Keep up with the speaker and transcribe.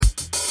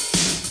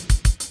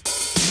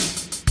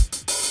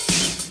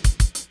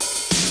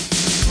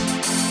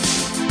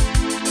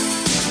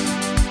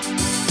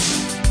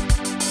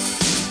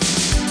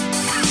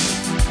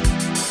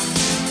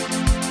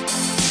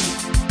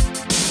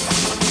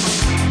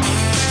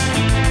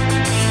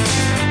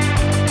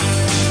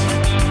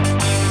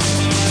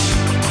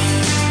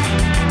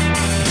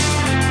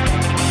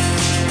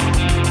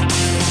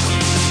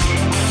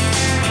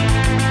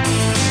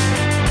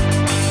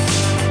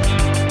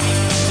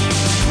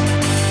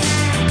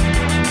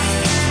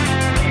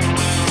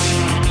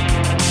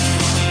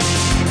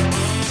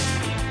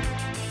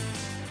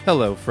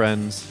Hello,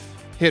 friends.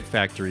 Hit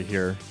Factory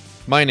here.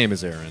 My name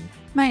is Aaron,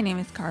 My name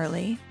is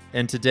Carly.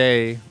 and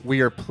today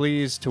we are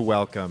pleased to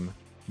welcome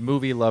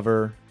movie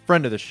lover,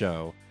 friend of the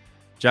show,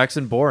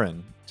 Jackson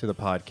Boren, to the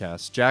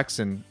podcast.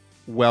 Jackson,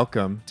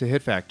 welcome to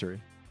Hit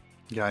Factory.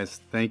 Guys,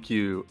 thank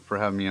you for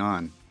having me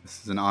on.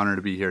 This is an honor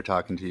to be here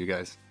talking to you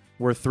guys.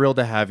 We're thrilled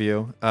to have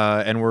you,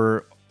 and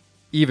we're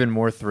even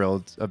more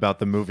thrilled about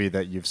the movie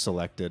that you've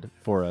selected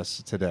for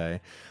us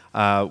today,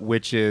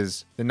 which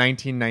is the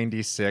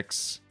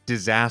 1996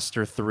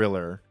 disaster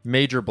thriller,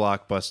 major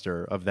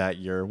blockbuster of that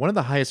year, one of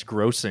the highest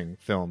grossing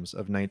films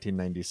of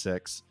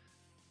 1996,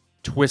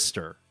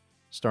 Twister,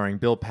 starring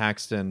Bill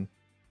Paxton,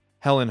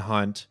 Helen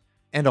Hunt,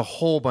 and a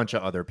whole bunch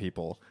of other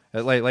people,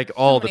 like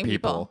all the many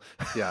people.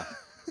 Yeah,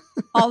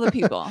 All the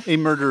people. a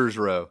murderer's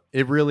row.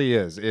 It really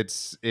is. It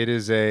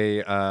is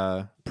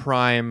a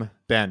prime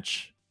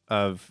bench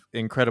of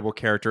incredible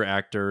character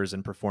actors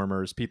and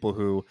performers, people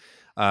who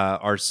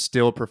are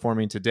still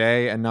performing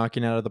today and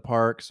knocking out of the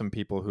park. Some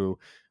people who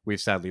we've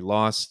sadly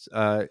lost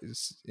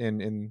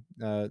in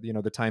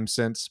the time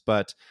since,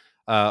 but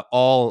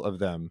all of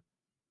them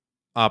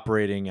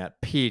operating at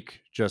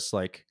peak, just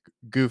like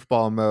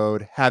goofball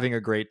mode, having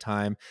a great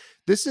time.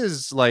 This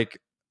is like,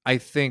 I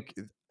think,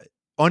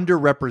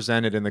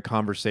 underrepresented in the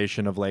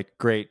conversation of like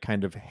great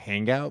kind of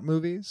hangout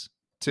movies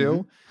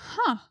too.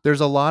 Huh.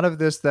 There's a lot of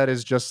this that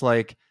is just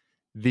like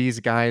these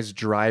guys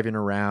driving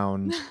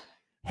around,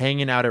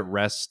 hanging out at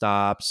rest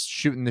stops,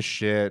 shooting the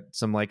shit,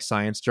 some like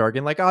science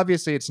jargon. Like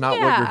obviously it's not what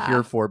you're Yeah.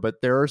 here for,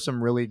 but there are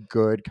some really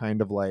good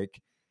kind of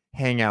like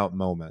hangout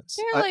moments.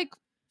 They're I- like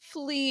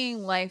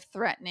fleeing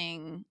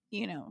life-threatening,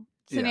 Yeah.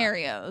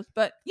 scenarios.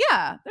 But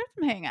yeah, there's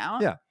some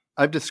hangout. Yeah.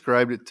 I've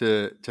described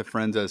it to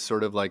friends as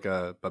sort of like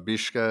a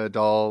babishka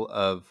doll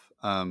of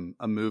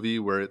a movie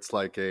where it's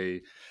like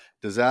a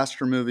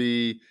disaster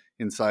movie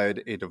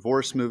inside a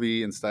divorce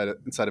movie inside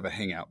of a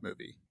hangout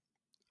movie.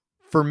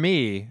 For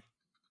me,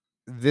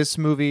 this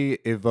movie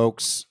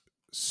evokes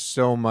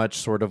so much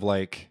sort of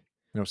like,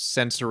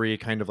 sensory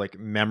kind of like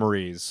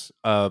memories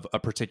of a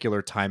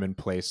particular time and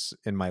place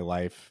in my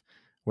life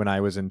when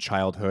I was in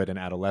childhood and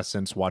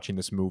adolescence, watching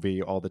this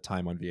movie all the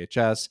time on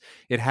VHS.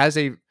 It has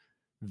a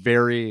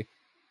very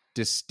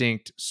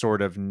distinct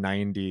sort of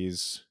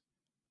 90s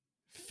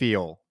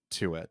feel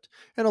to it.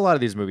 And a lot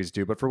of these movies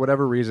do, but for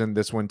whatever reason,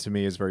 this one to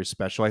me is very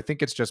special. I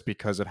think it's just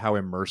because of how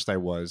immersed I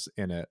was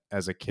in it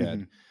as a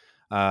kid.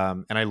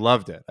 And I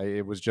loved it.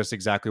 It was just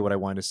exactly what I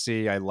wanted to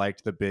see. I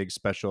liked the big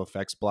special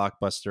effects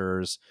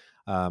blockbusters.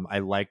 I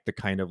liked the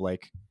kind of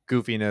like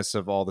goofiness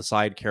of all the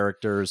side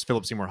characters.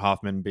 Philip Seymour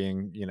Hoffman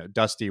being,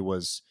 Dusty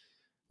was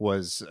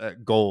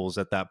goals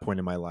at that point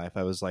in my life.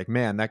 I was like,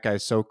 man, that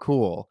guy's so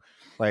cool.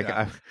 Like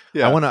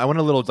Yeah. I want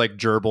a little like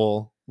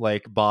gerbil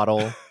like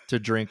bottle to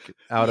drink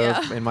out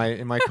of Yeah. in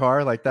my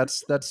car. Like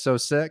that's so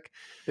sick.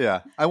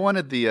 Yeah, I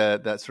wanted the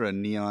that sort of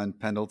neon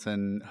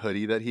Pendleton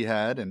hoodie that he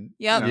had, and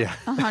Yep. Yeah.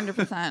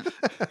 100%.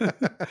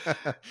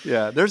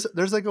 yeah,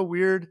 there's like a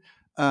weird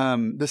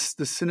this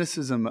the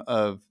cynicism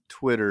of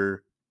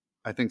Twitter,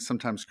 I think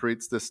sometimes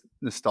creates this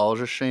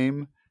nostalgia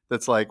shame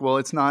that's like, well,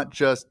 it's not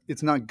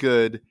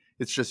good,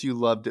 it's just you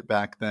loved it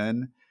back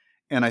then.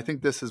 And I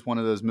think this is one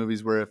of those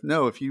movies where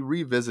if you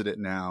revisit it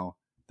now,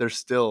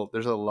 there's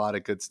a lot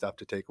of good stuff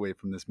to take away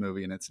from this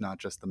movie, and it's not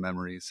just the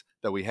memories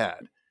that we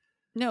had.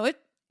 No,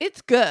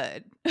 it's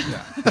good.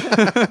 Yeah.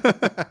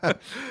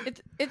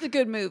 It's a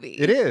good movie.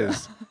 It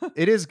is.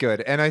 It is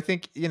good. And I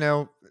think,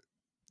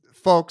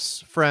 folks,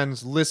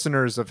 friends,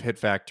 listeners of Hit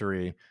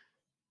Factory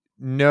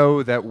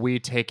know that we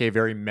take a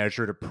very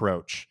measured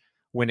approach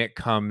when it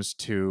comes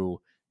to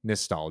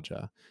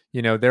nostalgia.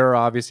 There are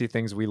obviously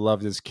things we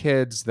loved as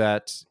kids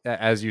that,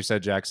 as you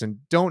said, Jackson,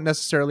 don't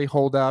necessarily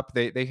hold up.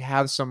 They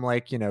have some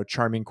like,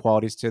 charming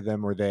qualities to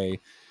them, or they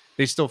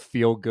still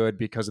feel good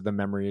because of the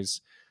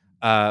memories.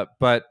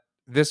 But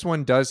this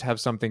one does have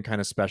something kind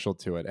of special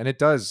to it, and it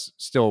does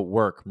still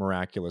work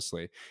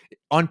miraculously.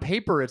 On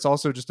paper, it's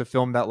also just a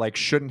film that like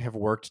shouldn't have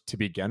worked to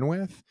begin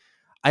with.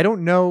 I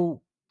don't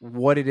know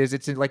what it is.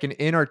 It's like an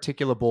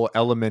inarticulable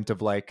element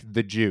of like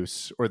the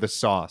juice or the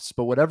sauce,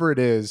 but whatever it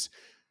is,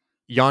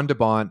 Jan de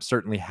Bont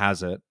certainly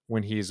has it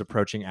when he's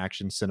approaching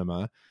action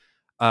cinema.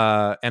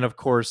 And of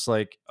course,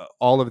 like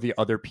all of the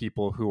other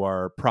people who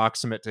are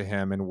proximate to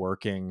him and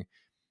working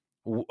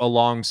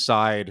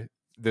alongside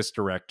this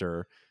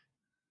director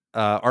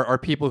are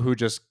people who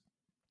just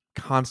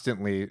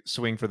constantly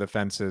swing for the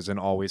fences and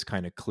always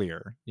kind of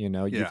clear.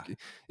 Yeah.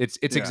 It's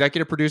Yeah.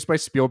 executive produced by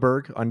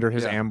Spielberg under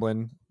his Yeah.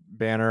 Amblin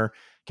banner.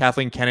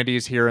 Kathleen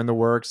Kennedy's here in the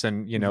works,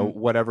 and Mhm.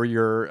 whatever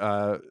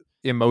your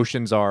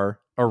emotions are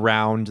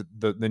around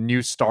the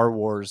new Star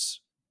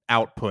Wars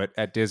output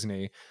at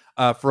Disney,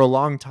 for a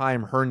long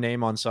time her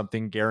name on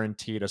something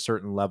guaranteed a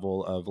certain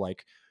level of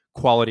like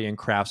quality and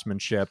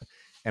craftsmanship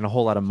and a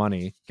whole lot of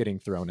money getting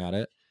thrown at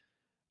it.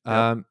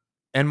 Yep.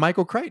 And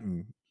Michael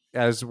Crichton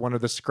as one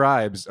of the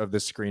scribes of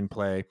this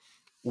screenplay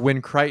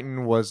when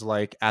Crichton was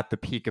like at the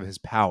peak of his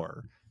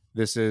power.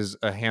 This is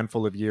a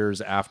handful of years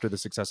after the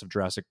success of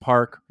Jurassic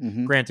Park.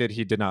 Mhm. Granted,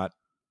 he did not,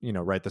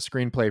 write the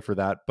screenplay for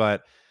that,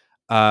 but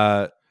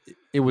uh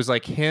it was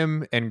like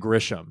him and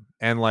Grisham,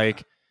 and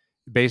like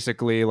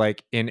basically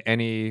like in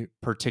any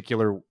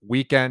particular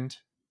weekend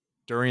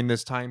during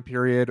this time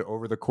period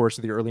over the course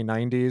of the early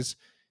 90s,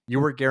 you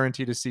were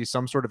guaranteed to see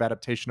some sort of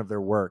adaptation of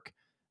their work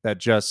that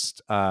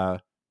just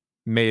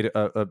made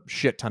a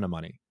shit ton of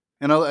money.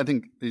 And I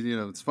think,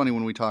 it's funny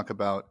when we talk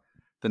about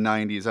the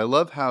 90s. I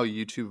love how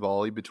you two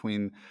volley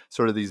between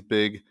sort of these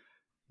big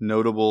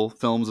notable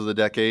films of the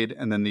decade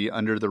and then the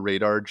under the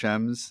radar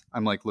gems.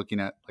 I'm like looking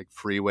at like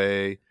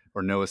Freeway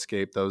or No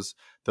Escape, those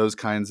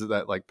kinds of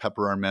that like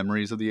pepper our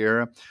memories of the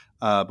era.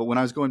 But when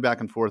I was going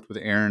back and forth with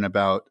Aaron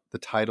about the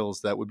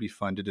titles that would be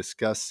fun to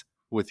discuss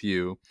with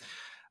you,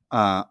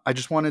 I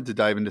just wanted to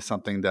dive into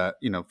something that,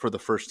 for the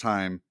first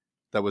time,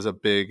 that was a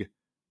big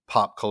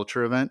pop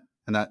culture event.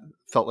 And that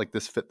felt like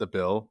this fit the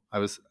bill. I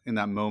was in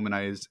that moment,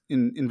 I was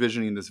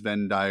envisioning this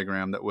Venn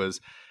diagram that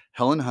was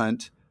Helen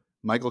Hunt,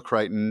 Michael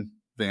Crichton,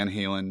 Van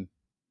Halen,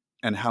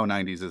 and how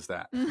 90s is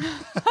that?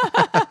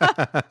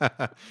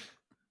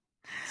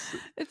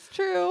 It's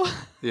true.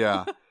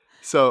 Yeah.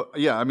 So,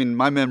 yeah, I mean,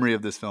 my memory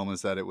of this film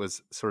is that it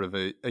was sort of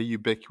a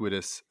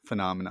ubiquitous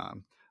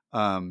phenomenon.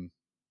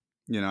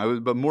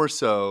 But more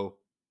so,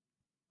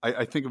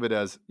 I think of it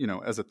as,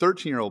 as a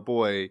 13-year-old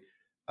boy,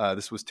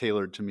 this was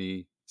tailored to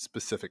me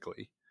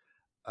specifically.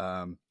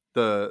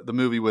 The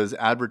movie was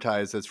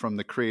advertised as from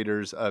the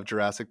creators of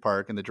Jurassic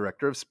Park and the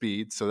director of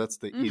Speed, so that's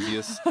the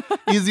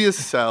easiest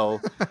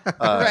sell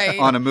Right.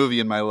 on a movie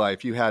in my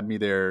life. You had me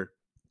there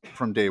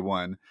from day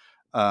one.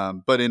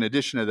 But in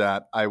addition to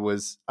that, I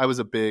was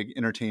a big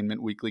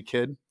Entertainment Weekly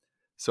kid,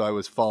 so I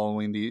was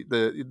following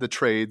the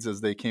trades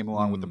as they came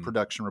along with the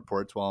production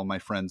reports while my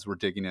friends were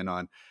digging in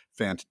on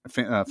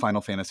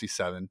Final Fantasy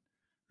VII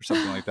or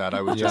something like that.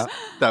 I was just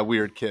that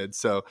weird kid.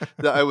 So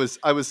I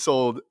was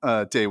sold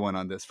day one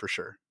on this for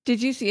sure.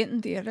 Did you see it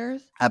in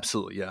theaters?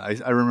 Absolutely, yeah.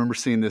 I remember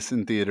seeing this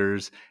in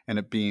theaters and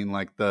it being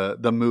like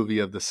the movie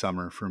of the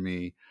summer for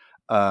me.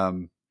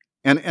 And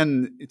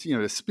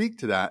to speak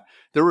to that,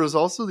 there was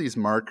also these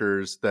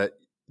markers that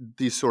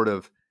these sort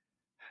of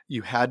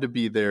you had to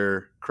be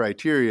there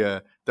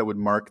criteria that would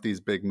mark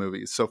these big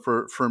movies. So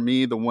for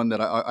me, the one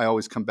that I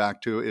always come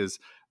back to is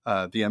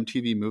the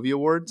MTV Movie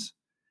Awards.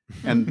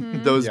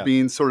 And those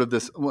being sort of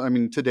this, I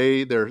mean,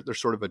 today they're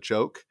sort of a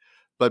joke,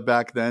 but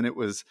back then it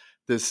was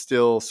this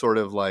still sort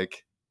of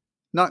like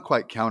not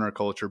quite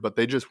counterculture, but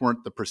they just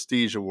weren't the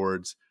prestige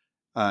awards,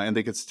 and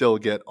they could still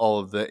get all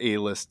of the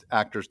A-list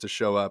actors to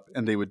show up,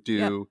 and they would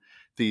do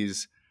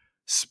these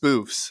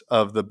spoofs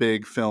of the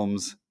big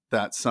films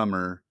that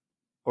summer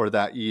or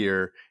that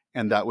year,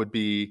 and that would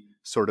be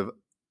sort of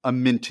a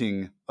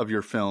minting of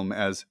your film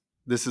as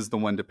this is the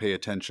one to pay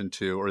attention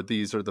to, or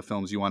these are the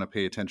films you want to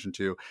pay attention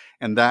to.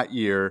 And that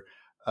year,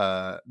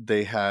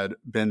 they had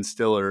Ben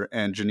Stiller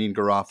and Janine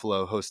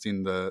Garofalo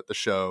hosting the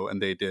show,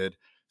 and they did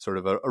sort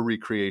of a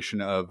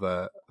recreation of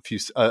a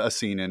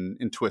scene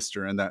in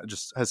Twister, and that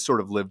just has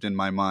sort of lived in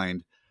my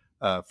mind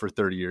for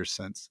 30 years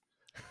since.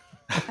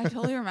 I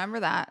totally remember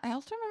that. I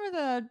also remember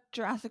the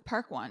Jurassic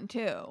Park one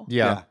too.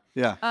 Yeah.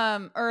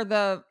 Or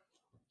the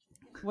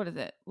what is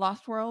it?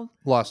 Lost World?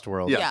 Lost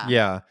World.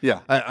 Yeah.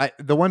 I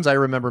the ones I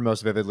remember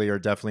most vividly are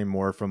definitely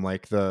more from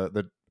like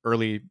the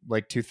early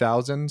like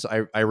 2000s.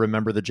 I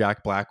remember the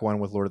Jack Black one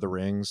with Lord of the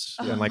Rings,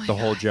 and like the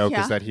whole joke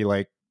is that he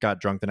like got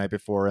drunk the night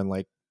before and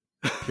like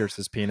pierced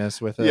his penis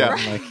with it. Yeah.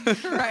 And,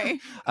 like, Right.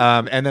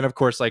 And then of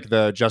course like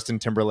the Justin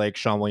Timberlake,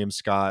 Sean William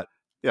Scott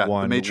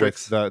one, the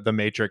Matrix. with the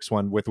Matrix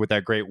one with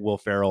that great Will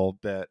Ferrell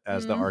bit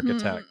as the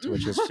architect,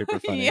 which is super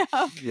funny.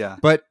 Yeah.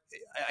 But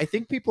I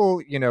think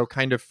people,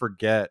 kind of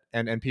forget,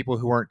 and people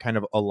who aren't kind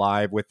of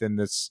alive within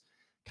this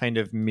kind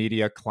of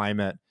media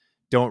climate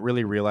don't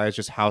really realize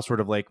just how sort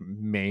of like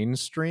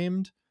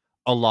mainstreamed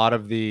a lot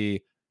of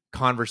the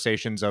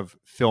conversations of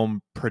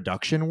film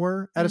production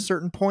were at a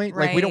certain point.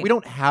 Like we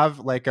don't have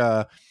like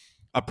a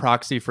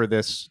proxy for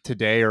this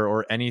today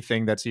or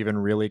anything that's even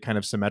really kind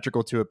of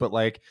symmetrical to it. But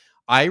like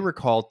I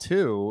recall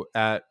too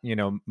at,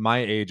 my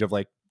age of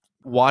like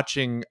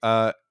watching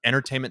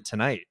Entertainment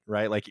Tonight,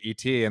 right? Like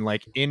ET, and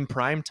like in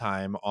prime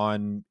time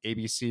on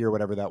ABC or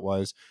whatever that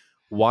was,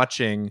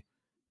 watching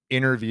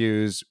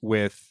interviews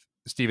with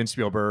Steven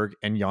Spielberg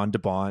and Jan de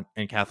Bont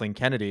and Kathleen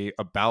Kennedy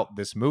about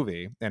this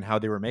movie and how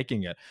they were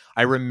making it.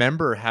 I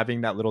remember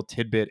having that little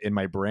tidbit in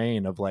my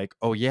brain of like,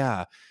 oh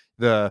yeah,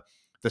 the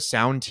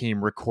sound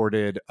team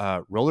recorded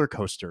roller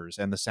coasters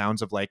and the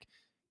sounds of like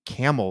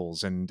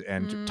camels and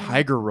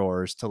tiger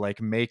roars to like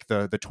make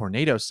the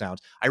tornado sounds.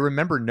 I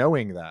remember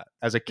knowing that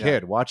as a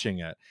kid watching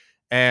it,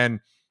 and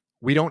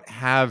we don't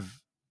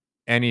have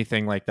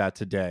anything like that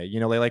today.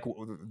 Like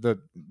the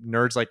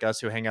nerds like us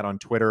who hang out on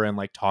Twitter and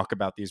like talk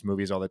about these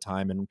movies all the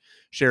time and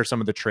share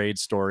some of the trade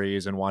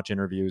stories and watch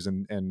interviews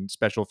and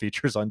special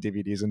features on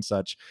DVDs and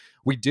such.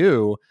 We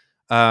do,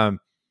 but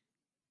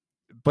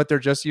there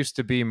just used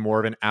to be more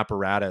of an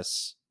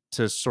apparatus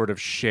to sort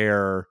of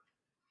share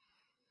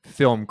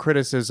film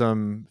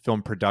criticism,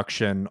 film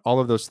production,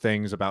 all of those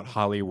things about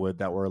Hollywood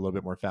that were a little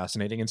bit more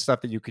fascinating and stuff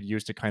that you could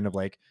use to kind of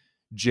like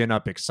gin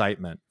up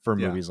excitement for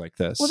Yeah. movies like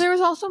this. Well, there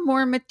was also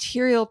more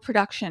material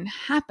production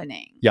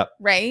happening. Yep.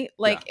 Right?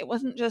 Like Yeah. it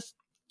wasn't just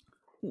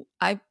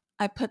I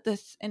put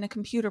this in a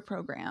computer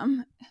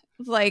program. It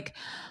was like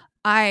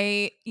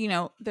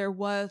there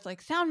was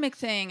like sound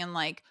mixing and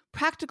like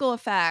practical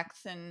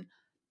effects, and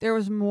there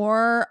was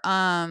more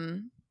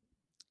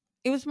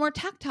it was more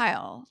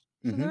tactile.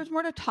 So there was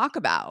more to talk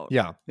about.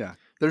 Yeah. Yeah.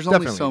 There's only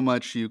Definitely. so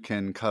much you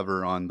can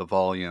cover on the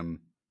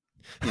volume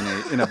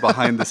in a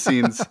behind the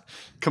scenes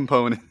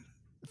component.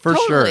 For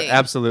sure. Totally.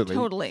 Absolutely.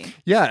 Totally.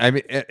 Yeah. I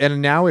mean,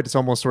 and now it's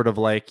almost sort of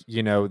like,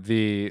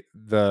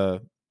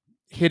 the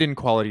hidden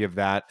quality of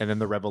that, and then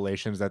the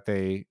revelations that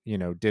they,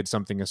 did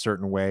something a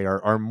certain way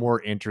are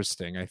more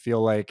interesting. I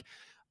feel like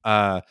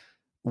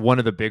one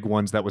of the big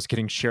ones that was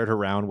getting shared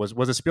around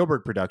was a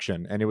Spielberg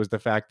production, and it was the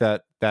fact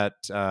that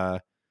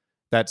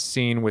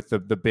scene with the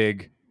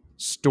big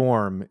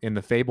storm in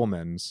the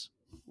Fablemans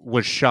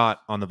was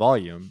shot on the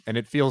volume, and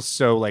it feels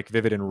so like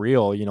vivid and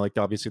real. Like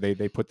obviously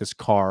they put this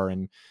car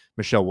and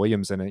Michelle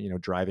Williams in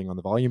it, driving on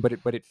the volume,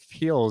 but it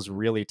feels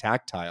really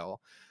tactile.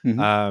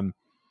 Mhm.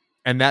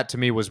 And that to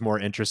me was more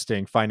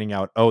interesting, finding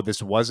out, oh,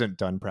 this wasn't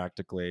done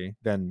practically,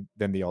 than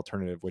the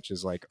alternative, which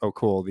is like, oh,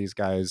 cool, these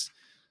guys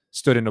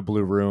stood in a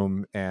blue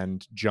room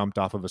and jumped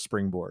off of a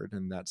springboard,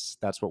 and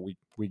that's what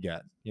we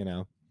get.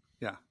 Yeah.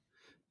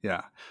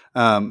 Yeah.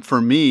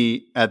 For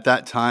me at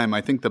that time, I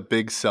think the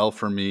big sell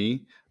for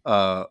me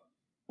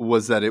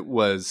was that it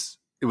was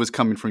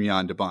coming from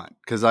Jan de Bont,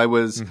 because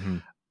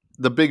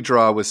the big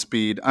draw was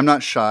Speed. I'm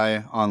not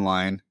shy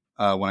online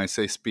when I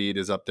say Speed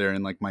is up there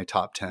in like my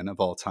top 10 of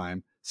all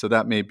time. So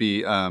that may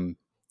be, on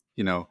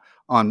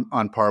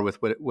par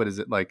with what is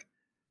it like?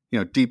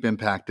 Deep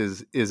Impact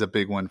is a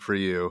big one for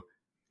you,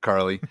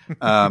 Carly.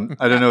 I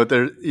don't know what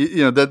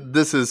that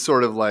this is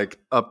sort of like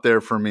up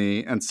there for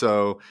me. And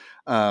so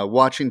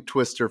watching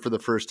Twister for the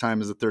first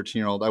time as a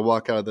 13-year-old, I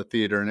walk out of the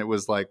theater and it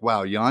was like,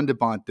 wow, Jan de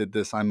Bont did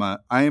this. I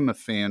am a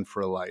fan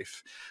for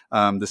life.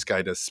 This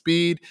guy does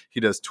Speed. He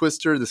does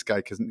Twister. This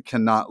guy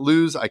cannot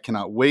lose. I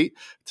cannot wait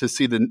to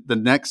see the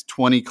next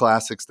 20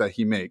 classics that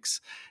he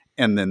makes.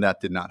 And then that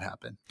did not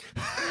happen.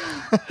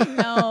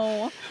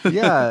 No.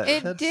 Yeah.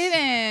 It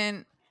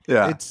didn't.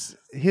 Yeah. It's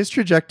his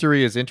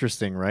trajectory is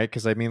interesting, right?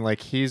 Because I mean,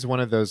 like, he's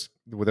one of those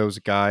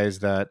guys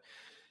that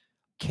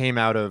came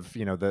out of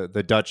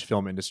the Dutch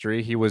film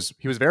industry. He was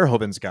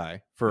Verhoeven's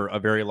guy for a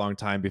very long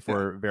time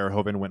before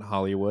Verhoeven went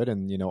Hollywood,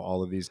 and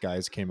all of these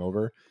guys came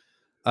over.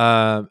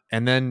 And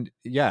then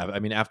I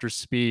mean, after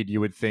Speed,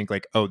 you would think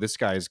like, oh, this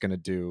guy is going to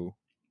do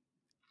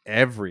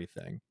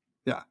everything.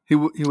 Yeah, he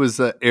was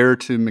heir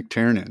to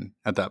McTiernan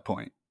at that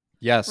point.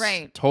 Yes,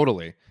 right,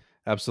 totally.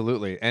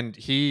 Absolutely. And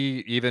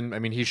he even, I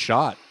mean, he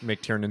shot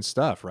McTiernan's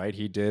stuff, right?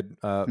 He did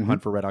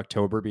Hunt for Red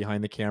October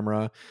behind the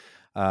camera,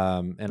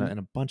 and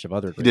a bunch of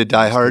other. He did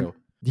Die Hard. Too.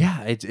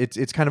 Yeah,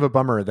 it's kind of a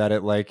bummer that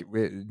it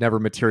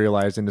never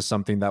materialized into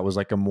something that was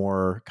like a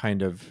more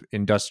kind of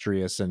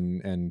industrious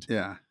and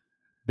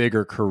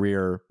bigger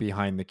career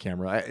behind the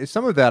camera.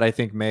 Some of that I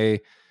think may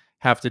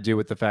have to do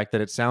with the fact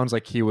that it sounds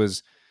like he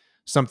was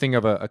something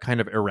of a kind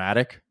of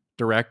erratic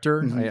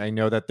director. I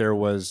know that there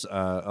was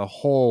a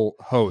whole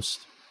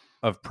host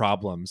of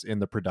problems in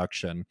the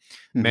production,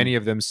 many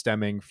of them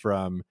stemming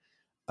from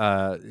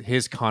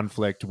his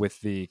conflict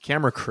with the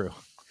camera crew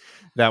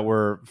that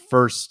were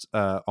first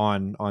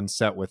on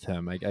set with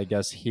him. I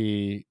guess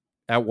he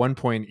at one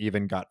point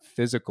even got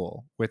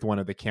physical with one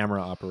of the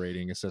camera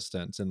operating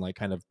assistants and like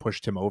kind of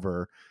pushed him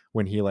over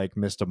when he like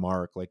missed a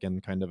mark, like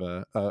in kind of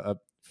a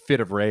fit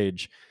of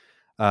rage.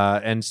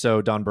 And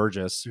so Don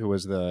Burgess, who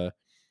was the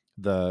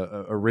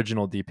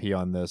original DP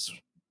on this,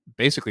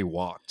 basically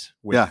walked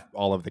with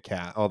all of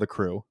the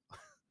crew.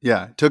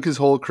 Yeah, took his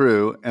whole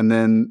crew, and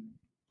then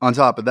on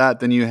top of that,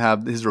 then you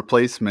have his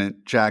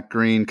replacement, Jack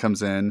Green,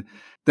 comes in,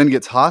 then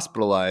gets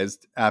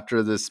hospitalized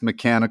after this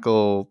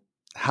mechanical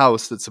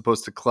house that's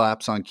supposed to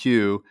collapse on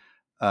cue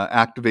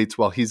activates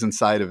while he's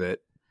inside of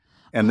it.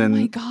 And then,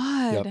 my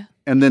God. Yep.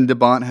 And then de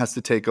Bont has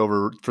to take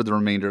over for the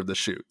remainder of the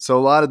shoot. So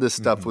a lot of this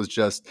stuff was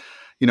just,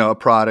 a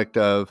product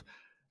of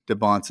de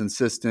Bont's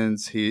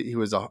insistence. He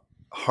was a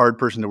hard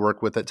person to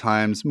work with at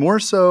times, more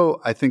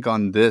so, I think,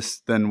 on this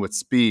than with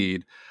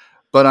Speed.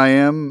 But I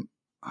am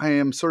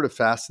sort of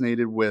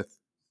fascinated with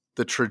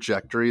the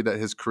trajectory that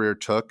his career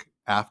took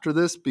after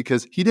this,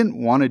 because he didn't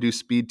want to do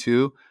Speed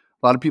 2.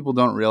 A lot of people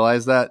don't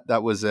realize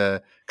that was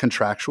a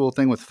contractual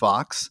thing with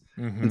Fox.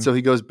 And so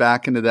he goes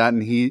back into that,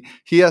 and he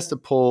has to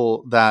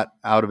pull that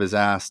out of his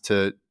ass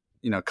to,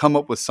 come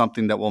up with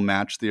something that will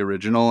match the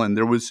original. And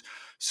there was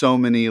so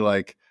many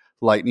like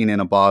lightning in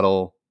a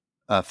bottle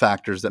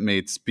factors that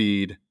made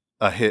Speed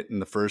a hit in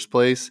the first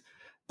place,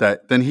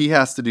 that then he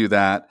has to do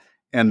that.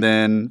 And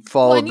then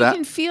follow that. You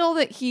can feel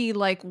that he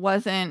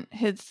wasn't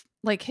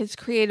his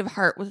creative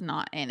heart was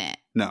not in it.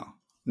 No.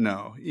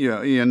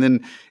 Yeah.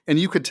 And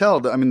you could tell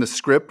that, I mean, the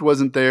script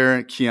wasn't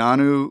there.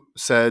 Keanu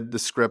said the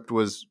script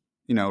was,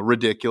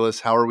 ridiculous.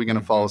 How are we going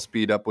to follow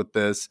Speed up with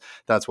this?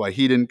 That's why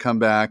he didn't come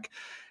back.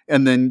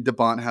 And then de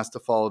Bont has to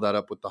follow that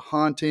up with The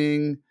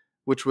Haunting.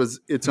 which was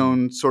its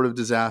own sort of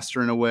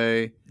disaster in a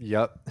way.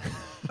 Yep.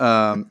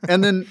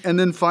 And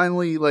then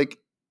finally, like,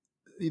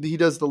 he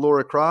does the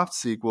Lara Croft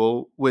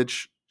sequel,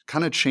 which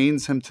kind of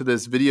chains him to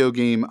this video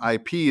game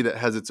IP that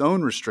has its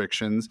own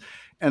restrictions.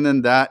 And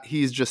then that,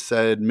 he's just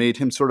said, made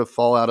him sort of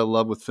fall out of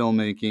love with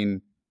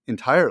filmmaking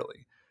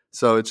entirely.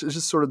 So it's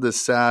just sort of this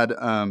sad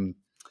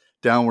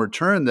downward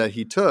turn that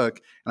he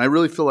took. And I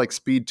really feel like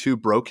Speed 2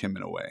 broke him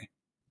in a way.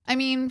 I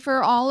mean,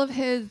 for all of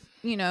his,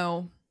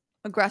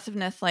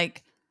 aggressiveness,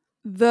 like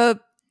the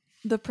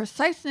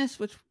preciseness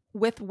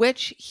with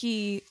which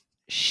he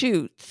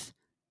shoots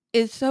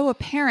is so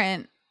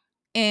apparent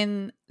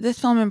in this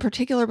film in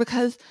particular,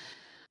 because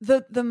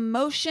the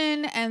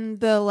motion and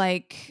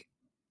the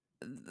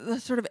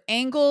sort of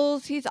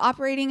angles he's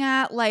operating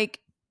at, like,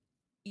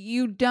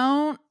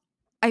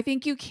 I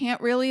think you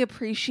can't really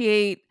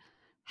appreciate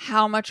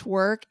how much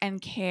work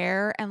and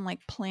care and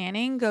like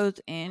planning goes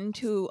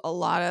into a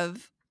lot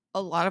of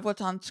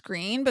what's on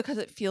screen, because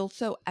it feels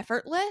so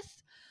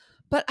effortless.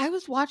 But I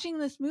was watching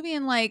this movie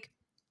and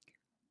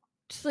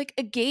just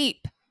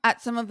agape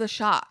at some of the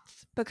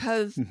shots,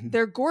 because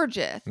they're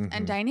gorgeous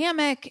and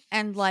dynamic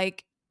and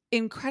like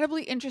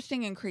incredibly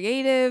interesting and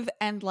creative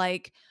and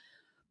like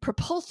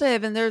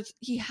propulsive, and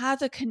he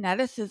has a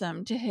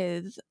kineticism to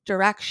his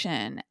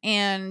direction.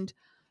 And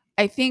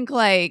I think,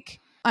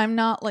 like, I'm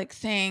not like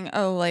saying,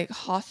 oh, like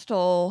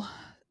Hostel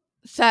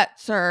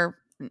sets are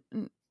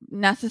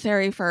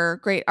necessary for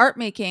great art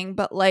making,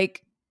 but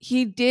like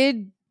he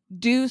did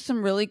do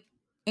some really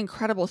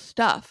incredible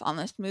stuff on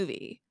this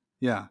movie.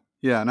 Yeah.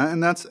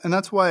 And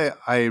that's why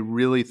I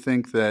really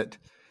think that,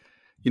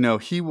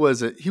 he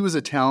was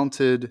a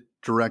talented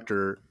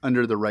director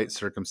under the right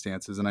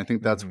circumstances. And I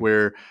think that's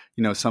where,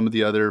 some of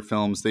the other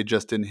films, they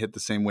just didn't hit the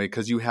same way,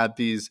 because you had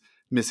these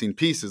missing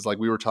pieces. Like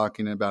we wwere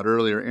talking about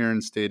earlier,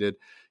 Aaron stated,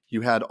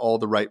 you had all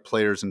the right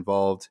players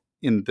involved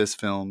in this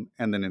film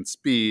and then in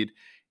Speed,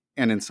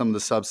 and in some of the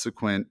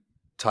subsequent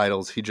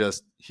titles,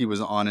 he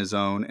was on his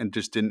own and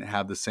just didn't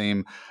have the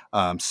same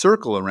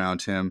circle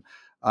around him.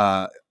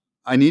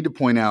 I need to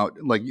point out,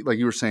 like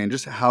you were saying,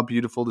 just how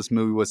beautiful this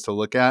movie was to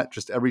look at.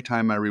 Just every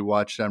time I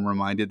rewatch it, I'm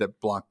reminded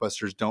that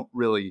blockbusters don't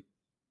really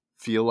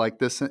feel like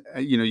this.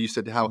 You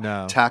said how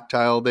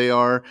tactile they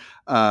are.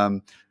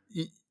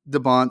 De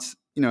Bont's,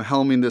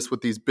 helming this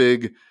with these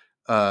big,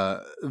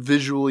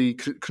 visually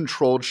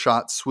controlled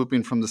shots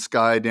swooping from the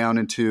sky down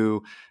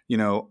into,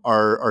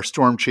 our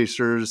storm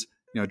chasers,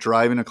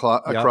 driving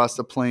across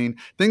the plain.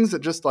 Things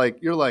that just like,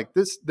 you're like,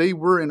 this, they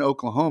were in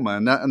Oklahoma.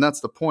 And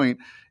that's the point.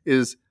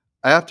 Is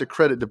I have to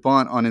credit De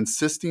Bont on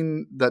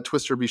insisting that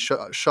Twister be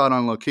shot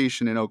on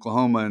location in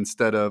Oklahoma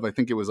instead of, I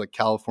think it was like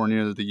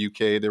California or the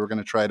UK. They were going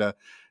to try to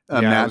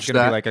match it was going to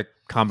that. be like a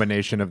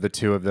combination of the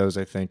two of those,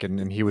 I think,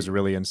 and he was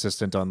really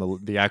insistent on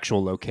the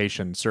actual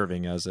location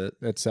serving as it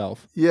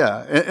itself. Yeah,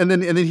 and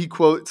then he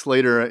quotes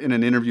later in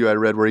an interview I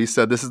read where he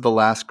said, "This is the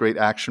last great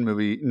action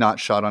movie not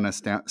shot on a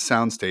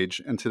soundstage,"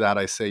 and to that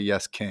I say,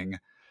 yes, King.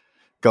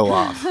 Go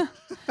off.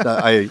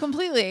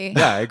 Completely.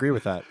 Yeah, I agree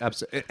with that.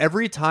 Absolutely.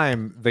 Every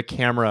time the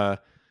camera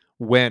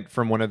went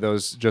from one of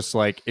those just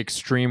like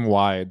extreme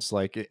wides,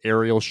 like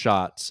aerial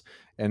shots,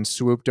 and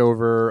swooped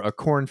over a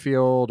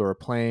cornfield or a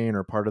plain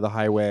or part of the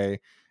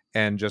highway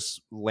and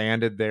just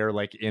landed there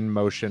like in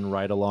motion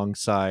right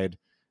alongside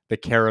the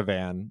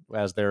caravan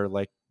as they're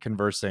like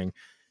conversing.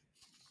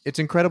 It's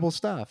incredible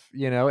stuff,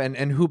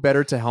 and who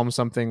better to helm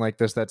something like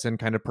this that's in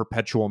kind of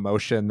perpetual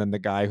motion than the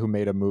guy who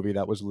made a movie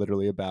that was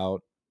literally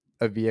about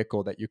a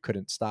vehicle that you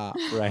couldn't stop,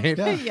 right?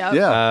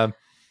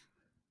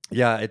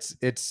 Yeah.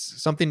 It's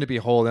something to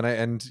behold,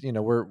 and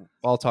we're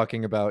all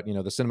talking about the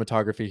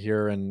cinematography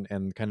here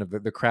and kind of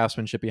the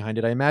craftsmanship behind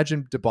it. I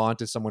imagine De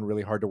Bont is someone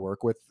really hard to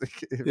work with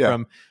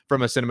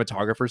from a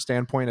cinematographer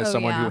standpoint, as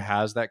someone who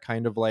has that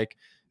kind of like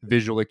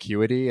visual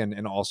acuity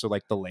and also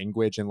like the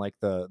language and like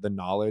the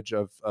knowledge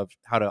of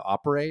how to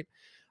operate.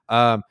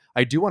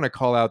 I do want to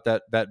call out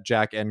that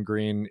Jack N.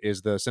 Green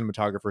is the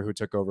cinematographer who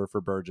took over for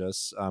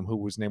Burgess,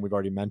 whose name we've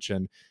already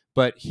mentioned.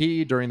 But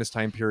he, during this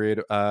time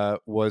period,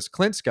 was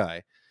Clint's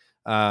guy.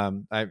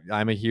 I'm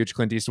a huge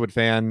Clint Eastwood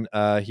fan.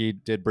 He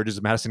did Bridges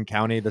of Madison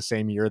County the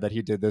same year that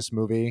he did this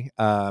movie.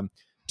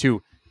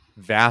 Two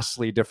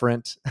vastly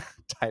different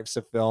types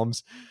of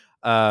films.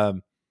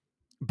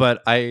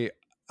 But I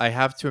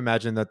have to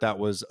imagine that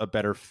was a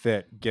better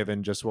fit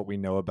given just what we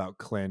know about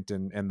Clint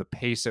and the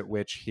pace at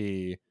which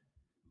he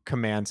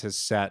commands his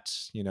set,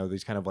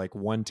 these kind of like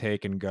one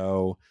take and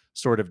go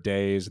sort of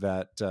days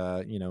that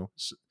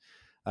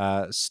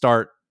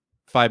start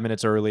 5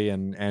 minutes early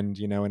and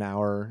an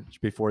hour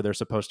before they're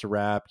supposed to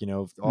wrap,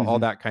 all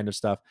that kind of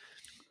stuff.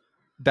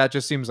 That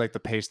just seems like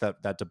the pace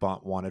that De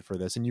Bont wanted for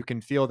this, and you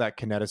can feel that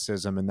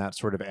kineticism and that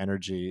sort of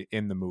energy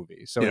in the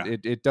movie, so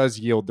it does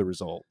yield the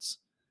results.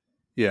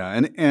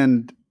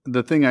 And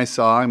the thing I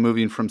saw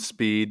moving from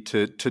Speed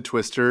to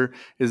Twister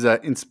is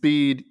that in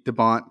Speed, De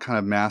Bont kind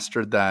of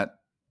mastered that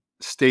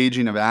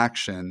staging of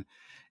action,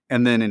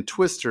 and then in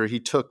Twister he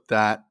took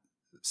that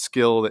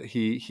skill that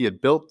he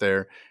had built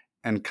there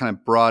and kind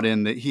of brought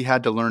in that he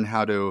had to learn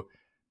how to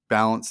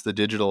balance the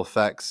digital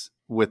effects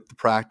with the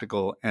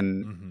practical,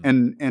 Mhm.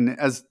 and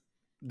as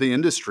the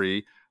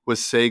industry was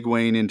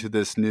segueing into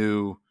this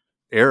new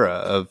era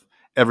of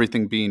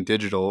everything being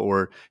digital,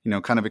 or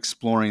kind of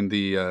exploring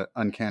the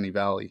uncanny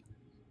valley.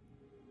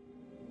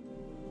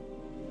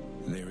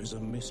 There is a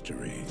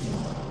mystery,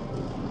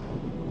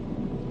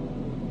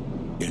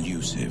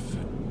 elusive,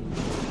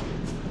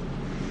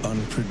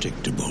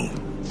 unpredictable,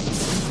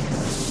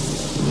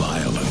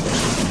 violent.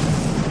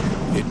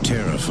 It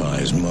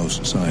terrifies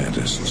most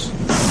scientists.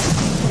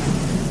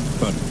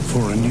 But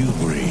for a new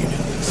breed,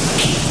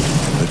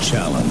 the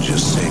challenge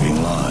is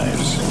saving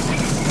lives.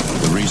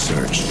 The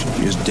research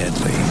is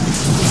deadly.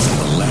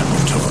 The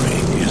laboratory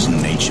is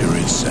nature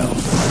itself.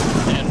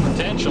 And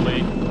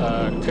potentially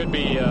could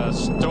be a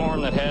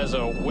storm that has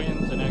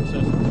winds in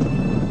excess.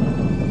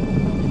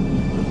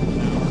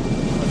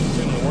 Let's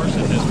assume the worst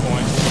at this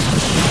point.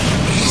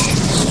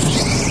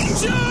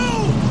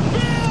 Joe!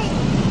 Bill!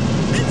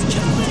 It's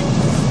coming!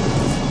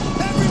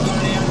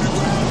 Everybody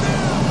underground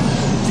now!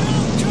 Joe,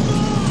 come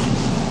on!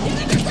 He's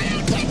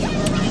underground! Take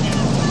cover right now!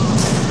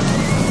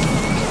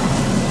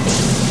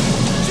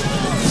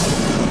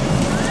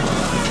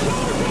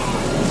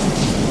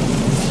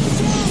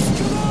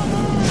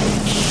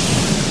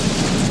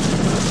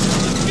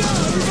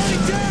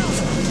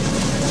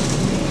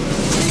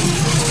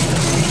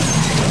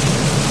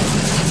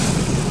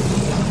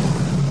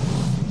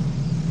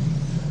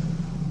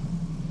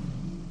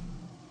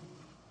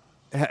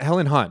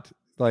 Helen Hunt,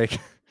 like,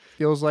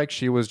 feels like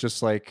she was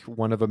just like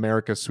one of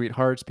America's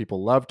sweethearts.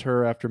 People loved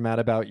her after Mad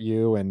About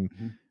You, and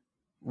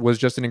was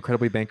just an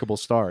incredibly bankable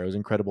star. It was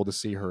incredible to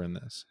see her in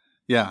this.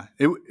 Yeah,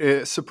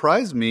 it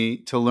surprised me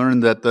to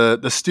learn that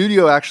the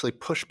studio actually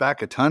pushed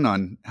back a ton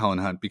on Helen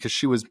Hunt, because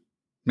she was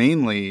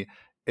mainly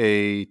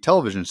a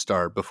television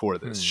star before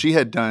this. She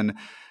had done,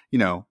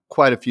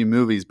 quite a few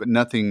movies, but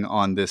nothing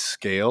on this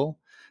scale.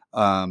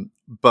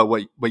 But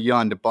what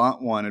Jan de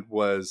Bont wanted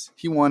was,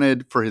 he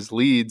wanted for his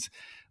leads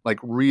like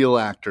real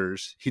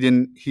actors. He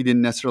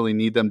didn't necessarily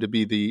need them to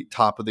be the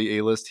top of the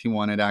A-list. He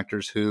wanted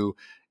actors who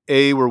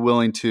were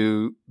willing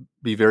to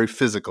be very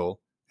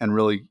physical and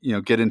really,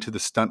 get into the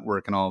stunt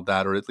work and all of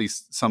that, or at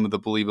least some of the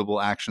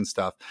believable action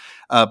stuff,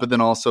 but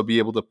then also be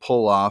able to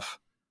pull off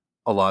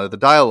a lot of the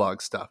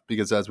dialogue stuff,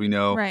 because as we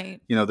know,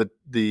 Right.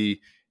 The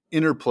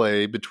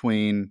interplay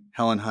between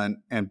Helen Hunt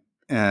and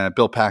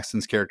Bill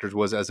Paxton's characters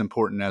was as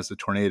important as the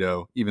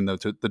tornado, even though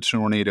the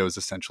tornado is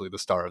essentially the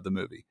star of the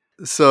movie.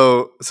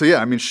 So yeah,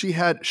 I mean, she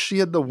had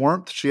the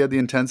warmth, she had the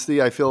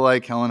intensity. I feel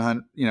like Helen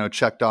Hunt,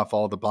 checked off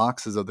all the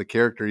boxes of the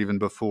character even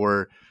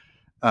before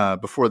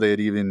they had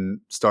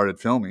even started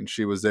filming.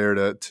 She was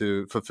there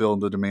to fulfill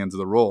the demands of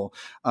the role.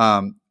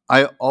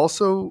 I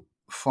also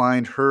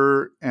find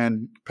her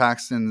and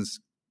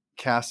Paxton's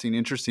casting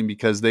interesting,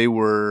 because they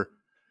were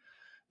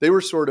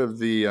sort of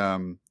they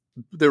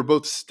were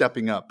both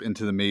stepping up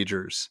into the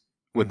majors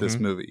with this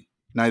movie.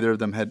 Neither of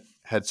them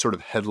had sort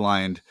of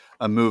headlined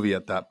a movie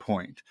at that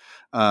point.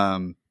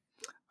 I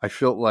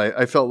felt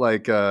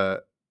like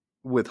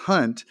with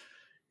Hunt,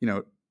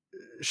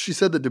 she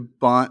said that de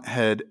Bont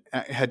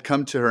had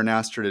come to her and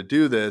asked her to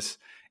do this,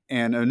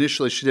 and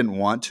initially she didn't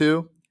want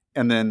to.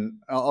 And then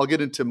I'll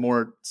get into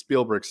more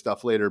Spielberg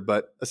stuff later,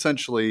 but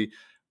essentially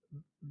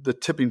the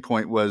tipping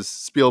point was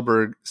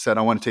Spielberg said,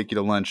 "I want to take you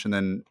to lunch," and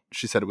then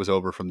she said it was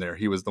over from there.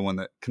 He was the one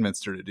that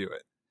convinced her to do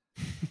it.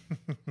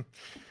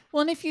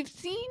 Well, and if you've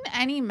seen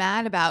any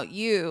Mad About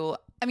You,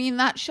 I mean,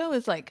 that show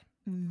is like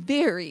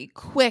very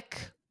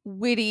quick,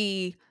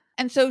 witty.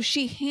 And so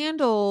she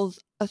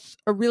handles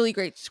a really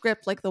great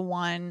script like the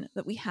one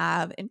that we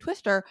have in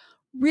Twister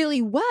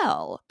really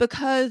well,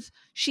 because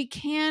she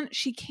can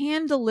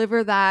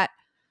deliver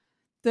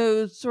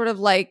those sort of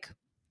like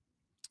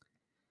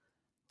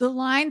the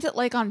lines that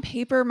like on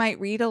paper might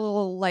read a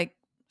little like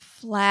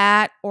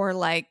flat or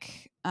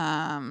like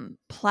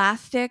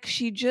plastic.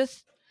 She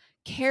just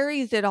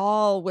carries it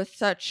all with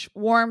such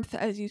warmth,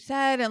 as you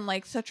said, and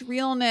like such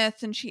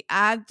realness, and she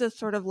adds a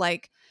sort of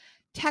like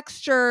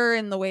texture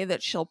in the way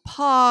that she'll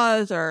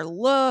pause or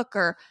look,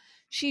 or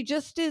she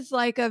just is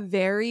like a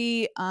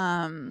very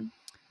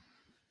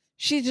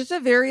she's just a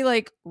very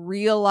like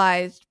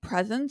realized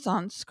presence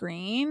on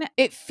screen.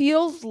 It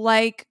feels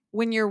like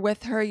when you're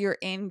with her, you're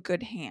in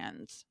good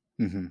hands.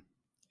 Mm-hmm.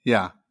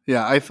 Yeah.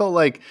 I felt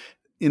like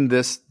in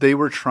this, they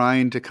were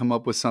trying to come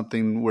up with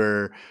something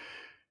where,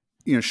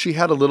 she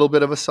had a little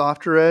bit of a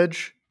softer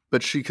edge,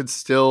 but she could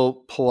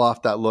still pull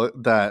off that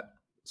look, that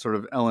sort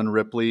of Ellen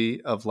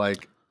Ripley of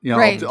like,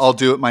 Right. I'll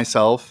do it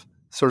myself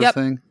sort of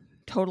thing.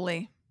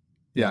 Totally.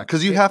 Yeah.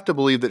 Because you have to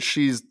believe that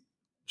she's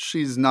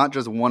not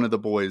just one of the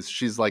boys.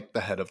 She's like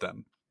the head of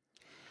them.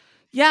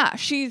 Yeah,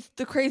 she's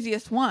the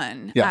craziest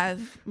one, as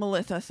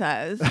Melissa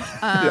says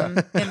in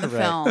the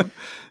film.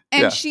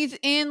 And she's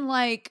in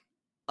like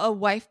a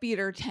wife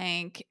beater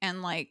tank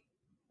and like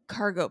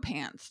cargo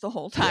pants the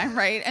whole time,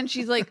 right? And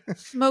she's like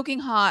smoking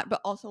hot,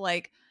 but also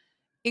like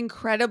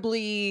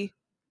incredibly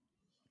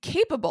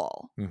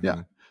capable. Mm-hmm.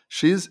 Yeah.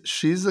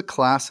 She's a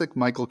classic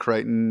Michael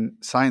Crichton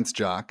science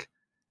jock.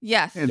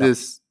 Yes. And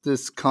this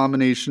this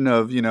combination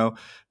of, you know,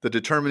 the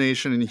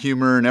determination and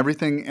humor and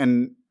everything.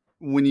 And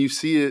when you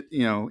see it,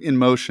 you know, in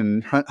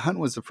motion, Hunt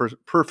was the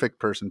perfect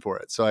person for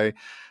it. So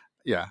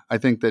I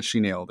think that she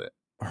nailed it.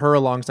 Her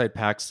alongside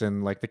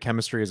Paxton, like the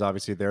chemistry is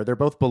obviously there. They're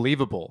both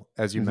believable,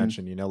 as you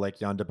mentioned, you know, like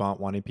Jan de Bont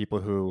wanting people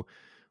who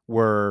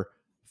were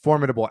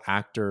formidable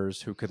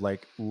actors who could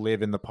like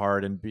live in the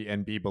part and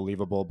be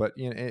believable, but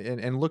you know,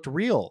 and looked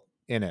real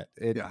in it.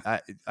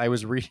 I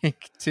was reading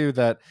too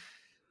that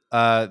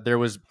there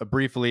was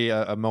briefly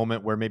a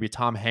moment where maybe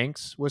Tom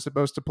Hanks was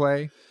supposed to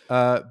play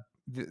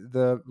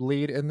the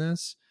lead in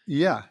this.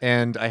 Yeah.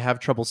 And I have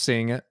trouble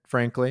seeing it,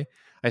 frankly.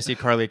 I see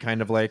Carly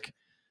kind of like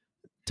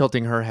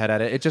tilting her head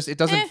at it.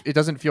 It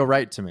doesn't feel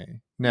right to me.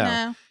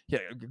 No. Yeah,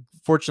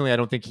 fortunately, I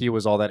don't think he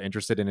was all that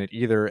interested in it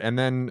either. And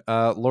then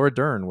Laura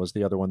Dern was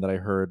the other one that I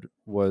heard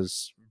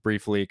was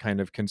briefly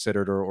kind of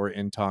considered or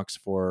in talks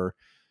for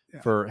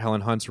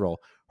Helen Hunt's role.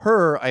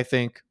 Her, I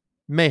think,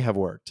 may have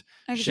worked.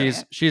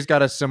 She's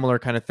got a similar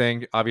kind of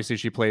thing. Obviously,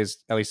 she plays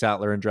Ellie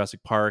Sattler in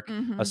Jurassic Park,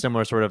 a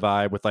similar sort of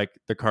vibe with like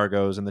the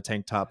cargos and the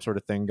tank top sort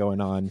of thing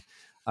going on.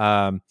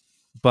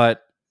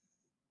 But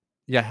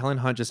yeah, Helen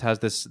Hunt just has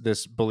this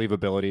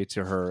believability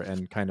to her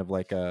and kind of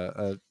like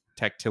a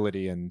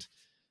tactility and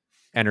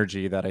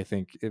energy that I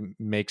think it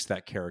makes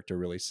that character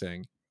really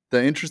sing.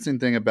 The interesting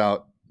thing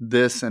about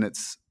this and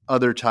its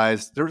other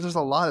ties, there's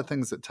a lot of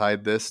things that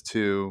tied this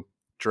to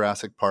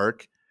Jurassic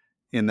Park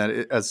in that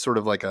it, as sort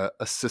of like a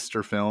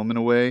sister film in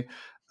a way.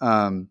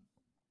 I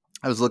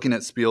was looking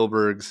at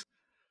Spielberg's,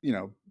 you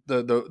know,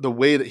 the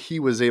way that he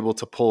was able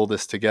to pull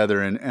this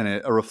together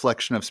and a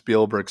reflection of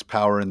Spielberg's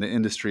power in the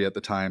industry at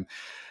the time.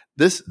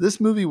 This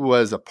movie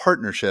was a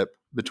partnership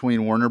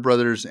between Warner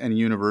Brothers and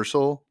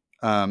Universal,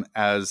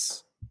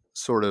 as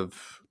sort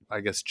of,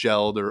 I guess,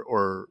 gelled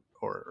or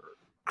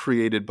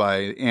created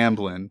by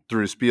Amblin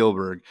through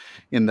Spielberg,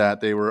 in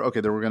that they were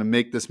going to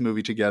make this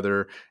movie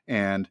together,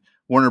 and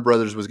Warner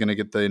Brothers was going to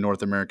get the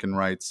North American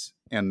rights,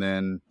 and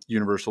then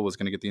Universal was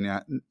going to get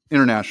the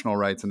international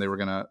rights, and they were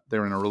going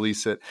to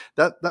release it.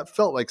 That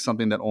felt like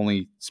something that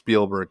only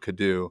Spielberg could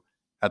do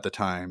at the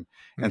time.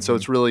 And so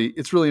it's really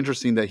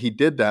interesting that he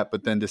did that,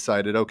 but then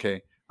decided,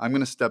 okay, I'm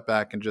going to step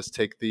back and just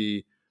take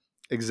the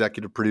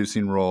executive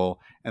producing role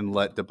and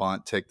let de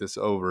Bont take this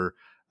over.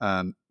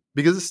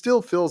 Because it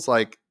still feels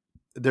like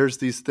there's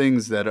these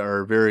things that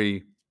are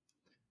very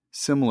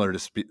similar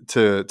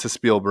to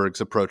Spielberg's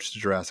approach to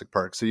Jurassic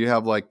Park. So you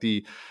have like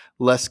the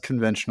less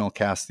conventional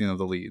casting of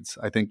the leads.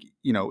 I think,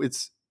 you know,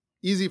 it's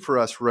easy for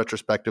us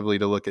retrospectively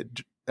to look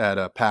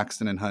at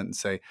Paxton and Hunt and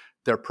say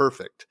they're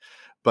perfect.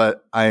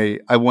 But I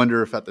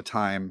wonder if at the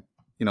time,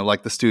 you know,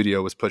 like the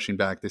studio was pushing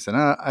back, they said,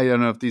 I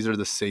don't know if these are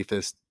the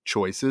safest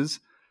choices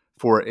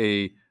for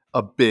a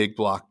big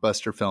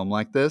blockbuster film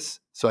like this.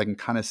 So I can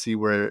kind of see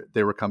where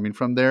they were coming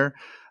from there.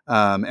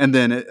 And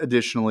then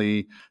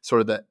additionally,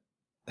 sort of that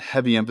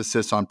heavy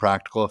emphasis on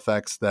practical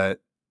effects that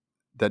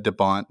de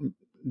Bont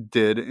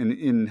did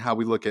in how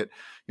we look at,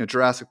 you know,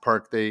 Jurassic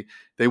Park. They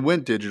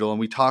went digital,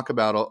 and we talk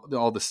about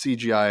all the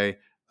CGI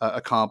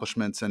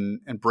accomplishments and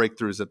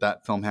breakthroughs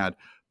that film had.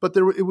 But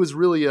it was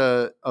really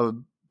a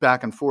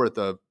back and forth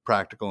of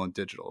practical and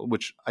digital,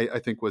 which I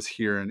think was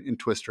here in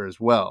Twister as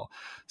well.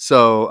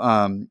 So,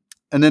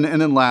 and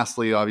then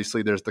lastly,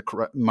 obviously, there's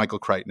the Michael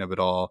Crichton of it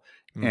all,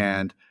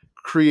 and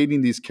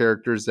creating these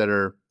characters that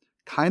are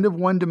kind of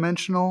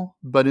one-dimensional,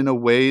 but in a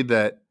way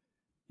that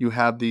you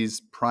have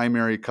these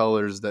primary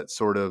colors that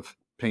sort of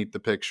paint the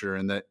picture,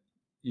 and that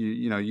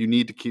you know you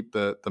need to keep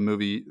the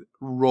movie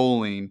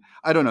rolling.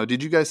 I don't know.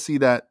 Did you guys see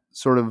that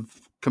sort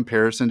of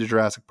comparison to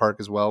Jurassic Park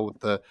as well, with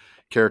the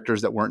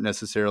characters that weren't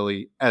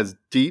necessarily as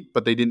deep,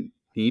 but they didn't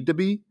need to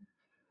be?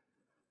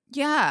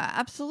 Yeah,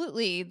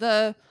 absolutely.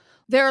 There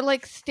are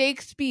like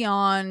stakes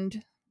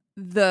beyond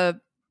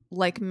the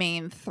like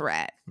main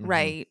threat,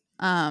 right?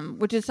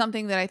 Which is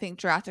something that I think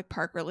Jurassic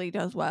Park really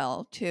does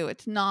well too.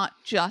 It's not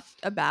just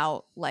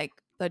about like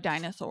the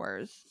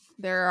dinosaurs.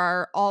 There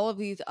are all of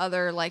these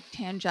other like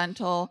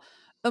tangential,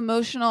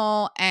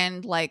 emotional,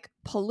 and like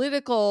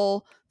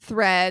political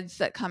threads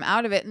that come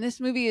out of it. And this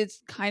movie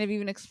is kind of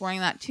even exploring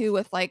that too,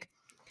 with like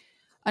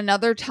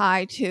another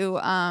tie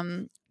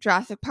to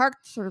Jurassic Park,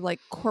 sort of like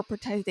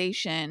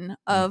corporatization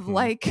of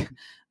like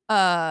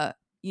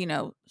you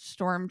know,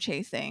 storm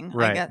chasing.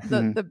 Right. I guess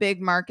the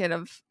big market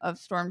of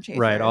storm chasers.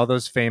 Right. All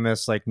those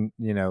famous like,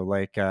 you know,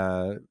 like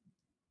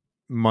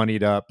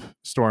moneyed up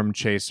storm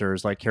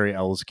chasers, like Carrie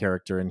Ells'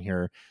 character in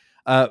here.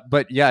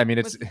 But yeah, I mean,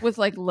 it's with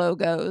like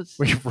logos.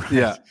 Right.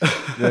 Yeah.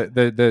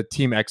 the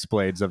Team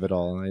X-Blades of it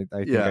all.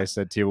 I think I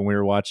said too when we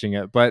were watching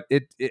it. But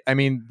it I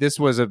mean, this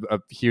was a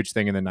huge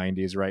thing in the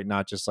 90s, right?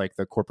 Not just like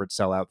the corporate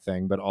sellout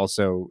thing, but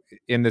also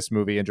in this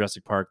movie, in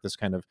Jurassic Park, this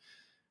kind of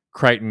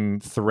Crichton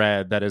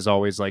thread that is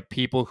always like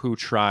people who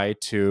try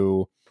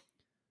to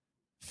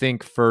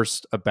think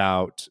first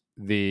about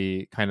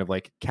the kind of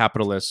like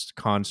capitalist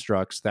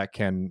constructs that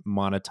can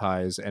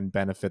monetize and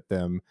benefit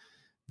them,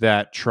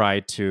 that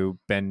try to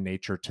bend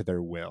nature to their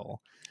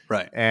will.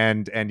 Right.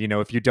 And you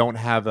know, if you don't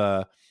have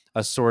a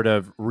a sort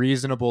of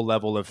reasonable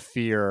level of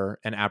fear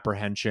and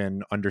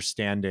apprehension,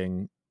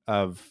 understanding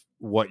of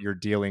what you're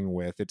dealing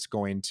with, it's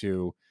going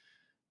to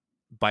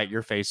bite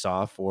your face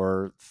off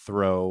or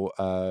throw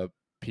a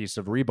piece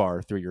of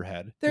rebar through your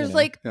head. There's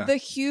like the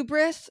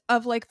hubris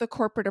of like the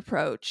corporate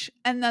approach,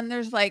 and then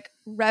there's like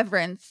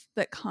reverence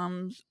that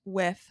comes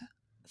with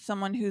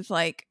someone who's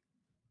like,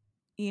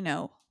 you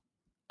know,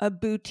 a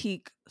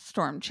boutique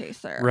storm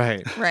chaser.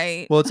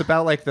 Right. Well, it's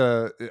about like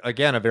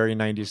again, a very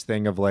 90s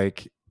thing of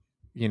like,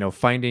 you know,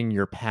 finding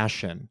your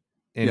passion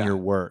in your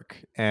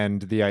work,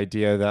 and the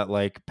idea that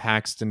like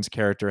Paxton's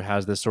character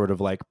has this sort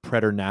of like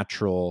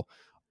preternatural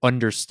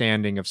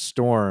understanding of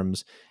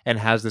storms and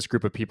has this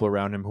group of people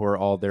around him who are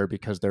all there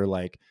because they're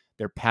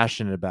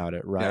passionate about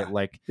it, right?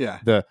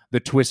 The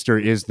twister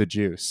is the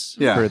juice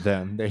for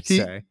them, they'd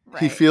say.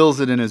 He feels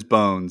it in his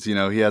bones, you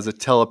know, he has a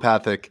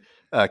telepathic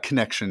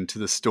connection to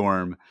the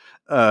storm.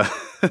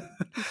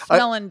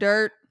 Smelling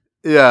dirt.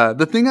 Yeah.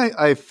 The thing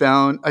I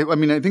found, I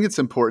mean, I think it's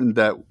important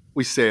that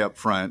we say up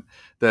front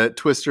that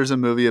Twister's a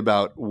movie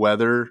about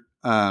weather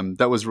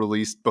that was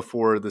released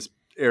before this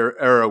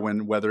era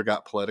when weather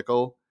got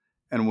political.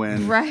 And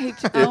when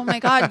oh my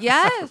God,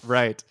 yes,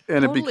 and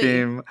totally. It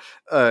became,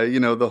 you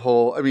know, the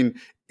whole. I mean,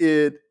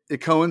 it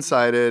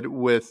coincided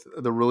with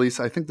the release.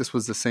 I think this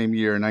was the same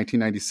year,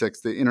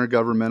 1996, the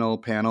Intergovernmental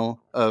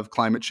Panel of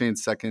Climate Change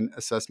Second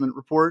Assessment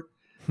Report,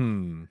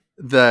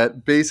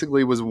 that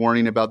basically was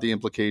warning about the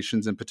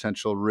implications and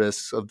potential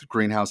risks of the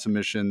greenhouse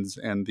emissions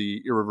and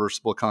the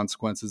irreversible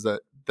consequences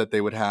that they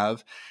would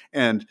have.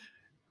 And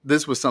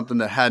this was something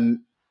that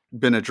hadn't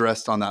been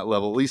addressed on that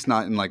level, at least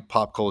not in like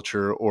pop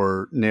culture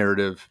or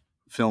narrative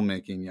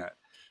filmmaking yet.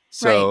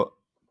 So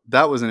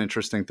that was an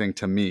interesting thing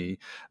to me.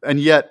 And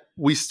yet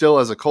we still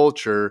as a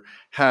culture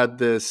had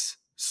this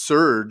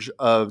surge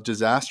of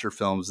disaster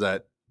films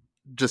that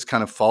just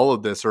kind of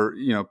followed this, or,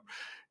 you know,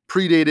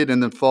 predated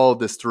and then followed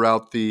this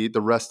throughout the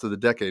rest of the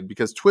decade,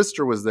 because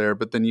Twister was there,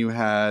 but then you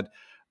had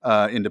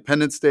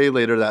Independence Day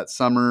later that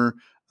summer,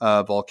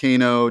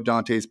 Volcano,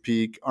 Dante's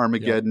Peak,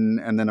 Armageddon,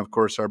 and then of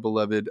course our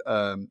beloved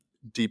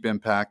Deep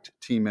Impact,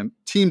 Team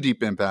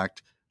Deep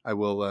Impact. I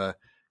will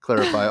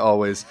clarify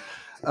always.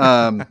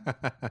 That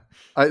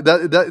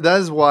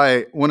is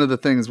why one of the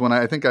things when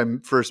I think I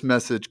first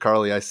messaged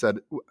Carly, I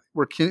said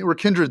we're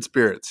kindred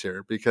spirits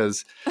here,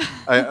 because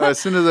as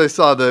soon as I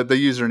saw the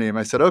username,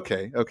 I said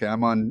okay,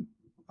 I'm on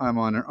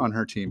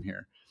her team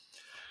here.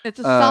 It's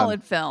a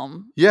solid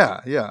film.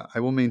 Yeah, I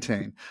will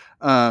maintain.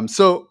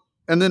 So,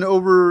 and then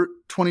over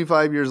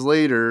 25 years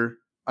later,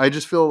 I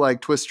just feel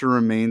like Twister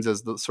remains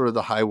as the sort of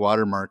the high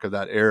watermark of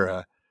that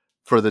era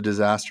for the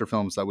disaster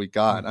films that we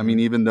got. Mm-hmm. I mean,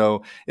 even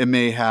though it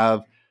may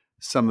have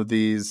some of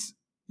these,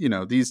 you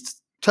know,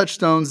 these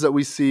touchstones that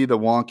we see, the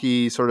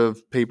wonky sort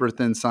of paper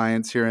thin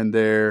science here and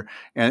there,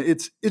 and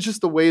it's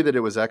just the way that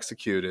it was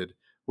executed,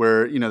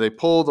 where, you know, they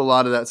pulled a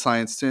lot of that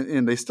science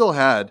in. They still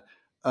had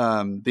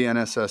the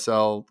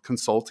NSSL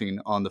consulting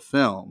on the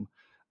film,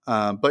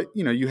 but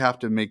you know, you have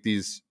to make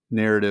these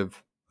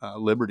narrative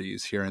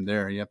liberties here and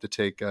there. You have to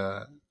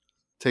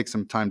take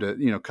some time to,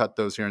 you know, cut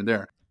those here and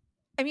there.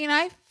 I mean,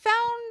 I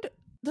found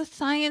the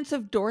science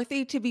of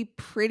Dorothy to be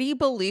pretty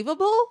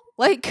believable.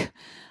 Like,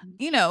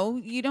 you know,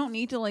 you don't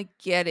need to like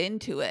get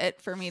into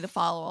it for me to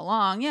follow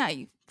along. Yeah,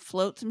 you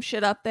float some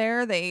shit up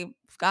there. They've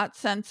got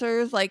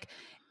sensors. Like,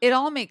 it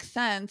all makes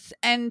sense.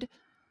 And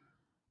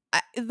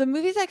the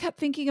movies I kept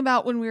thinking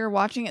about when we were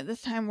watching it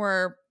this time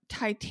were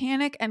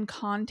Titanic and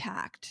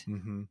Contact.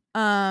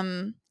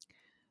 Mm-hmm.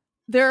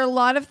 There are a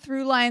lot of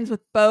through lines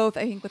with both.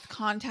 I think with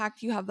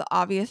Contact, you have the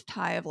obvious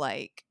tie of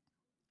like,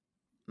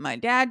 my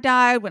dad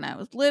died when I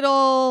was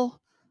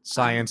little.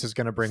 Science is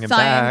going to bring him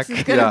back. Science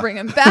is going to bring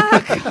him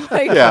back.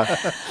 Like,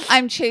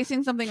 I'm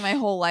chasing something my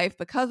whole life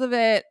because of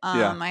it.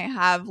 I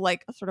have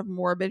like a sort of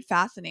morbid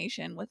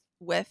fascination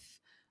with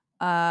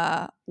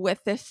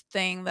this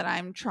thing that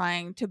I'm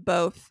trying to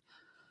both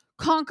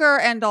conquer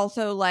and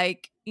also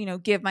like, you know,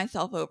 give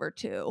myself over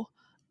to.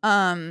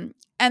 And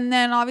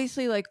then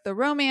obviously like the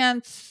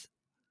romance,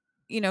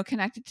 you know,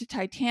 connected to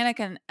Titanic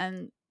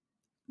and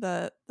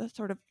the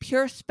sort of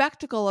pure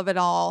spectacle of it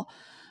all.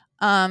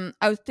 I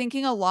was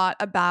thinking a lot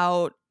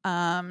about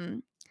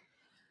how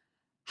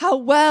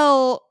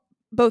well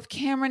both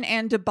Cameron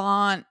and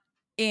DeBont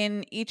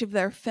in each of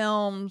their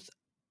films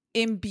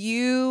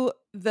imbue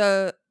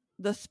the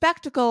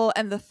spectacle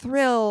and the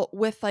thrill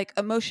with like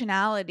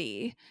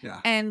emotionality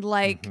and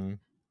like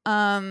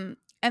and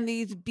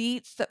these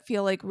beats that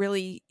feel like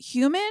really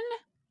human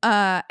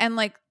and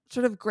like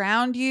sort of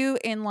ground you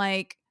in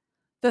like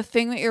the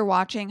thing that you're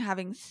watching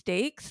having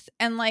stakes.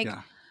 And like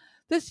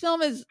this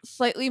film is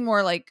slightly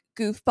more like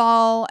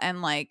goofball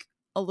and like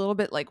a little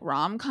bit like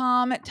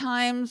rom-com at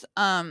times,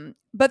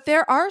 but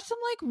there are some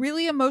like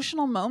really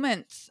emotional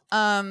moments,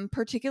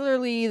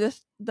 particularly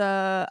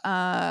the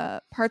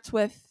parts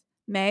with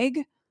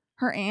Meg,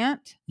 her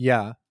aunt.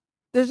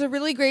 There's a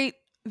really great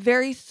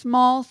very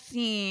small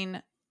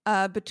scene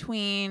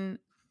between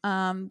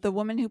the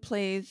woman who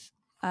plays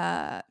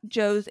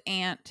Joe's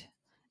aunt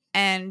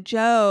and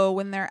Joe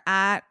when they're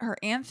at her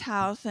aunt's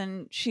house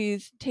and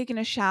she's taking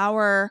a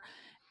shower,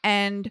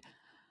 and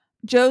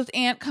Joe's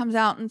aunt comes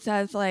out and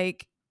says,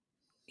 like,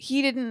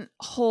 he didn't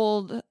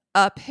hold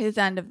up his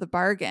end of the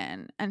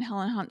bargain. And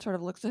Helen Hunt sort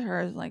of looks at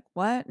her as like,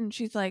 what? And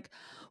she's like,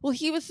 well,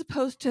 he was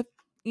supposed to,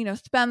 you know,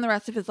 spend the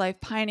rest of his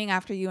life pining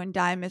after you and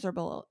die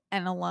miserable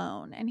and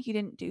alone. And he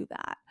didn't do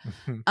that.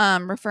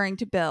 Referring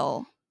to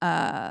Bill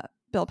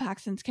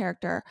Paxton's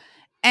character.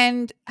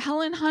 And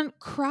Helen Hunt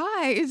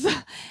cries.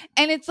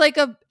 And it's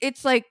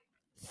like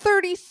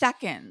 30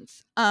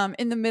 seconds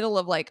in the middle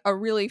of like a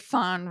really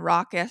fun,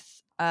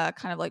 raucous,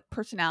 kind of like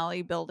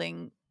personality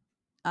building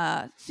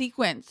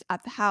sequence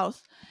at the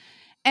house,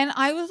 and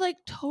I was like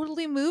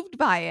totally moved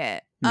by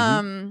it.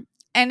 And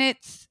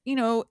it's, you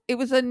know, it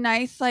was a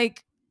nice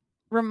like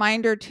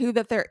reminder too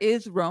that there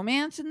is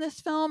romance in this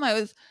film. I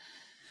was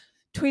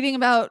tweeting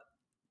about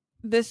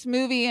this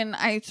movie and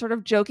I sort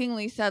of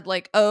jokingly said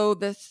like, oh,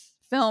 this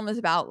film is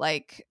about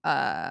like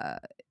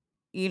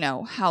you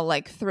know, how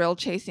like thrill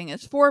chasing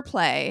is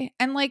foreplay,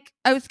 and like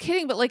I was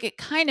kidding, but like it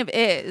kind of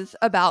is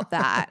about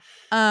that.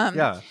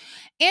 Yeah.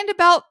 And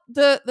about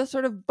the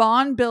sort of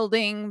bond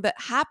building that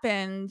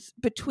happens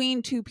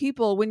between two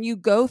people when you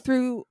go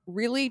through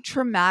really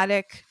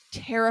traumatic,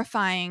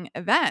 terrifying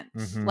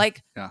events.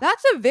 Like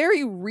that's a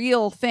very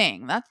real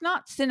thing. That's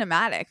not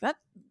cinematic.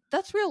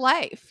 That's real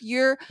life.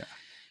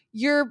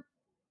 You're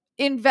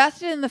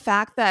invested in the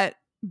fact that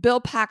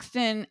Bill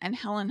Paxton and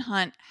Helen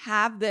Hunt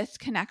have this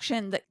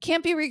connection that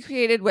can't be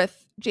recreated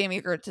with Jamie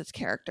Gertz's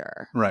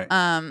character. Right.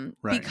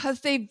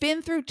 Because they've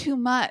been through too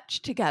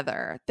much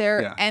together.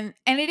 And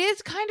it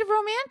is kind of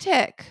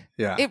romantic.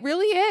 Yeah. It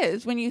really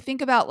is when you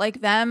think about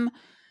like them,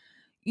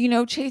 you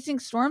know, chasing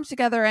storms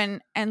together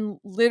and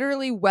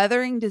literally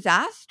weathering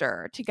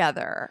disaster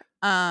together.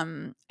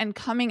 And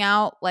coming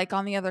out like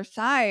on the other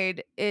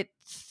side,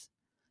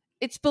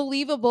 it's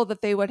believable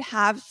that they would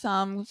have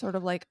some sort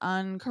of like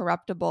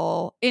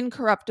incorruptible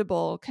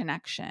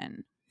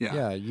connection.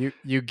 Yeah,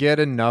 you get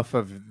enough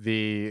of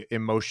the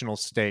emotional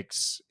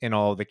stakes in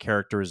all the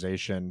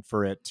characterization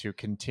for it to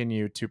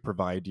continue to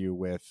provide you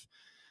with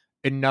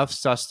enough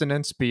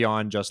sustenance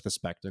beyond just the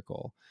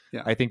spectacle.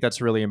 Yeah. I think that's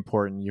really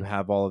important. You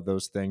have all of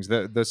those things.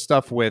 The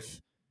stuff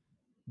with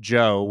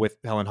Joe, with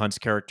Helen Hunt's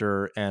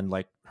character and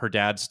like her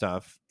dad's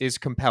stuff is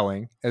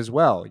compelling as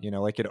well. You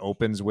know, like it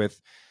opens with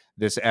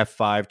this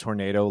F5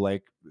 tornado,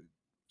 like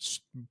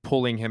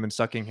pulling him and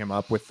sucking him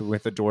up with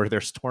the door to their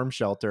storm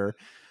shelter.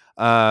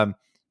 And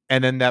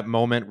then that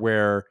moment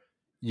where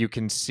you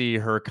can see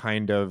her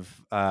kind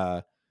of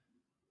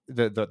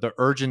the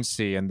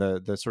urgency and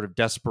the sort of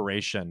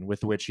desperation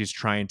with which he's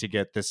trying to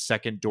get this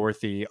second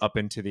Dorothy up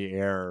into the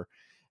air.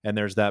 And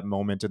there's that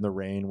moment in the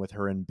rain with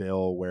her and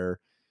Bill where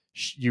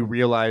you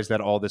realize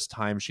that all this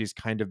time she's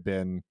kind of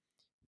been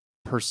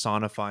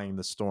personifying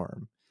the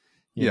storm.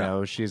 You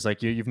know, she's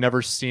like, you've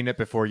never seen it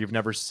before. You've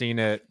never seen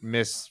it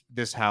miss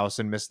this house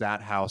and miss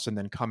that house and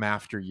then come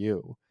after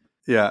you.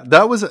 Yeah,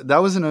 that was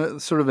a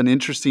sort of an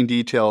interesting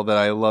detail that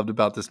I loved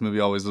about this movie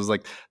always was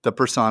like the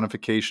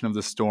personification of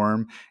the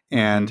storm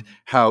and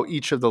how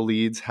each of the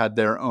leads had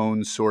their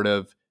own sort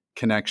of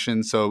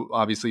connection. So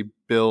obviously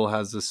Bill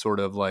has this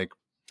sort of like,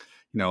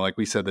 you know, like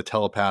we said, the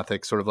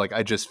telepathic sort of like,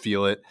 I just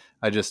feel it.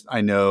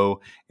 I know.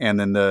 And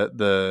then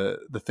the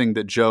thing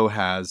that Joe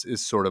has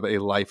is sort of a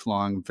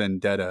lifelong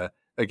vendetta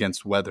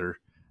against weather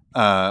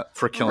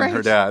for killing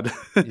her dad.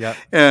 Yep.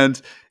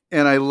 And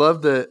I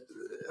love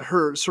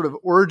her sort of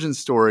origin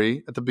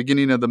story at the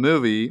beginning of the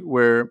movie,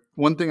 where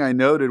one thing I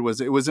noted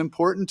was it was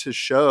important to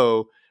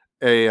show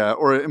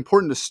or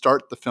important to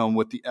start the film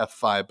with the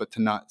F5, but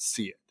to not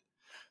see it.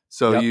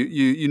 So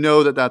you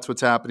know that that's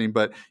what's happening,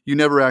 but you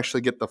never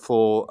actually get the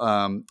full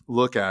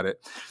look at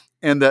it.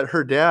 And that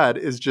her dad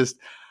is just,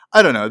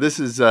 I don't know, this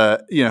is,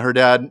 you know, her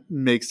dad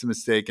makes a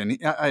mistake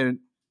and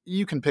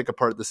you can pick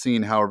apart the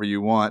scene however you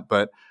want,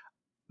 but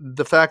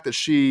the fact that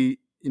she,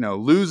 you know,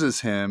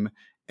 loses him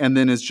and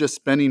then is just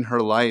spending her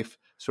life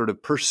sort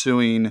of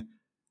pursuing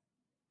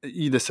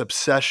this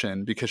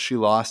obsession because she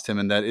lost him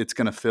and that it's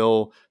going to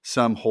fill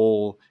some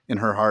hole in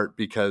her heart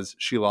because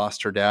she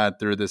lost her dad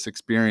through this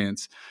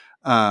experience.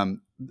 The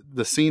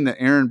scene that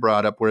Aaron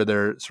brought up where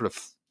they're sort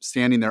of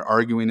standing there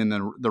arguing in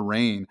the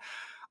rain,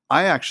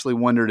 I actually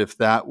wondered if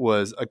that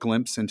was a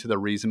glimpse into the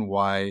reason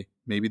why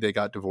maybe they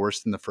got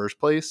divorced in the first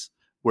place,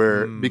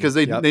 because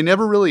they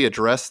never really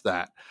addressed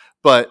that.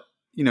 But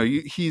you know,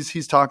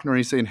 he's talking to her,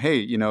 he's saying, hey,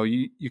 you know,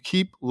 you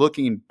keep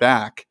looking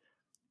back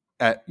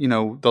at, you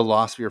know, the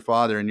loss of your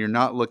father and you're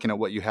not looking at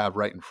what you have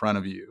right in front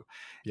of you.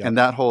 Yep. And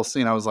that whole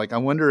scene, I was like, I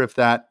wonder if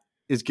that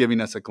is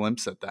giving us a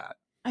glimpse at that.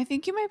 I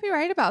think you might be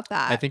right about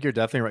that. I think you're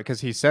definitely right.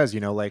 Because he says,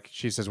 you know, like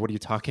she says, what are you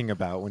talking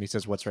about? When he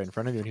says, what's right in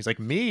front of you? And he's like,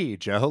 me,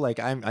 Joe, like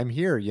I'm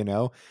here, you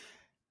know?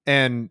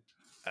 And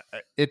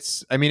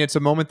it's a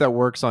moment that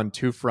works on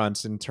two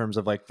fronts in terms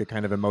of like the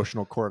kind of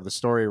emotional core of the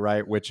story,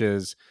 right? Which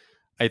is,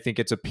 I think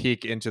it's a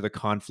peek into the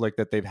conflict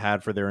that they've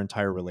had for their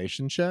entire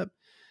relationship.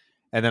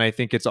 And then I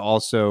think it's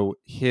also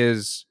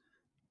his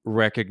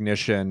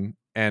recognition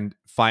and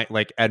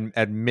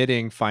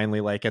admitting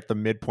finally, like at the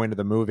midpoint of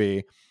the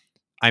movie,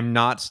 I'm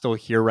not still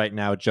here right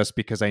now just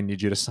because I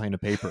need you to sign a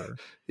paper.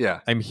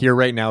 Yeah. I'm here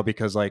right now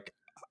because like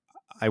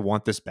I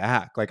want this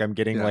back. Like I'm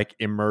getting Yeah. like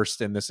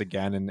immersed in this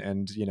again,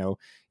 and you know,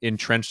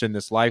 entrenched in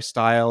this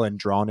lifestyle and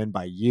drawn in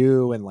by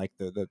you and like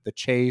the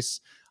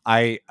chase.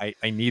 I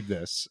need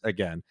this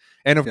again.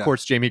 And of Yeah.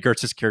 course, Jamie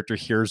Gertz's character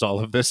hears all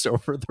of this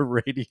over the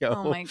radio.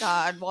 Oh my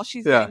god! While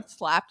she's Yeah. getting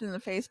slapped in the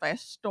face by a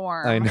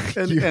storm. I know.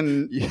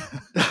 And Yeah.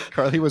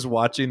 Carly was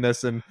watching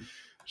this and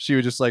she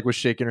was just like was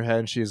shaking her head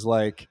and she's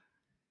like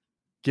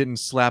getting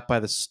slapped by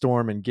the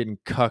storm and getting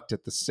cucked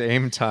at the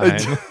same time.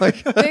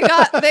 Like they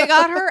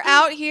got her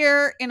out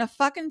here in a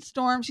fucking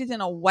storm. She's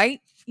in a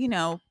white, you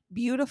know,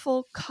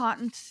 beautiful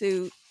cotton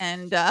suit,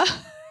 and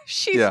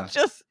she's Yeah.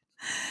 just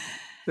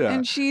Yeah.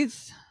 and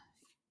she's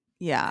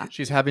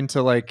she's having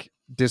to like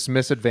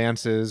dismiss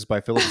advances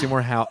by Philip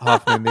Seymour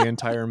Hoffman the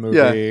entire movie.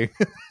 Yeah.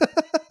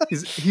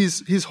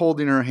 He's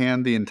holding her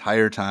hand the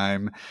entire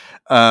time.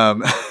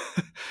 It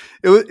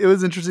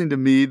was interesting to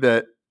me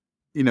that,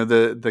 you know,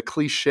 the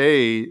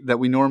cliche that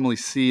we normally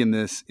see in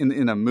this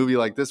in a movie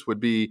like this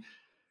would be,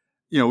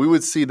 you know, we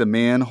would see the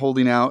man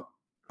holding out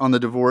on the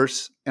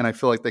divorce, and I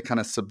feel like they kind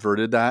of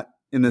subverted that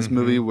in this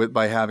movie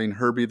by having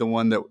her be the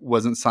one that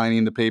wasn't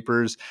signing the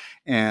papers.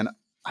 And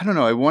I don't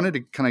know, I wanted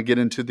to kind of get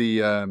into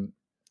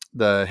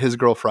the His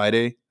Girl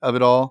Friday of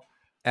it all.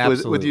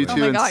 Absolutely. With you Oh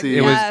two my and God, see.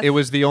 yes. It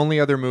was the only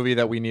other movie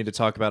that we need to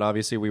talk about.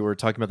 Obviously, we were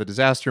talking about the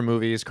disaster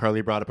movies.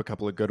 Carly brought up a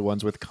couple of good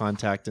ones with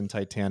Contact and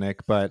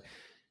Titanic, but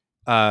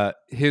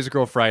His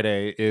Girl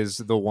Friday is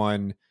the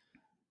one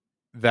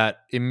that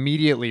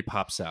immediately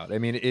pops out. I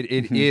mean,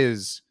 it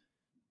is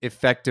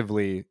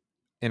effectively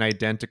an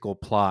identical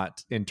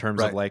plot in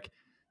terms of like,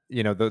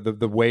 you know,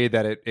 the way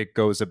that it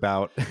goes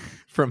about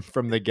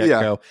from the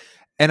get-go.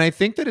 And I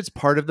think that it's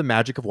part of the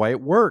magic of why it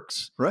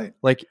works. Right.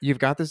 Like you've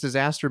got this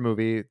disaster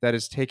movie that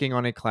is taking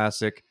on a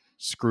classic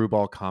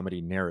screwball comedy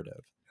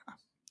narrative.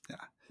 Yeah.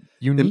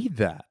 You need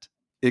that.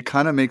 It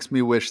kind of makes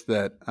me wish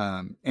that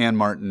Anne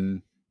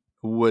Martin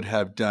would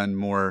have done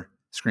more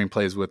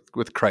screenplays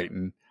with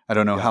Crichton. I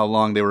don't know how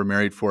long they were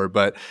married for,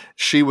 but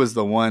she was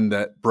the one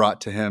that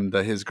brought to him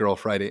the His Girl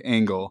Friday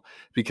angle,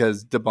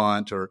 because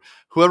DeBont or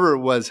whoever it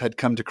was had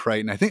come to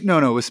Crichton. I think, no,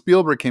 it was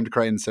Spielberg came to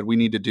Crichton and said, we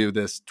need to do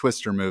this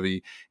Twister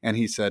movie. And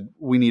he said,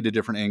 we need a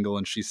different angle.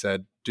 And she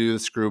said, do the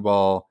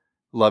screwball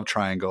love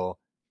triangle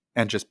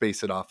and just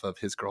base it off of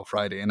His Girl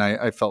Friday. And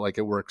I felt like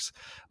it works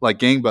like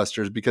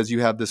gangbusters, because you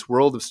have this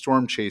world of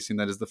storm chasing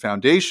that is the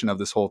foundation of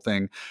this whole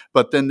thing.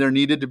 But then there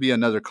needed to be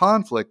another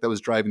conflict that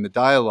was driving the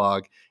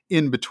dialogue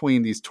in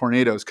between these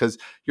tornadoes, because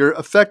you're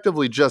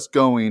effectively just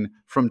going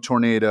from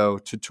tornado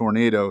to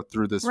tornado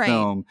through this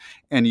film.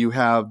 And you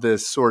have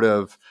this sort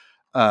of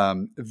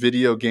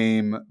video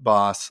game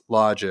boss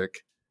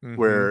logic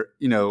where,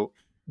 you know,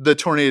 the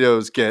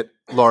tornadoes get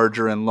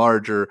larger and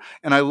larger.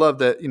 And I love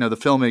that, you know, the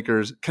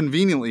filmmakers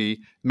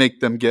conveniently make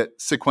them get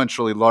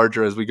sequentially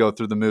larger as we go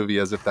through the movie,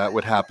 as if that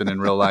would happen in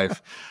real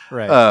life.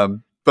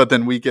 But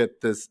then we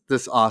get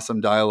this awesome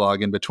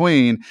dialogue in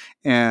between.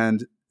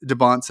 And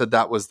DeBont said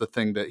that was the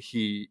thing that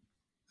he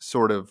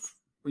sort of,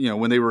 you know,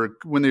 when they were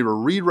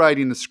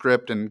rewriting the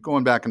script and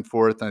going back and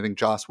forth, I think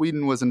Joss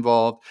Whedon was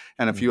involved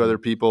and a few other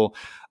people.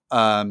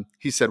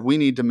 He said, we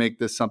need to make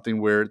this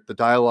something where the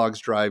dialogue's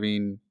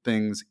driving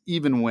things,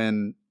 even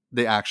when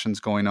the action's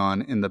going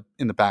on in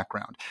the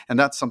background. And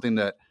that's something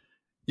that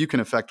you can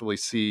effectively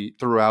see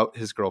throughout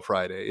His Girl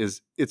Friday.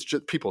 It's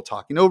just people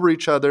talking over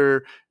each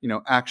other, you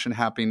know, action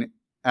happening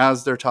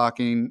as they're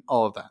talking,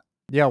 all of that.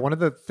 Yeah, one of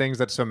the things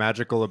that's so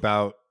magical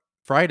about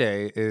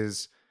Friday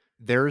is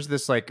there's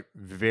this like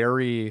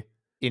very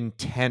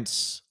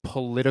intense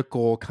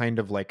political kind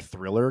of like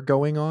thriller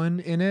going on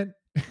in it.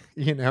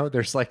 You know,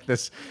 there's like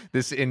this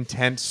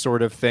intense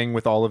sort of thing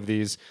with all of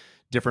these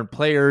different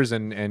players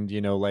and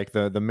you know, like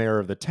the mayor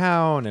of the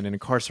town and an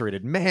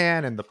incarcerated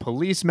man and the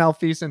police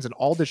malfeasance and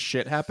all this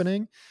shit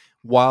happening,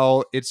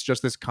 while it's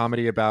just this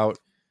comedy about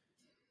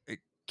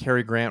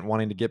Cary Grant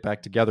wanting to get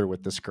back together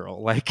with this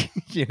girl. Like,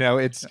 you know,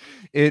 it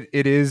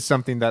is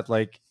something that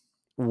like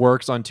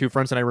works on two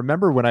fronts. And I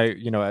remember when I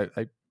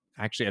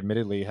actually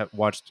admittedly have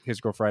watched His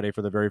Girl Friday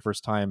for the very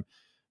first time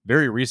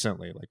very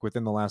recently, like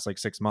within the last like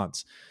 6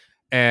 months.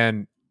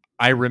 And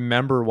I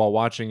remember while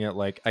watching it,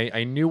 like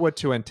I knew what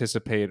to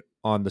anticipate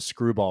on the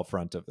screwball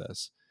front of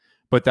this,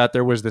 but that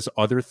there was this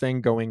other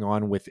thing going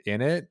on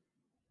within it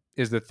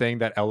is the thing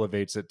that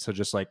elevates it to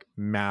just like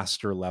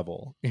master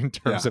level in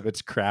terms of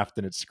its craft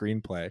and its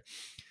screenplay.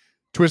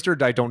 Twister,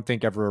 I don't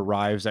think ever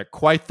arrives at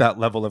quite that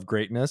level of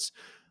greatness,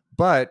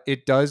 but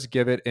it does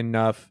give it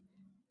enough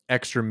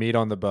extra meat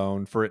on the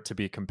bone for it to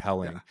be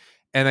compelling.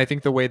 And I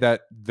think the way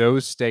that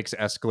those stakes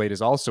escalate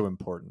is also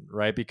important,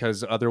 right?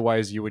 Because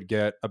otherwise you would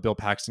get a Bill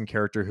Paxton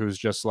character who's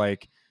just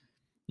like,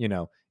 you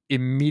know,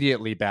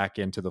 immediately back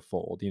into the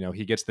fold. You know,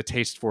 he gets the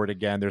taste for it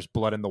again. There's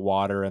blood in the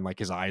water and like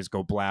his eyes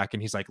go black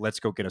and he's like, let's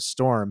go get a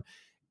storm.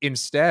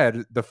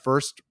 Instead, the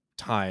first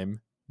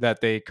time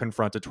that they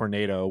confront a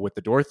tornado with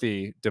the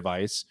Dorothy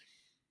device,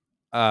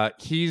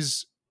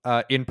 he's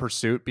in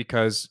pursuit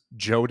because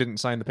Joe didn't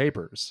sign the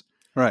papers.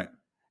 Right.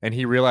 And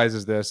he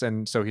realizes this.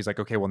 And so he's like,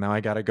 okay, well, now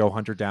I got to go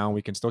hunt her down.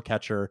 We can still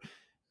catch her.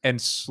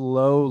 And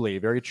slowly,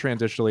 very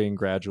transitionally and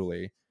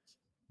gradually,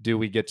 do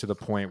we get to the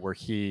point where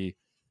he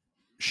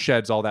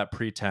sheds all that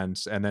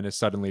pretense and then is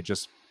suddenly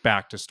just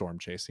back to storm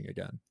chasing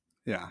again.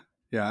 Yeah.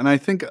 Yeah. And I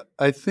think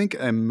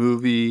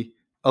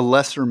a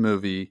lesser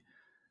movie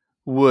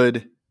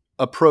would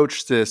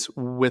approach this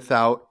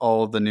without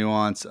all the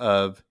nuance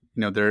of,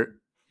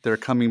 they're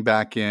coming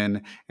back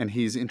in and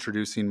he's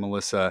introducing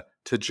Melissa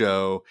to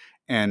Joe,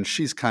 and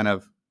she's kind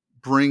of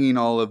bringing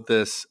all of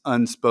this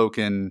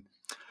unspoken,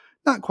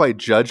 not quite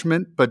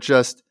judgment, but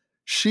just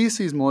she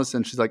sees Melissa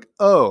and she's like,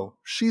 oh,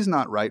 she's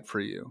not right for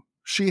you.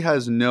 She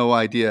has no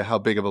idea how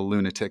big of a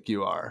lunatic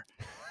you are.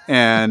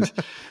 And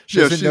she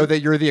doesn't know that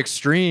you're the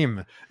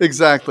extreme.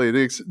 Exactly.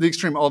 The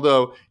extreme.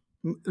 Although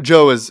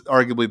Joe is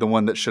arguably the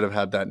one that should have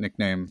had that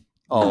nickname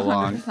all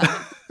along.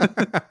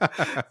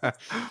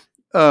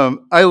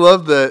 I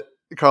love that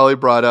Carly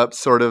brought up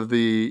sort of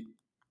the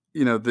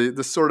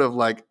sort of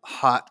like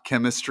hot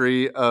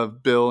chemistry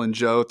of Bill and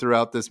Joe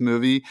throughout this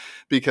movie,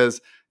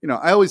 because,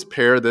 I always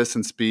pair this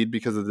and Speed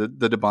because of the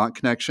DeBont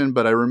connection.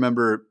 But I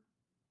remember,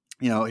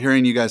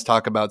 hearing you guys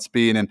talk about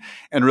Speed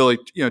and really,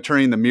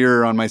 turning the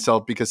mirror on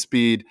myself, because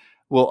Speed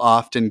will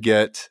often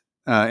get,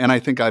 and I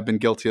think I've been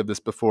guilty of this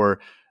before,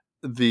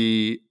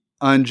 the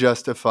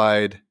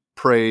unjustified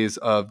praise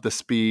of the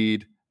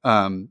Speed,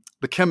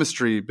 the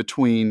chemistry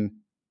between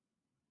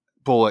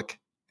Bullock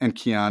and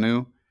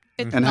Keanu,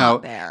 It's and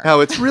not there.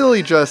 how it's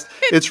really just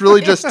it's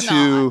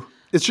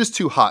just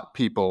two hot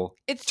people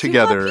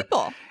together. Two hot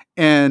people.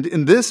 And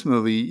in this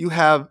movie, you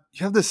have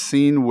this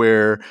scene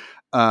where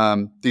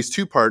these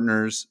two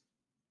partners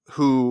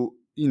who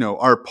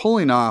are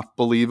pulling off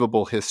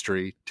believable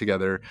history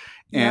together,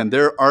 and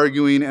they're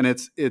arguing, and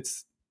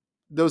it's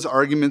those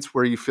arguments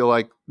where you feel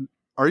like,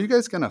 are you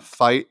guys going to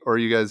fight, or are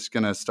you guys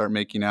going to start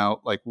making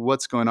out? Like,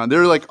 what's going on?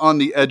 They're like on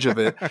the edge of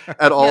it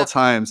at all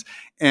times.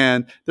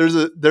 And there's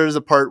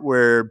a part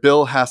where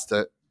Bill has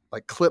to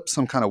like clip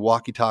some kind of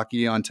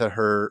walkie-talkie onto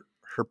her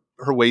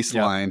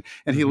waistline,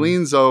 and he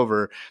leans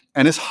over,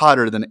 and it's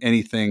hotter than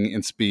anything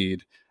in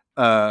Speed.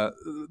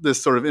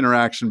 This sort of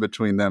interaction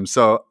between them.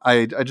 So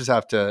I just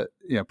have to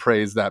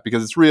praise that,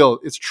 because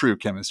it's true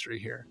chemistry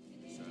here.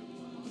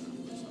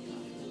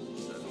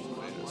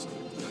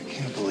 I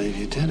can't believe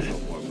you did it.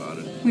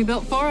 We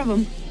built 4 of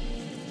them.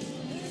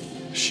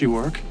 Does she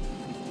work?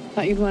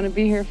 Thought you'd want to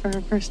be here for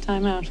her first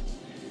time out.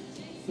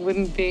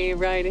 Wouldn't be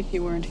right if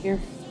you weren't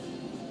here.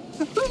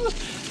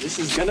 This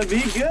is gonna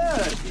be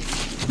good.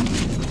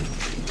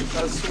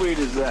 How sweet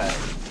is that?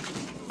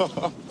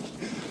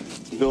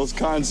 Bill's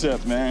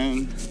concept,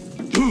 man.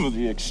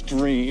 The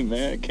extreme,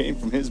 man. It came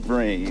from his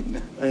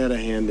brain. I had a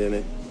hand in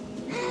it.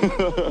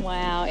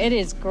 Wow, it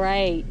is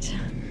great.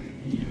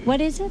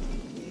 What is it?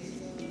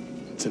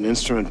 It's an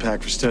instrument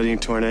pack for studying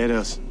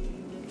tornadoes.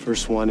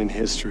 First one in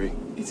history.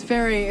 It's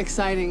very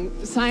exciting.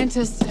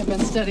 Scientists have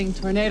been studying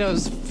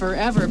tornadoes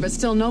forever, but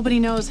still nobody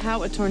knows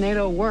how a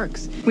tornado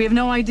works. We have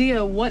no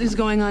idea what is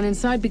going on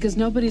inside because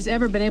nobody's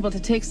ever been able to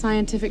take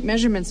scientific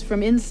measurements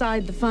from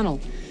inside the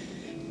funnel.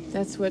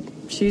 That's what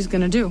she's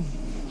gonna do.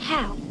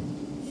 How?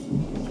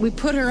 We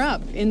put her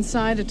up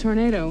inside a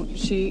tornado.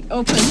 She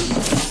opens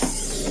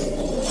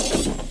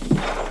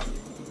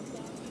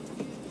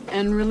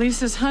and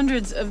releases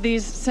hundreds of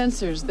these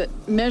sensors that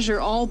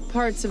measure all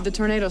parts of the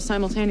tornado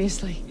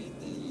simultaneously.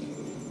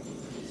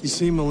 You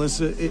see,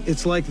 Melissa,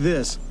 it's like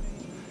this.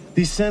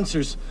 These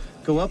sensors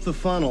go up the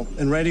funnel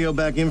and radio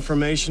back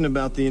information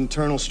about the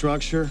internal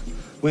structure,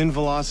 wind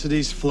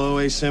velocities, flow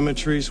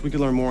asymmetries. We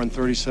could learn more in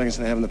 30 seconds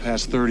than I have in the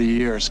past 30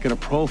 years. Get a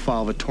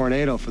profile of a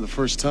tornado for the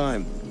first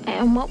time.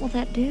 And what will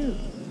that do?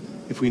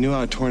 If we knew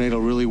how a tornado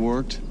really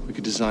worked, we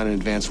could design an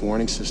advanced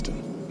warning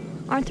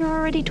system. Aren't there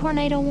already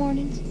tornado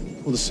warnings?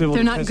 Well, the civil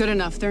They're not defense- good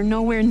enough. They're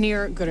nowhere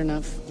near good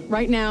enough.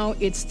 Right now,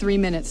 it's 3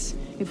 minutes.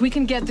 If we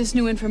can get this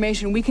new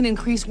information, we can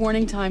increase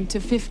warning time to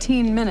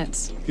 15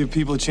 minutes. Give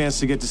people a chance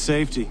to get to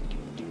safety.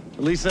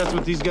 At least that's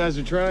what these guys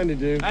are trying to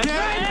do.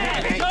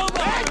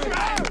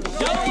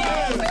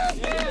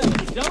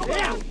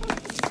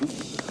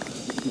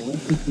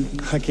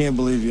 I can't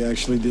believe you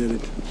actually did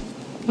it.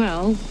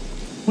 Well,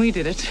 we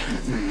did it.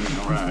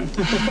 All right.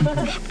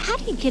 How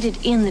do you get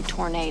it in the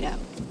tornado?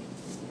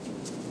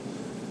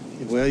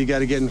 Well, you got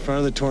to get in front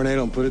of the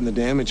tornado and put it in the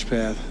damage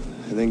path,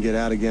 and then get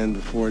out again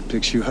before it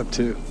picks you up,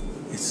 too.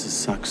 It's the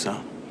sucks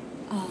up.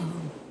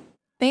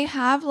 They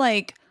have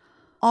like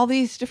all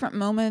these different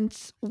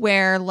moments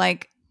where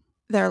like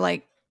they're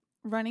like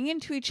running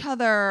into each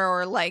other,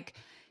 or like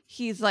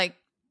he's like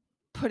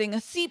putting a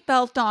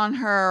seatbelt on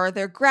her, or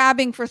they're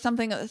grabbing for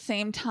something at the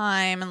same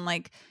time, and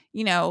like,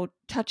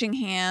 touching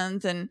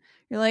hands, and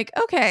you're like,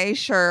 okay,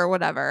 sure,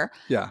 whatever.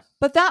 Yeah.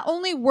 But that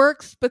only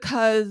works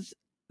because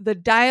the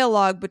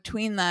dialogue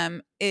between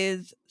them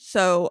is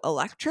so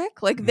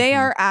electric. Like they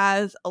are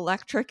as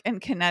electric and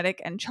kinetic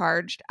and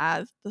charged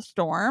as the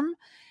storm.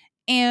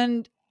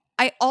 And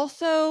I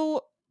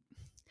also,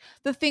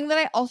 The thing that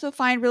I also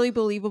find really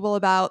believable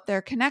about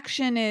their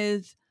connection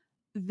is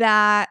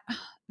that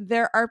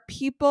there are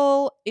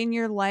people in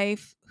your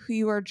life who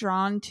you are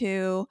drawn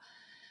to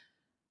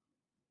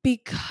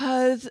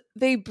because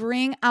they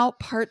bring out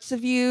parts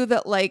of you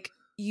that like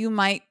you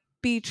might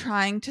be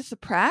trying to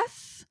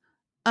suppress.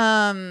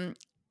 And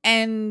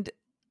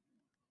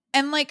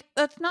like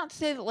that's not to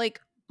say that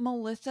like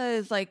Melissa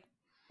is like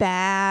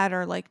bad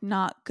or like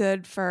not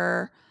good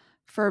for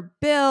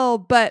Bill,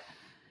 but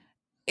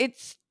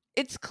it's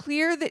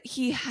clear that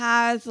he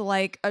has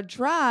like a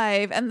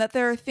drive and that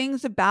there are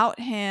things about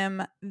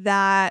him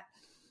that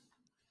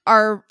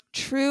are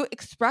true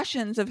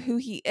expressions of who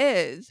he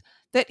is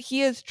that he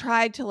has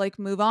tried to like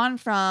move on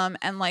from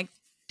and like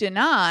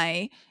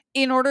deny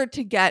in order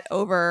to get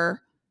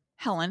over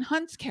Helen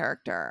Hunt's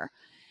character.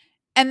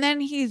 And then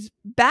he's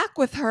back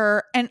with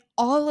her and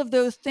all of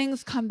those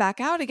things come back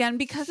out again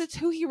because it's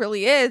who he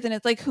really is and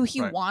it's like who he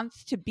Right.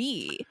 wants to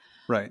be.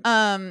 Right.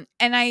 And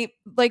I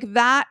like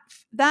that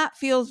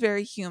feels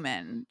very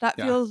human. That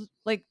Yeah. feels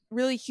like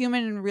really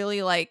human and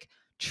really like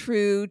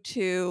true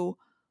to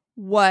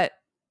what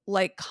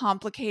like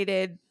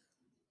complicated,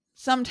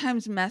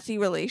 sometimes messy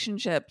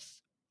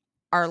relationships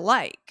are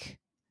like.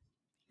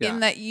 Yeah. In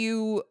that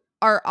you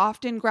are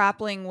often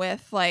grappling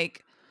with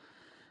like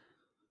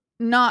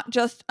not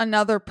just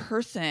another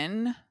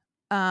person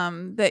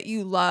that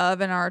you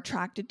love and are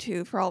attracted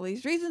to for all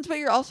these reasons, but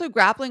you're also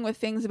grappling with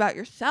things about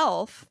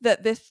yourself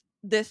that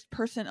this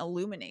person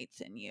illuminates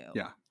in you.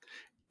 Yeah.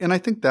 And I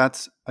think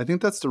that's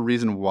the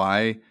reason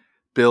why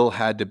Bill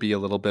had to be a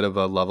little bit of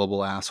a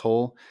lovable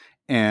asshole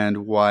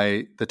and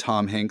why the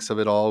Tom Hanks of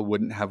it all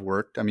wouldn't have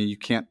worked. I mean, you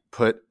can't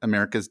put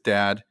America's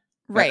Dad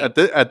Right.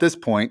 at this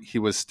point. He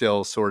was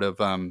still sort of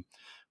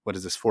what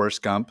is this,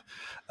 Forrest Gump,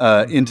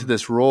 into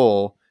this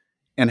role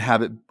and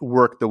have it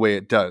work the way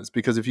it does.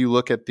 Because if you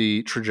look at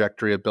the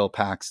trajectory of Bill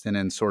Paxton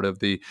and sort of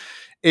the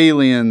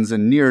Aliens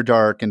and Near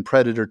Dark and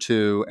Predator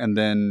 2, and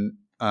then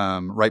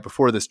right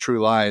before this,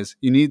 True Lies,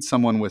 you need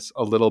someone with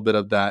a little bit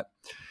of that.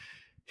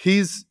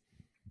 He's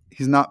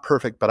not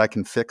perfect, but I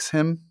can fix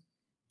him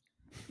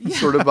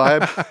sort of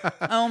vibe.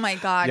 Oh my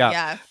God, Yeah,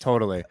 yes.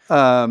 totally.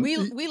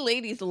 We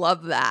ladies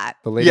love that.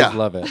 The ladies Yeah.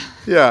 love it.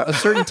 Yeah. A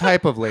certain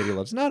type of lady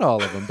loves, not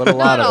all of them, but a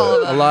lot Not all of of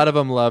them. A them. lot of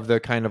them love the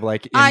kind of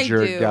like I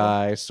injured do.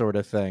 guy sort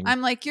of thing.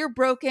 I'm like, you're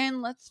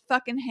broken. Let's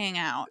fucking hang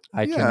out.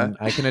 I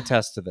can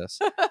attest to this.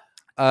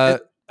 I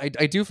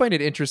do find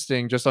it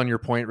interesting, just on your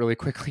point really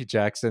quickly,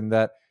 Jackson,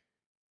 that,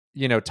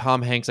 you know,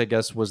 Tom Hanks, I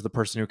guess, was the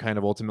person who kind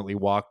of ultimately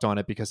walked on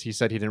it because he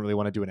said he didn't really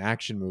want to do an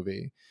action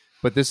movie.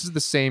 But this is the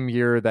same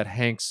year that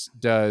Hanks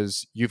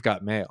does You've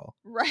Got Mail.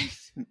 Right.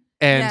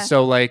 And Yes.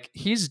 so like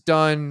he's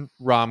done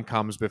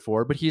rom-coms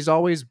before, but he's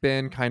always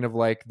been kind of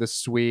like the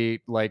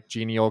sweet, like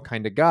genial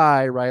kind of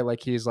guy, right?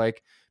 Like he's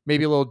like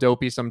maybe a little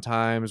dopey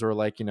sometimes, or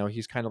like, you know,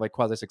 he's kind of like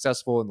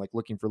quasi-successful and like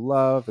looking for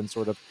love and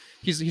sort of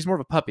he's more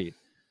of a puppy.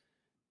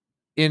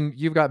 In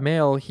You've Got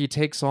Mail, he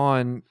takes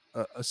on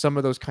some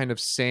of those kind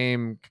of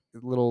same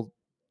little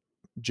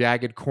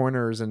jagged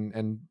corners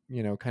and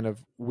you know, kind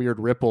of weird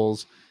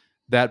ripples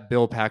that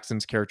Bill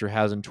Paxton's character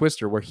has in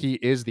Twister, where he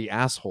is the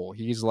asshole.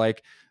 He's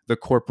like the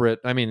corporate,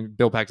 I mean,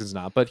 Bill Paxton's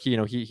not, but he, you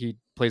know, he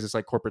plays this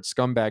like corporate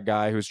scumbag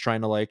guy who's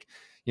trying to like,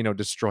 you know,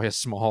 destroy a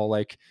small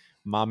like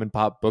mom and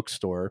pop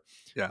bookstore.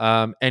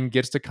 Yeah. And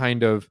gets to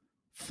kind of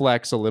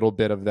flex a little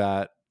bit of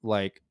that,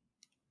 like,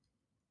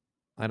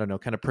 I don't know,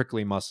 kind of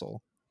prickly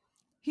muscle.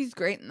 He's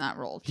great in that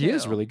role too. He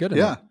is really good in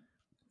Yeah. it.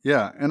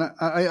 Yeah. And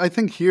I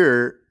think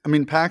here, I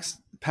mean,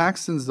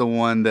 Paxton's the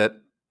one that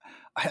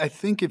I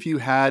think if you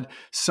had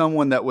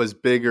someone that was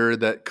bigger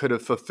that could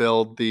have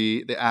fulfilled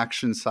the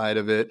action side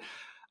of it,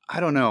 I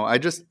don't know.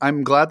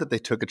 I'm glad that they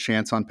took a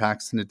chance on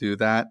Paxton to do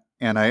that.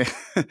 And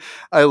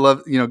I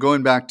love, you know,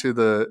 going back to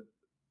the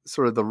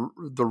sort of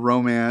the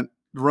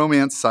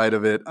romance side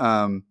of it.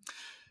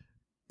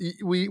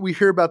 We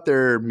hear about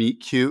their meet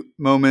cute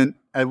moment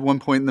at one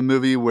point in the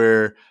movie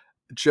where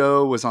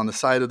Joe was on the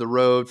side of the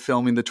road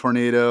filming the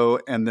tornado,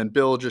 and then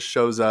Bill just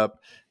shows up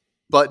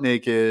butt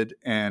naked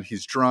and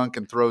he's drunk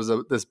and throws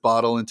this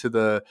bottle into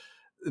the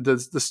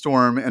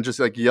storm and just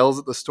like yells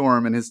at the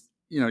storm. And his,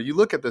 you know, you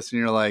look at this and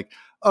you're like,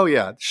 oh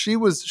yeah, she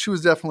was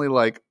definitely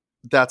like,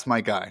 that's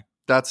my guy.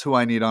 That's who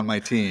I need on my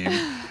team.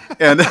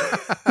 And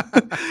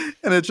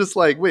and it's just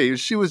like, wait,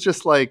 she was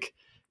just like,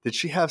 did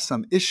she have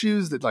some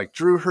issues that like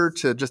drew her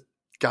to just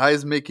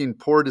guys making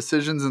poor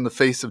decisions in the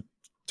face of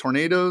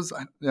tornadoes?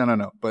 I don't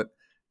know. But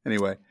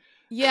anyway.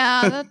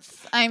 Yeah,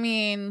 that's, I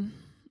mean,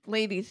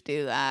 ladies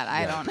do that.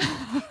 I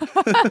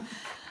don't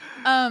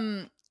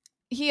know.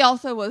 He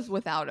also was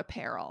without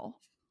apparel.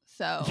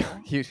 So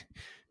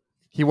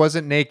he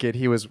wasn't naked,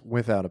 he was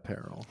without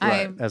apparel,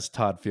 Right. as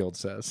Todd Field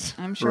says.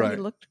 I'm sure Right. he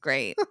looked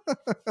great.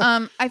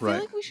 I feel Right.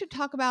 like we should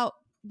talk about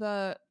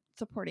the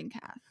supporting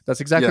cast.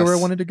 That's exactly where I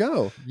Yes. wanted to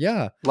go.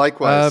 Yeah.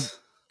 Likewise.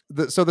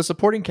 So the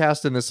supporting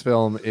cast in this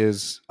film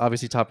is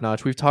obviously top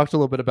notch. We've talked a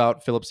little bit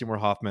about Philip Seymour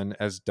Hoffman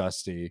as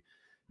Dusty,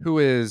 who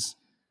is,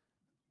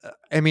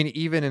 I mean,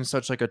 even in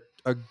such like a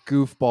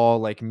goofball,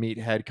 like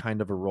meathead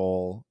kind of a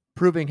role,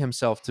 proving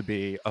himself to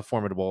be a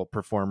formidable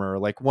performer,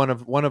 like one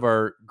of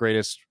our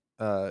greatest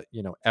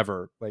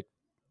ever, like,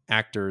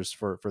 actors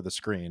for the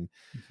screen.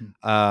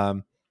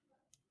 Alan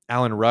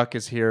Ruck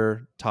is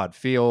here, Todd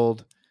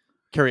Field,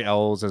 Carrie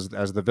Ells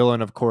as the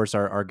villain, of course,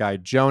 our guy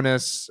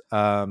Jonas.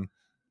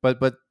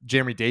 But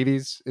Jeremy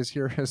Davies is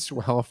here as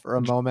well for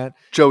a moment.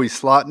 Joey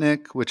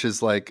Slotnick, which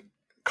is like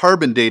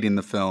carbon dating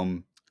the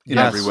film in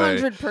Yes. every way.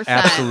 100%.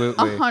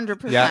 Absolutely.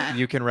 100%. Yeah,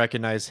 you can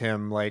recognize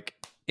him like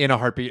in a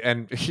heartbeat,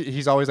 and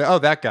he's always like, "Oh,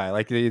 that guy!"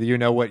 Like, you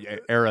know what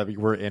era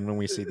we're in when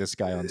we see this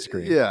guy on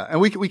screen. Yeah, and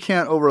we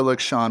can't overlook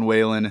Sean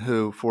Whalen,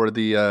 who for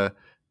the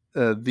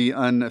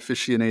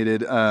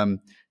unaficionated,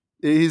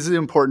 he's an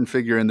important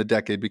figure in the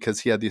decade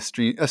because he had the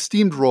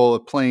esteemed role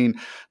of playing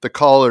the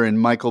caller in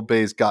Michael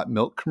Bay's Got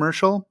Milk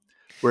commercial,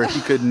 where he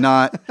could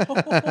not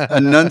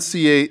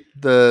enunciate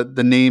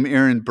the name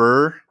Aaron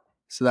Burr.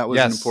 So that was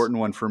an important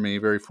one for me,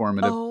 very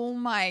formative. Oh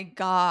my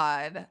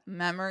God.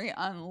 Memory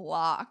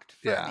unlocked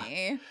for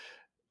me.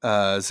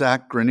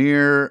 Zach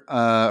Grenier,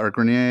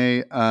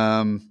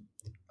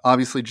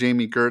 obviously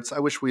Jamie Gertz. I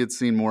wish we had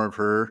seen more of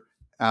her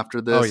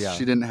after this. Oh, yeah.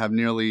 She didn't have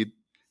nearly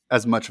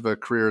as much of a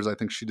career as I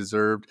think she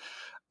deserved.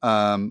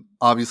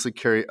 Obviously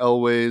Carrie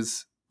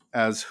Elways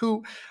as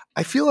who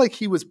I feel like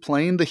he was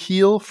playing the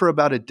heel for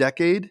about a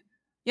decade,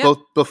 both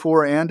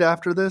before and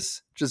after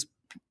this. Just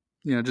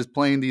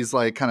playing these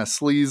like kind of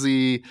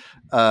sleazy,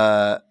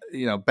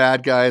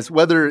 bad guys,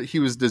 whether he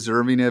was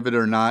deserving of it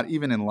or not.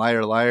 Even in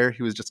Liar Liar,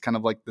 he was just kind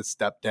of like the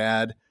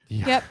stepdad.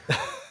 Yeah.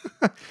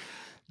 Yep.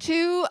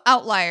 2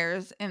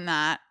 outliers in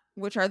that,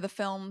 which are the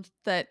films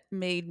that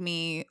made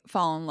me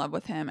fall in love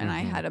with him. And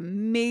I had a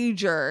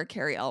major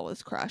Carrie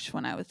Elwes crush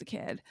when I was a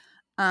kid.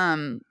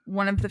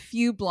 One of the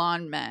few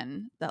blonde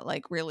men that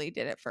like really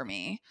did it for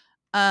me.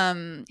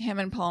 Him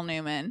and Paul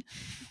Newman.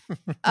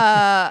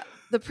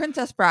 The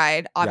Princess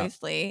Bride,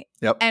 obviously.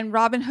 Yep. And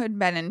Robin Hood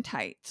Men in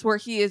Tights, where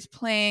he is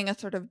playing a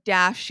sort of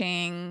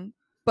dashing,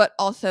 but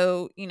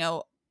also,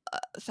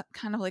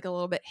 kind of like a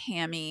little bit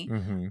hammy,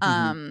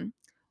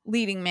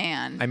 leading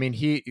man. I mean,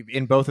 he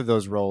in both of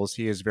those roles,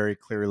 he is very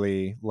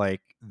clearly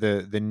like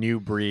the new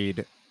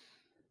breed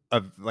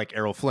of like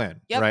Errol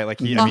Flynn, right?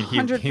 Like he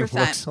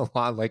looks a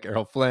lot like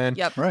Errol Flynn,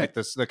 Yep. Right? Like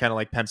the kind of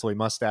like pencil-y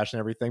mustache and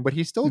everything, but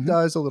he still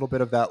does a little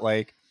bit of that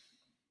like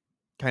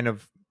kind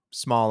of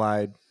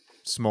small-eyed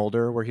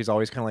smolder where he's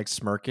always kind of like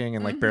smirking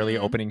and like barely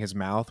opening his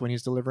mouth when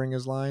he's delivering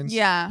his lines.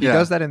 Yeah. He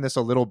does that in this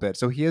a little bit.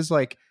 So he is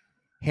like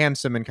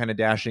handsome and kind of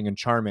dashing and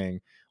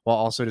charming while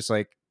also just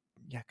like,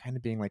 kind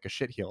of being like a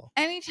shitheel.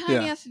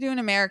 Anytime he has to do an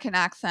American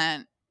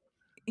accent,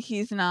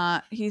 he's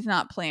not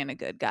playing a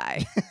good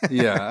guy.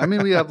 Yeah. I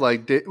mean, we have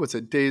like,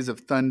 Days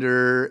of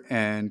Thunder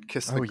and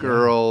Kiss the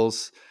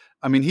Girls.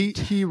 I mean,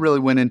 he really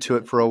went into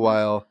it for a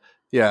while.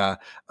 Yeah.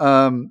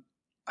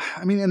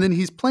 I mean, and then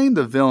he's playing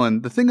the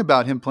villain. The thing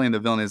about him playing the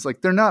villain is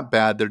like they're not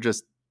bad; they're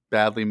just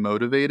badly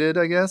motivated,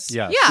 I guess.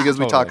 Yeah. Because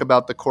we talk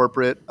about the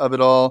corporate of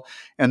it all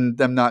and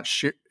them not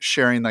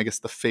sharing, I guess,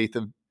 the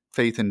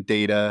faith in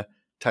data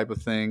type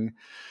of thing.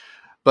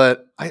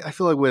 But I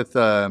feel like with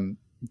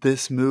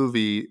this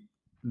movie,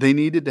 they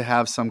needed to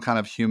have some kind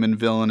of human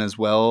villain as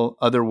well.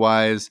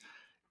 Otherwise,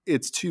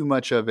 it's too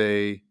much of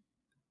a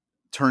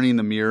turning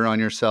the mirror on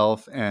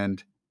yourself.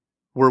 And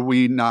were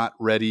we not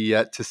ready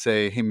yet to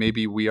say, hey,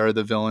 maybe we are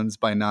the villains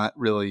by not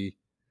really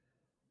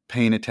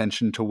paying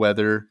attention to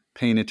weather,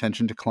 paying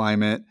attention to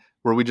climate?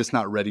 Were we just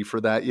not ready for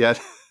that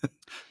yet?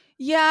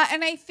 Yeah,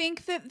 and I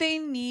think that they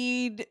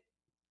need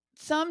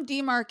some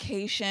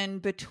demarcation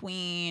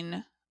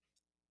between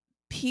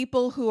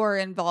people who are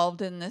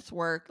involved in this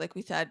work, like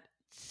we said,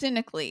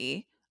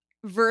 cynically,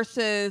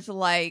 versus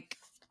like,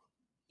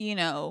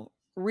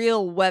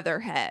 real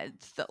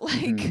weatherheads that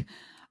like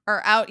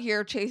are out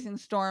here chasing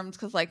storms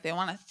because like they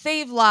want to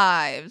save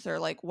lives or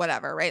like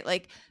whatever, right?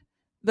 Like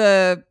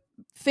the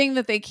thing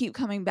that they keep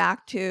coming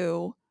back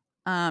to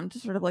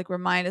sort of like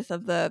remind us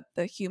of the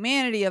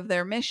humanity of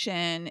their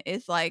mission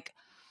is like,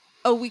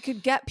 oh, we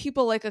could get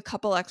people like a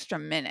couple extra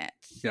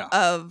minutes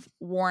of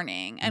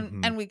warning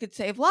and we could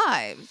save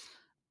lives.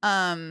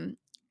 And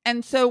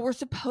so we're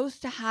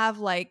supposed to have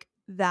like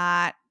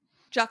that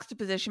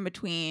juxtaposition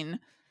between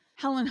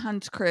Helen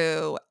Hunt's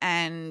crew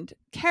and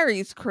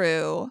Carrie's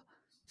crew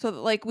so that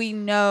like we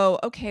know,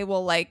 okay,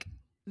 well, like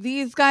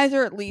these guys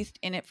are at least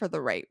in it for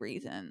the right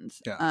reasons.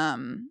 Yeah.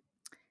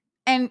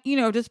 And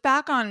just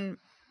back on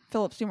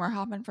Philip Seymour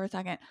Hoffman for a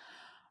second,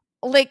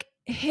 like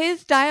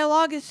his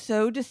dialogue is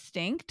so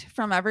distinct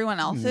from everyone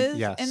else's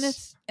in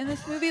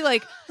this movie.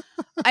 Like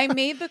I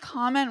made the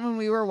comment when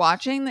we were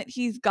watching that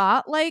he's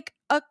got like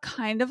a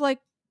kind of like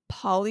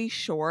Pauly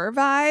Shore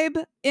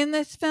vibe in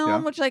this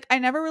film, which like I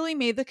never really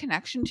made the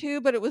connection to,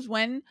 but it was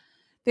when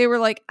they were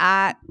like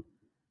at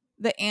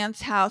the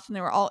aunt's house and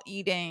they were all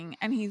eating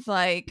and he's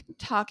like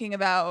talking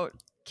about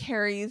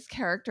Carrie's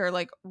character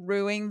like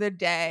ruining the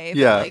day.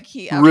 Yeah, that, like,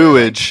 he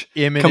ruage.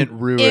 Imminent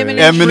ruage.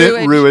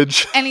 Imminent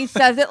ruage. And he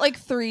says it like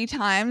 3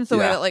 times the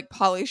way that like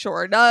Pauly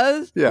Shore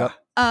does. Yeah.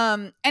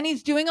 And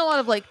he's doing a lot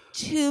of like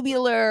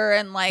tubular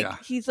and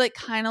like he's like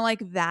kind of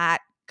like that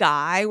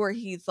guy where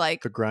he's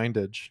like The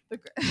grindage.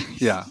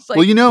 Yeah. like,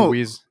 Well, you know,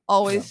 Louise.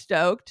 always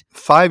stoked.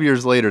 5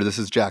 years later, this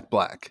is Jack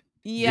Black.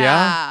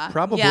 Yeah,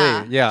 probably.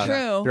 Yeah, Yeah,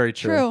 true. very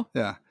true.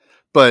 Yeah.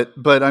 But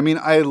I mean,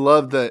 I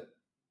love that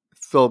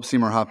Philip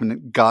Seymour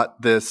Hoffman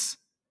got this,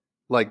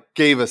 like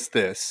gave us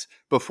this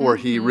before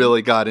he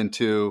really got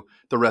into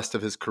the rest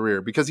of his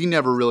career, because he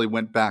never really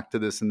went back to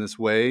this in this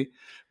way.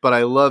 But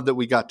I love that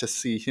we got to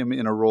see him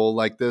in a role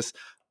like this.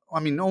 I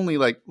mean, only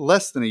like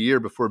less than a year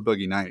before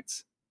Boogie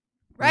Nights.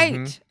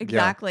 Right.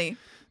 Exactly.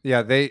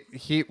 Yeah,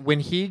 when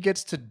he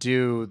gets to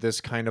do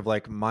this kind of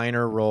like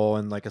minor role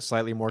in like a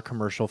slightly more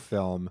commercial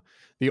film,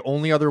 the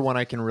only other one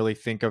I can really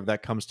think of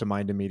that comes to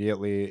mind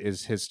immediately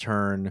is his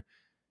turn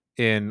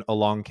in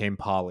Along Came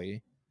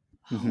Polly.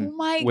 Oh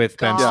my god. With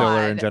Ben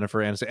Stiller and Jennifer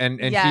Aniston.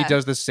 And he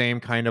does the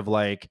same kind of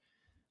like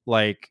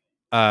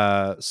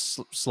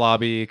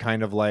slobby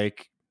kind of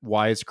like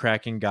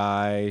wisecracking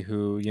guy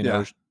who, you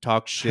know,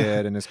 talks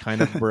shit and is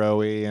kind of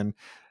broy and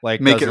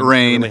like Make it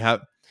rain. Really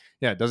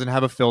doesn't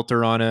have a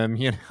filter on him,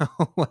 you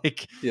know,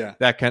 like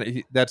that kind of,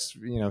 that's,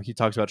 you know, he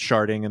talks about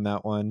sharding in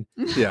that one.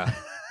 Yeah.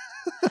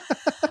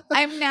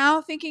 I'm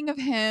now thinking of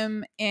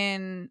him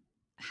in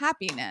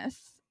Happiness,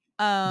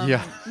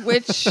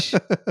 which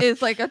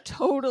is like a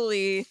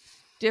totally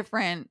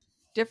different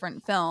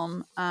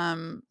film.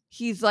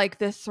 He's like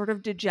this sort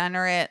of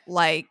degenerate,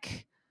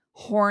 like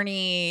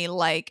horny,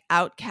 like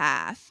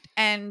outcast.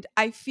 And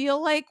I feel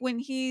like when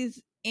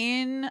he's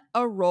in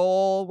a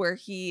role where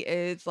he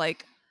is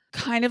like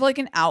kind of like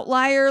an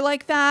outlier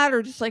like that,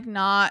 or just like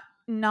not,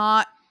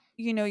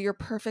 you know, your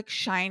perfect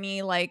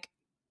shiny, like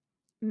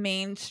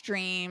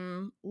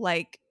mainstream,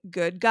 like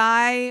good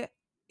guy,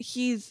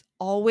 he's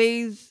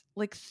always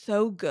like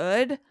so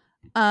good.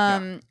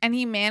 And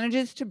he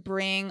manages to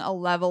bring a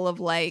level of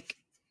like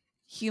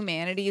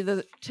humanity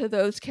to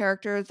those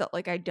characters that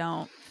like I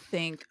don't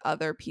think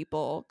other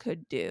people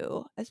could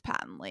do as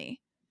patently.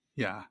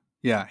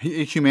 Yeah,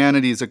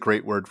 humanity is a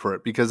great word for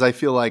it, because I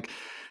feel like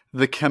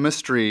the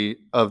chemistry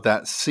of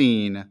that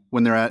scene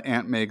when they're at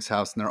Aunt Meg's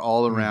house and they're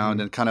all around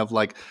and kind of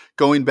like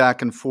going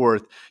back and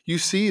forth, you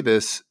see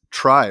this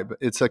tribe.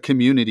 It's a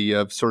community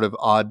of sort of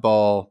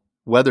oddball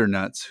weather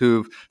nuts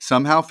who've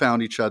somehow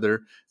found each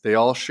other. They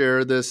all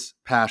share this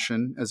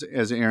passion,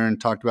 as Aaron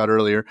talked about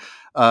earlier,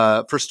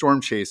 for storm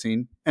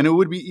chasing. And it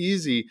would be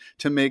easy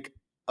to make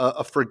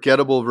a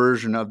forgettable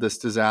version of this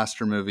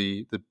disaster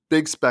movie, the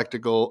big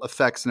spectacle,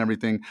 effects and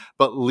everything,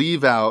 but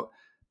leave out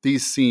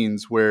these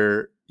scenes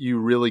where you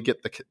really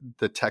get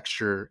the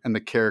texture and the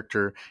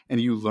character,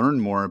 and you learn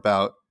more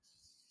about,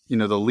 you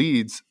know, the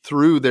leads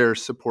through their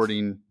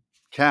supporting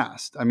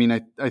cast. I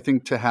mean, I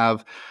think to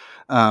have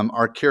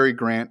our Cary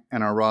Grant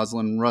and our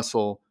Rosalind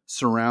Russell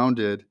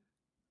surrounded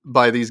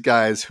by these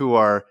guys who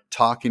are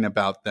talking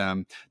about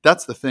them,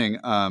 that's the thing.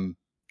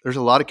 There's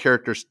a lot of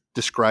characters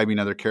describing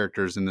other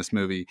characters in this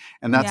movie,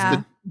 and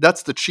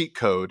that's the cheat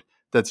code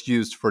that's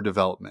used for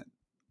development.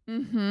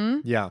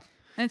 Yeah.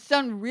 And it's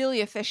done really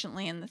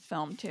efficiently in this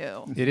film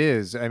too. It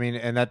is. I mean,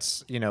 and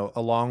that's, you know,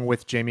 along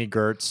with Jamie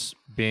Gertz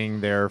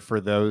being there for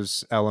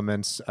those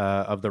elements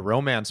of the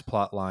romance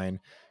plot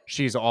line,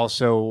 she's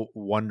also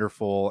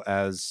wonderful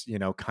as, you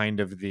know, kind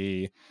of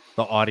the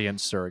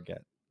audience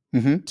surrogate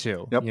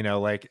too. Yep. You know,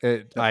 like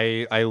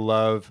I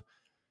love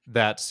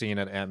that scene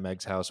at Aunt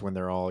Meg's house when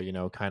they're all, you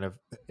know, kind of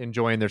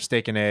enjoying their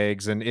steak and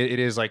eggs, and it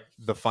is like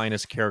the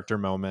finest character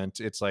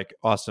moment. It's like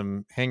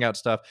awesome hangout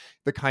stuff.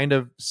 The kind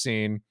of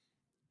scene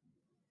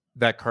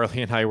that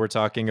Carly and I were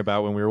talking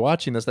about when we were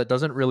watching this that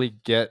doesn't really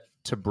get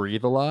to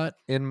breathe a lot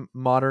in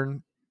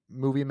modern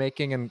movie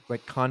making and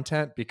like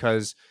content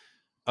because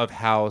of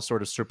how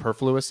sort of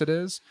superfluous it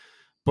is.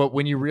 But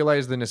when you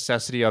realize the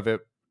necessity of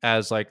it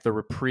as like the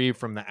reprieve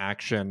from the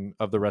action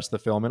of the rest of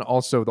the film, and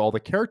also all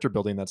the character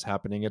building that's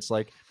happening, it's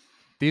like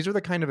these are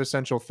the kind of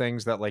essential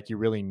things that like you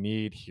really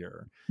need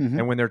here.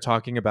 And when they're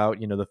talking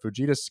about, you know, the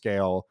Fujita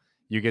scale,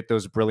 you get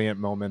those brilliant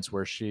moments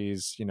where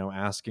she's, you know,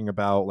 asking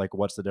about like,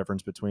 what's the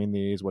difference between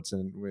these? What's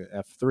in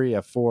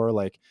F3, F4?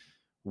 Like,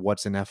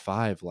 what's in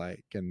F5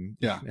 like? And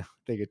you know,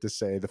 they get to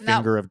say the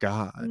finger of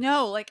God.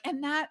 No, like,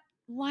 and that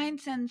line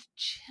sends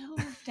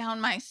chills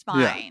down my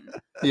spine.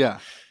 Yeah.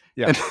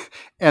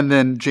 And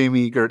then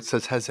Jamie Gertz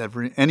says, has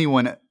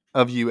anyone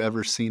of you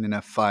ever seen an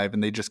F5?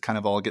 And they just kind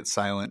of all get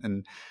silent,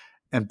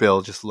 and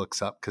Bill just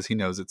looks up because he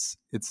knows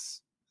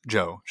it's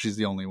Joe. She's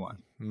the only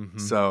one.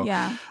 So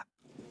yeah.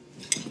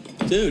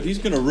 Dude, he's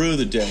going to rue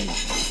the day.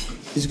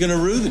 He's going to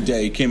rue the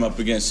day he came up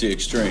against the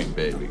extreme,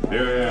 baby.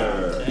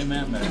 Yeah.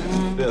 Amen,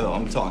 man. Bill,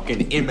 I'm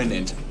talking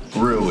imminent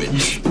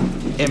ruinage.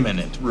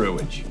 Imminent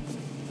ruinage.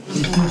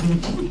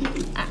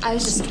 I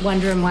was just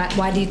wondering,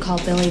 why do you call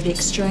Billy the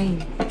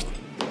extreme?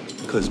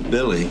 Because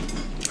Billy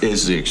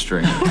is the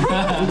extreme.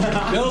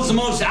 Bill's the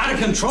most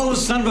out-of-control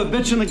son of a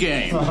bitch in the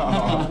game.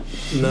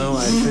 No,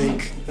 I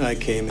think I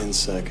came in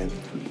second.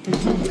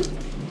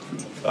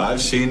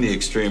 I've seen the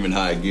extreme in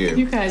high gear.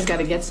 You guys got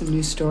to get some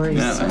new stories.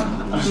 Yeah.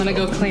 I'm going to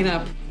go clean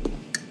up.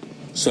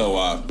 So,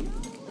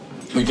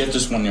 We get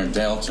this one near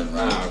Dalton,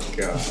 right? Oh,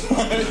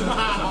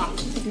 God.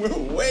 We're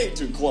way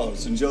too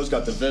close, and Joe's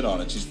got the vid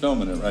on it. She's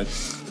filming it, right?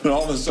 And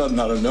all of a sudden,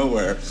 out of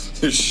nowhere,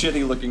 this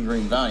shitty-looking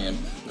green Valiant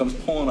comes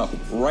pulling up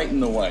right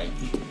in the way.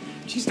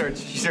 She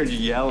starts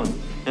yelling,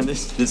 and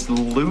this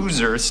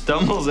loser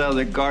stumbles out of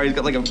the car. He's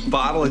got like a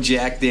bottle of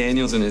Jack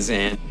Daniels in his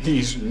hand.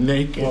 He's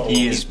naked.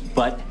 He is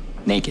butt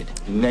naked.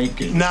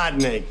 Naked. Not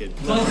naked.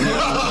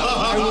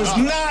 I was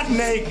not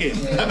naked.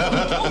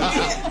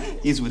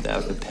 He's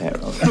without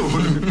apparel.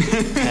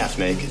 Half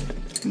naked.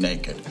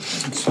 Naked.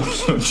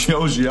 So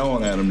Joe's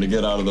yelling at him to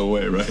get out of the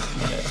way, right?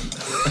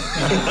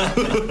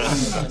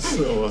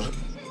 So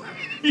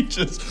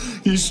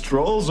he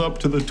strolls up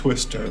to the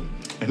Twister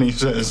and he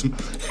says,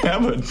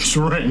 "Have a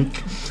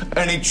drink."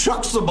 And he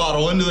chucks the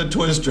bottle into the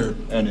Twister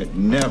and it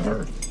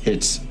never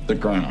hits the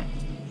ground.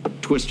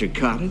 Twister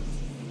caught it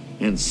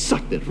and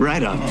sucked it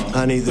right up.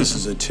 Honey, this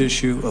is a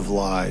tissue of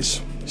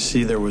lies.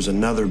 See, there was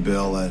another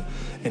Bill, an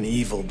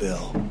evil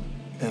Bill,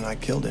 and I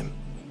killed him.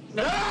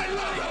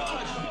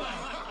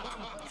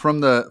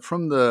 From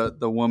the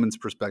woman's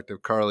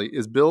perspective, Carly,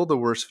 is Bill the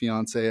worst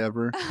fiance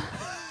ever?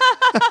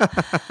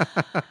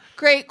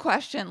 Great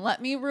question.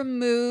 Let me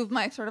remove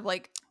my sort of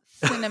like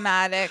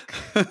cinematic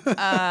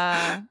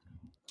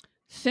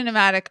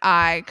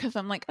eye, because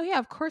I'm like, oh yeah,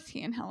 of course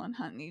he and Helen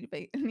Hunt need to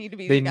be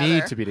They together.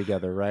 need to be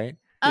together, right?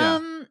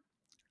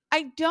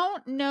 I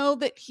don't know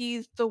that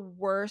he's the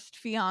worst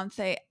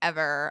fiance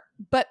ever,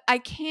 but I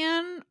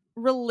can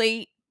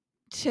relate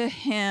to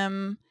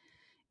him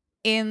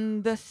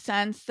in the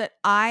sense that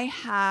I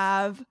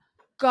have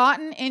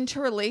gotten into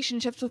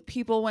relationships with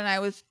people when I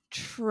was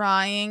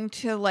trying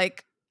to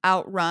like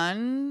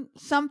outrun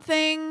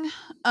something,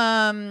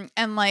 and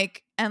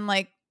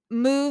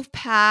move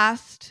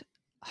past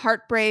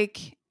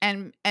heartbreak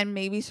and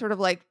maybe sort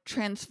of like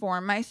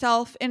transform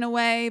myself in a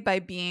way by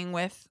being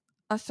with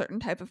a certain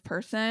type of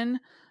person.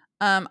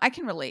 I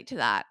can relate to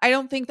that. I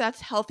don't think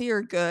that's healthy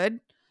or good.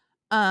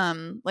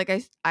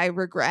 I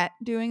regret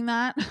doing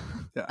that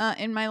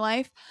in my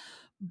life,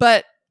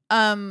 but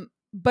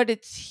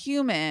it's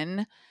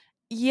human.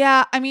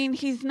 Yeah, I mean,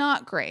 he's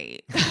not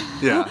great.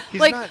 Yeah, he's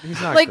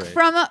not like great.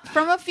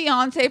 from a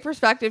fiance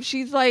perspective,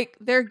 she's like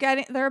they're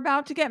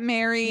about to get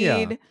married.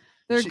 Yeah.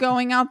 They're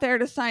going out there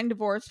to sign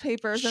divorce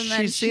papers, and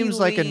then she seems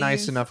like a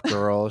nice leaves. enough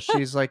girl.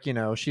 She's like,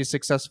 she's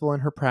successful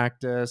in her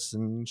practice,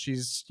 and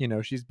she's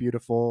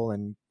beautiful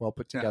and well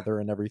put together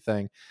and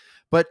everything.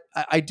 But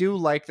I do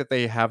like that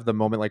they have the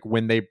moment, like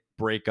when they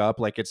break up,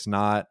 like it's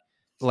not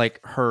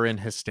like her in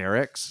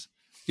hysterics.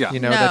 Yeah.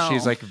 That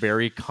she's like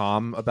very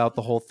calm about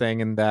the whole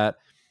thing, and that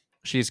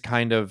she's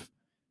kind of,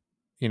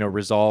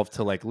 resolved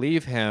to like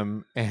leave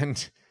him,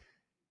 and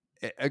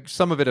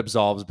some of it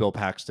absolves Bill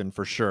Paxton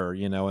for sure,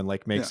 and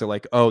like makes it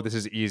like, oh, this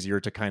is easier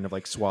to kind of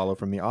like swallow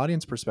from the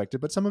audience perspective.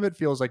 But some of it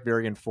feels like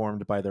very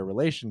informed by their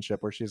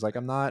relationship, where she's like,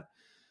 I'm not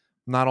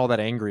all that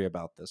angry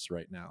about this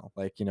right now.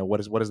 Like, what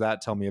does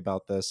that tell me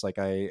about this? Like,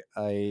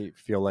 I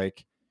feel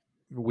like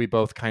we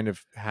both kind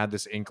of had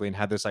this inkling,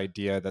 had this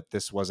idea that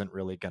this wasn't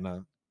really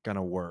gonna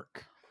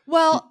work.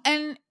 Well,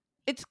 and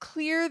it's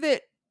clear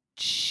that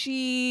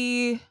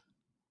she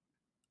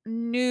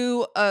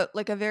knew a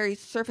very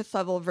surface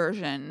level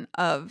version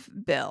of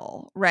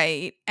Bill,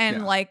 right?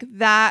 And like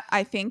that,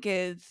 I think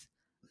is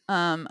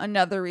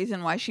another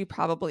reason why she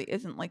probably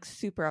isn't like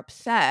super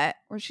upset,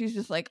 where she's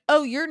just like,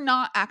 oh, you're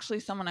not actually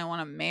someone I want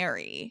to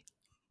marry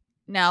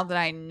now that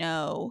I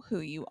know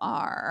who you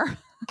are.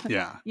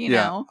 Yeah. You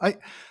know? I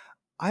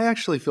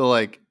actually feel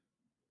like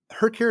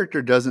her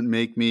character doesn't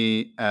make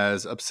me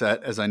as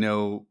upset as I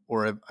know,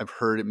 or I've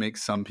heard it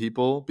makes some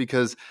people,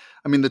 because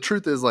I mean, the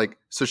truth is like,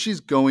 so she's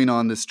going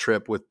on this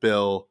trip with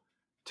Bill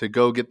to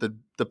go get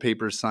the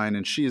papers signed,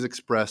 and she's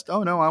expressed,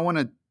 oh no, I want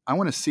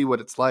to see what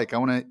it's like. I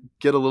want to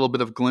get a little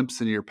bit of glimpse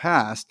into your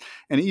past.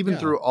 And even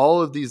through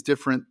all of these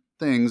different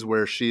things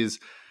where she's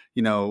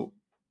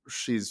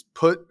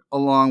put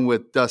along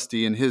with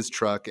Dusty in his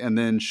truck, and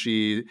then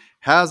she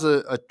has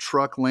a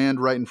truck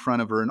land right in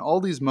front of her, and all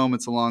these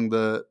moments along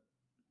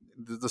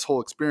this whole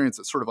experience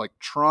that sort of like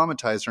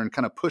traumatized her and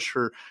kind of push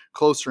her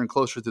closer and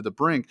closer to the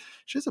brink.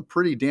 She has a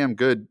pretty damn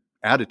good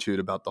attitude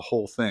about the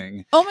whole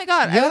thing. Oh my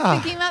God. I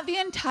was thinking that the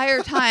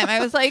entire time. I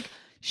was like,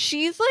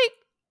 she's like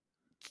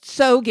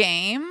so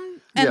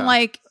game, and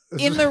like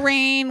in the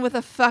rain with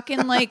a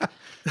fucking like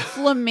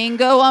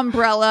flamingo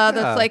umbrella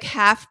that's like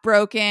half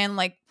broken,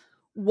 like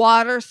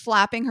water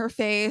slapping her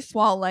face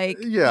while like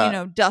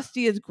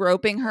Dusty is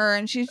groping her,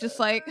 and she's just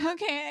like,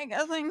 okay, I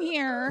guess I'm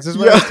here. This is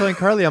what I was telling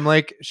Carly. I'm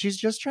like, she's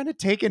just trying to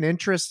take an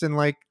interest in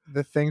like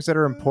the things that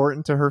are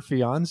important to her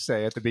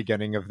fiance at the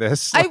beginning of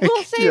this. I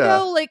will say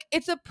though, like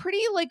it's a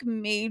pretty like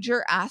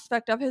major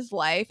aspect of his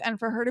life, and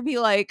for her to be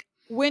like,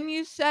 when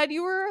you said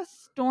you were a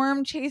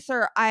storm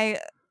chaser, I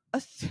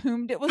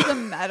assumed it was a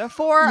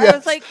metaphor. I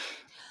was like,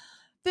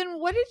 then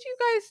what did you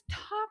guys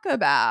talk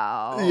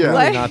about? Yeah,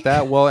 really not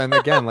that well. And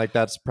again, like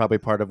that's probably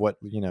part of what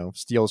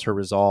steals her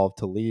resolve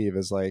to leave,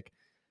 is like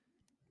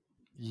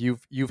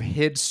you've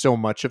hid so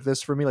much of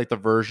this from me, like the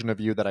version of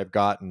you that I've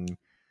gotten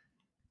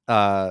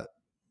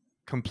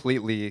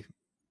completely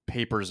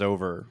papers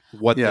over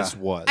what this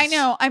was. I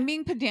know. I'm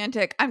being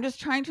pedantic. I'm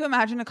just trying to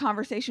imagine a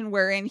conversation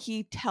wherein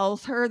he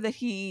tells her that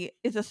he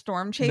is a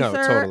storm chaser,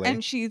 totally.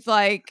 and she's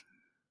like,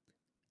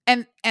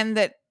 and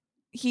that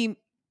he.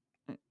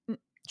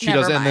 She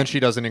doesn't, and then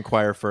she doesn't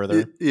inquire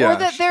further. Or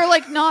that they're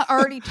like not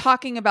already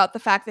talking about the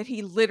fact that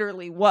he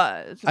literally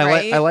was.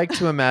 Right? I like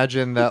to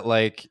imagine that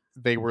like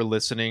they were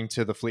listening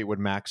to the Fleetwood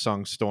Mac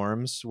song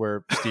 "Storms,"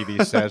 where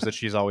Stevie says that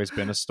she's always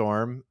been a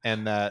storm,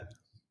 and that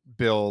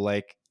Bill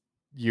like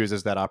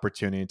uses that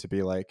opportunity to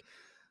be like,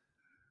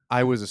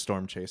 I was a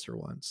storm chaser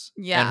once.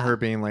 Yeah. And her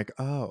being like,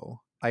 oh,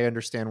 I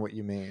understand what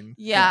you mean.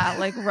 Yeah,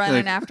 like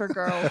running after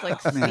girls like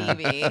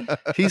Stevie.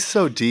 He's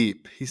so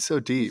deep. He's so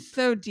deep.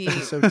 So deep.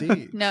 So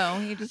deep. No,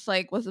 he just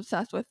like was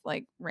obsessed with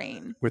like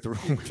rain.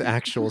 With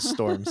actual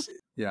storms.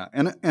 Yeah.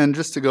 And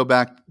just to go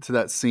back to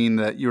that scene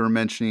that you were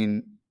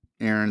mentioning,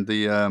 Aaron,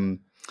 the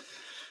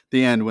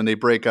end when they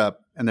break up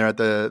and they're at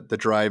the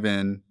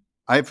drive-in,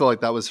 I feel like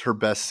that was her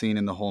best scene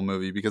in the whole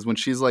movie, because when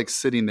she's like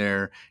sitting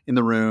there in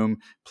the room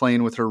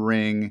playing with her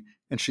ring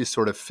and she's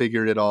sort of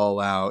figured it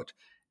all out,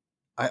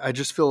 I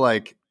just feel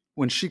like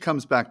when she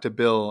comes back to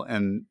Bill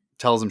and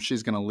tells him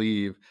she's going to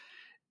leave,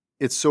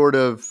 it's sort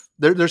of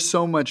there's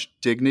so much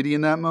dignity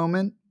in that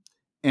moment,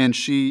 and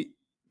she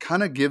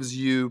kind of gives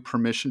you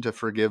permission to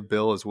forgive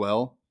Bill as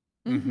well.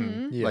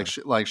 Mm-hmm. Yeah.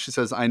 Like she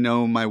says, "I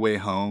know my way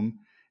home,"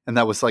 and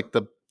that was like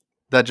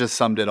that just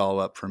summed it all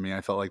up for me. I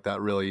felt like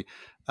that really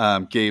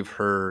gave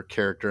her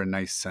character a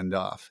nice send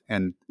off,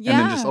 and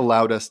then just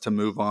allowed us to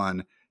move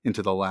on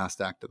into the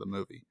last act of the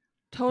movie.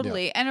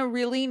 Totally, and a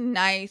really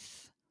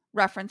nice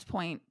reference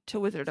point to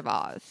Wizard of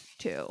Oz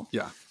too.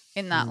 Yeah,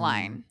 in that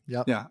line.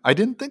 Yep. Yeah, I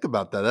didn't think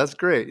about that. That's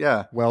great.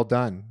 Yeah, well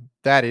done.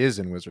 That is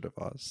in Wizard of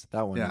Oz.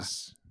 That one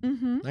is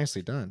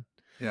nicely done.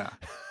 Yeah.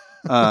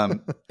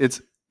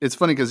 It's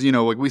funny because,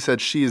 like we said,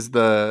 she's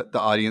the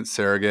audience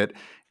surrogate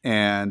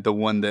and the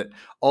one that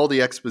all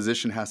the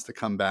exposition has to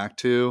come back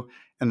to.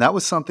 And that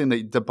was something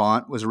that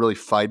DeBont was really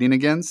fighting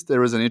against.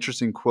 There was an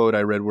interesting quote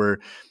I read where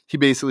he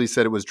basically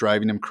said it was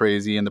driving him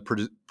crazy, and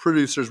the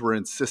producers were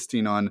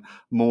insisting on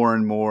more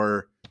and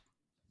more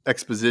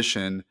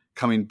exposition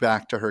coming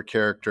back to her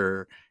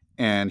character.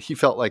 And he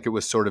felt like it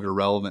was sort of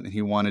irrelevant, and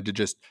he wanted to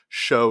just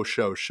show,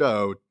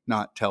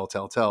 not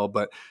tell.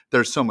 But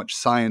there's so much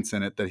science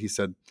in it that he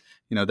said,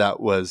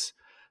 that was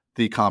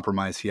the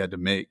compromise he had to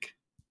make.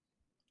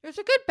 There's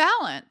a good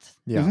balance.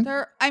 Yeah.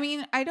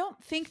 Mm-hmm. I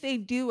don't think they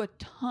do a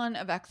ton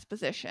of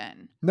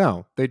exposition.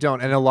 No, they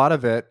don't. And a lot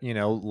of it,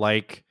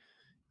 like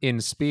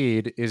in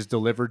Speed, is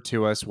delivered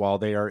to us while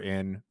they are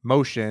in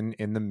motion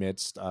in the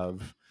midst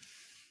of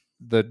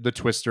the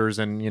twisters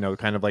and,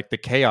 kind of like the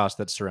chaos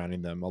that's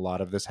surrounding them. A lot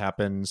of this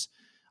happens.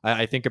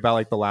 I think about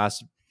like the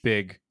last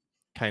big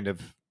kind of,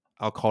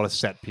 I'll call it a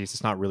set piece.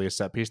 It's not really a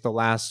set piece. The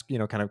last,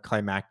 kind of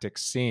climactic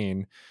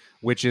scene,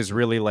 which is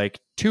really like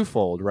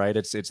twofold, right?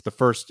 It's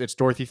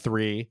Dorothy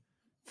 3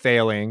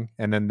 failing,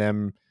 and then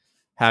them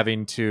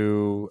having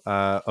to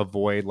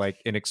avoid like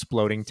an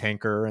exploding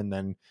tanker, and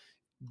then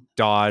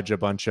dodge a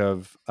bunch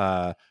of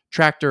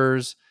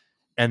tractors,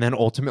 and then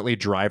ultimately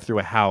drive through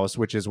a house,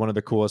 which is one of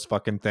the coolest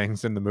fucking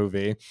things in the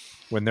movie,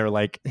 when they're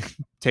like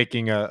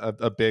taking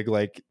a big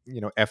like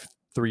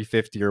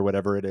F-350 or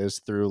whatever it is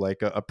through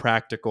like a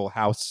practical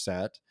house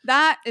set.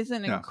 That is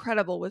an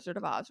incredible Wizard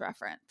of Oz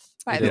reference,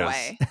 by the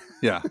way.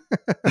 Yeah.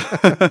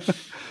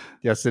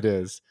 Yes, it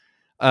is.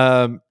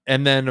 And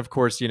then of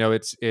course,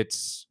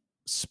 it's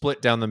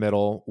split down the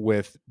middle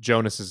with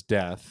Jonas's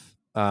death,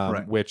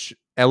 right, which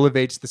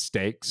elevates the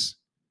stakes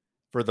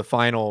for the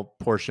final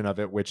portion of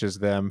it, which is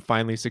them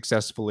finally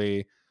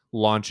successfully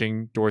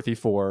launching Dorothy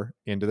 4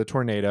 into the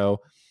tornado.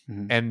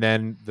 Mm-hmm. And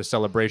then the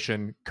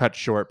celebration cut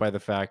short by the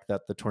fact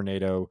that the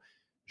tornado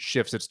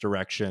shifts its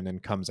direction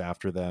and comes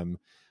after them.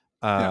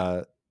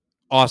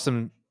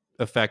 Awesome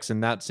effects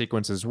in that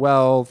sequence as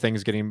well.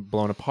 Things getting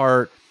blown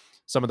apart.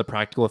 Some of the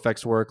practical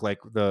effects work, like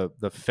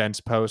the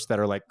fence posts that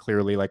are like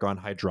clearly like on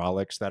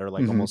hydraulics that are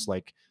like almost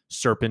like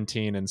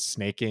serpentine and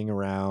snaking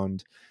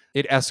around.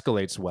 It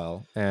escalates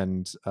well,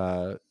 and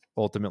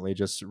ultimately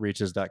just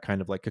reaches that kind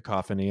of like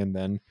cacophony, and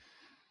then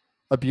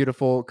a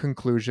beautiful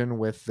conclusion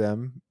with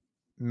them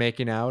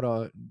making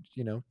out,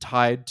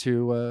 tied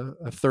to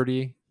a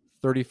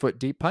 30-foot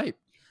deep pipe.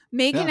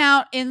 Making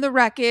out in the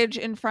wreckage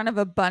in front of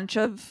a bunch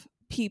of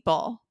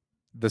people.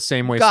 The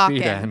same way Gawking.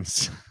 Speed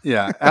ends.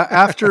 Yeah.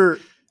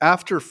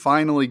 After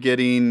finally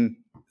getting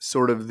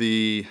sort of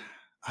the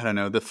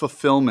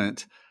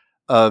fulfillment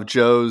of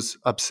Joe's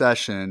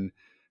obsession,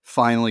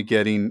 finally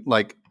getting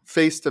like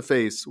face to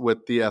face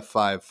with the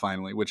F5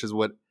 finally, which is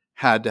what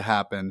had to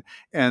happen.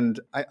 And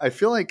I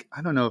feel like,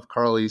 I don't know if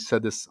Carly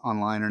said this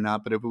online or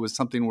not, but if it was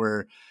something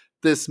where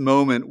this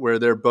moment where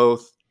they're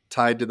both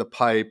tied to the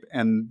pipe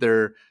and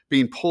they're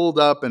being pulled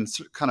up and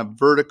kind of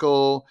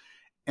vertical,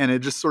 and it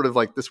just sort of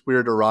like this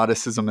weird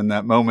eroticism in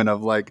that moment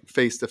of like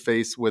face to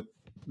face with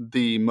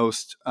the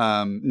most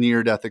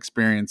near death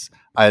experience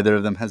either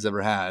of them has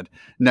ever had,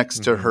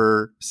 next to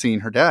her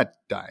seeing her dad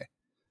die.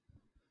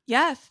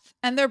 Yes.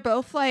 And they're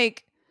both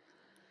like,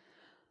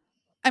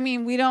 I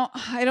mean,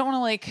 I don't want to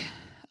like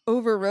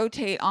over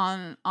rotate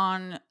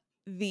on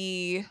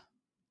the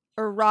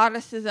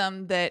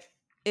eroticism that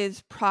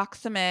is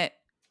proximate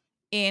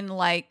in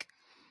like,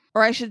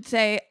 or I should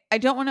say, I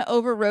don't want to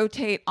over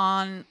rotate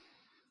on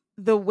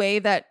the way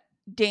that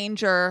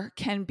danger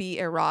can be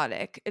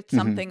erotic. It's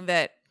something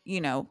that,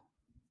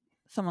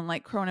 someone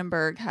like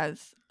Cronenberg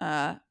has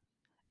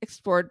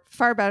explored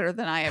far better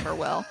than I ever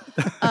will.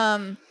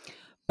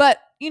 But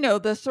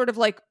the sort of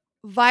like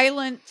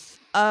violence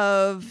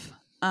of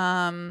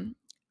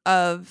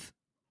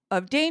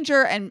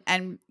danger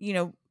and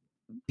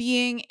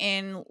being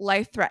in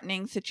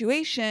life-threatening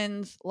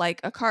situations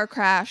like a car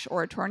crash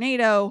or a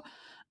tornado,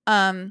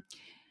 and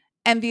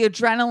the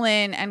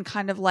adrenaline and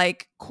kind of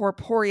like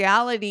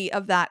corporeality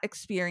of that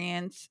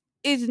experience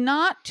is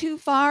not too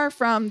far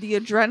from the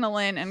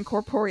adrenaline and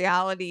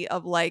corporeality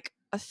of like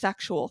a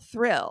sexual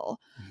thrill.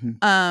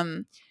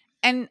 And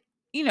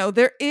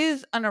there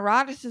is an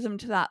eroticism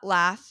to that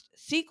last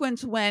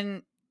sequence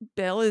when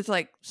Bill is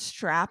like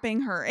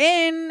strapping her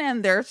in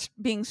and they're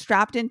being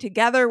strapped in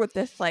together with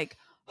this like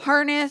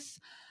harness.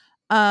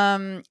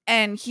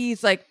 And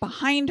he's like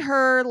behind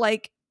her.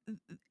 Like,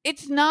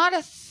 it's not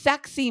a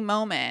sexy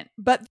moment,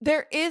 but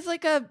there is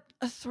like a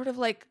sort of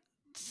like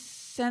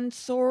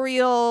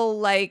sensorial,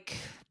 like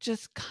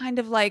just kind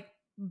of like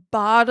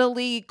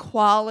bodily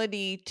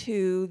quality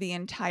to the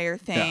entire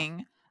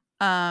thing.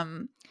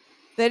 That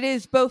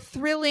is both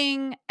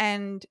thrilling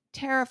and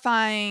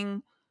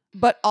terrifying,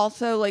 but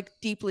also like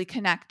deeply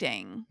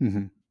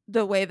connecting,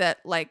 the way that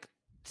like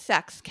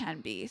sex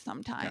can be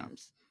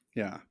sometimes.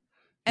 Yeah.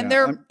 And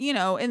they're,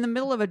 in the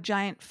middle of a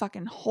giant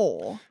fucking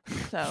hole.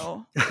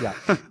 So Yeah.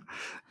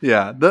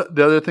 Yeah.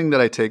 The other thing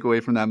that I take away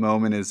from that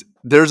moment is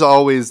there's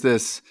always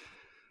this.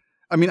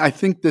 I mean, I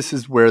think this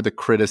is where the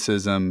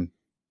criticism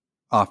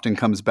often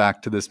comes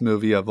back to this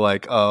movie of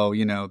like, oh,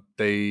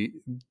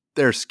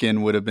 their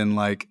skin would have been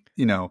like,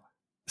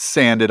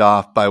 sanded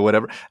off by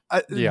whatever.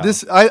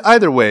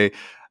 Either way,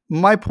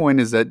 my point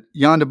is that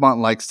Jan de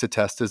Bont likes to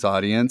test his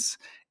audience.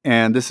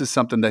 And this is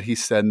something that he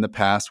said in the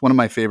past. One of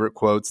my favorite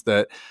quotes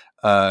that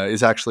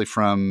is actually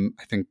from,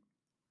 I think,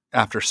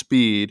 after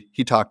Speed.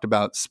 He talked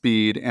about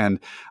Speed, and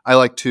I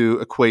like to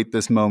equate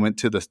this moment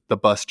to the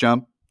bus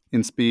jump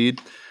in Speed.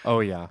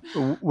 Oh, yeah.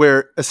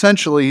 Where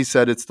essentially he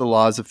said it's the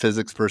laws of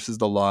physics versus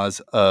the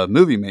laws of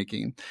movie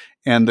making.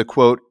 And the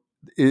quote,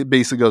 it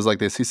basically goes like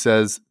this. He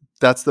says,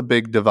 that's the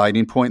big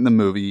dividing point in the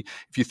movie.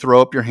 If you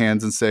throw up your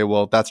hands and say,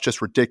 well, that's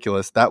just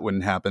ridiculous, that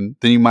wouldn't happen,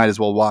 then you might as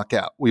well walk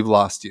out. We've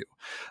lost you.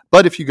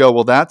 But if you go,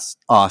 well, that's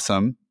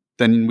awesome,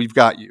 then we've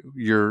got you.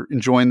 You're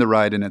enjoying the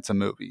ride and it's a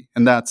movie.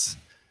 And that's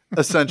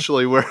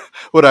essentially what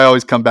I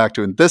always come back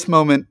to in this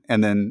moment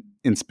and then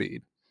in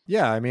Speed.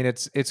 Yeah, I mean,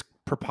 it's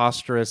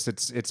preposterous.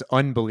 It's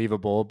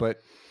unbelievable,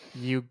 but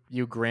you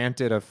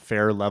granted a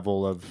fair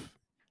level of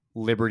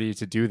liberty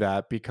to do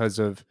that because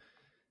of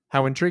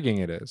how intriguing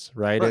it is,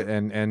 right?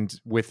 And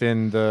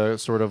within the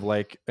sort of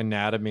like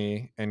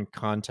anatomy and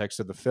context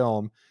of the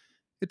film,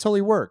 it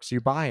totally works.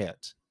 You buy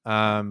it.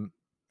 And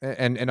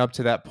up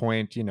to that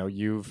point,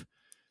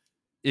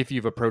 if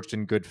you've approached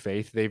in good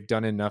faith, they've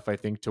done enough, I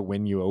think, to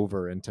win you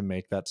over and to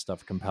make that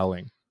stuff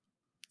compelling.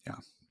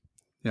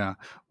 Yeah.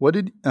 What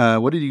did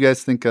you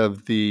guys think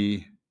of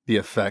the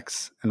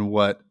effects and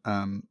what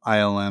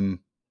ILM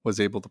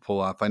was able to pull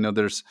off? I know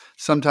there's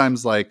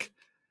sometimes like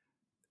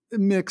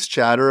mixed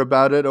chatter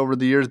about it over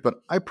the years, but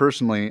I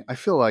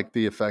feel like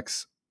the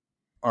effects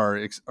are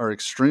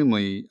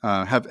extremely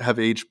have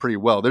aged pretty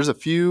well. There's a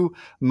few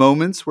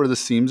moments where the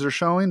seams are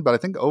showing, but I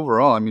think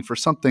overall, I mean, for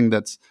something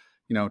that's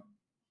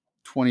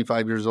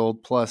 25 years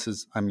old plus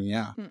is, I mean,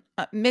 yeah.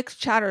 Mixed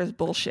chatter is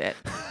bullshit.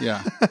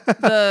 Yeah.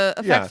 The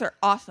effects are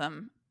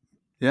awesome.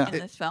 Yeah. In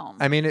this film.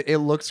 I mean, it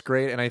looks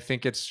great. And I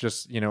think it's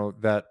just,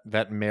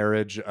 that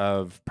marriage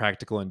of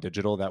practical and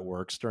digital that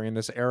works during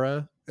this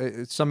era.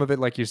 Some of it,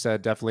 like you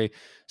said, definitely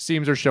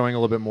seams are showing a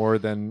little bit more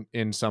than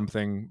in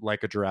something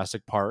like a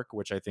Jurassic Park,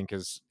 which I think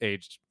is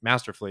aged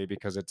masterfully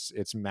because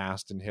it's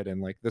masked and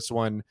hidden. Like this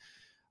one,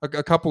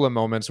 a couple of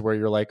moments where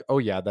you're like, oh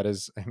yeah, that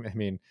is, I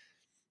mean,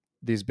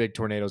 these big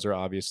tornadoes are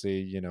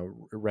obviously,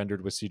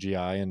 rendered with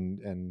CGI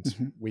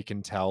and we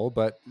can tell,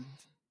 but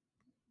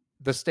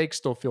the stakes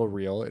still feel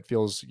real. It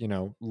feels,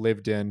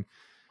 lived in.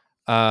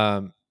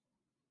 And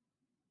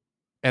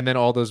then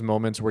all those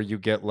moments where you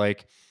get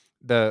like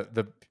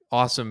the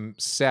awesome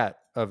set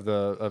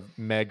of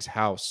Meg's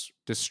house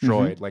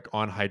destroyed, like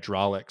on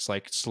hydraulics,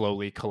 like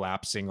slowly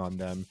collapsing on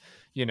them.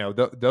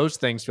 Those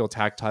things feel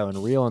tactile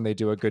and real, and they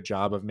do a good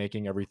job of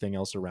making everything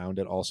else around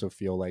it also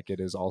feel like it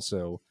is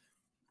also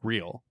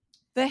real.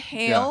 The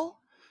hail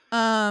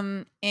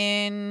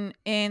in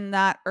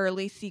that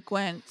early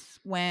sequence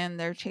when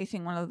they're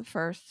chasing one of the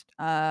first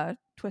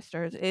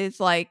twisters is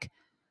like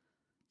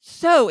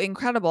so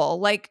incredible.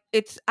 Like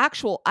it's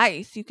actual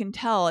ice. You can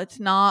tell it's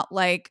not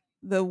like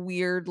the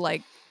weird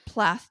like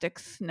plastic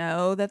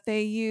snow that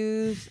they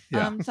use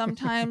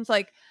sometimes.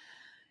 Like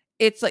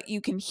it's like you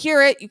can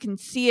hear it, you can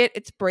see it,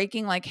 it's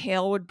breaking like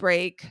hail would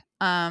break.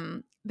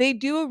 And they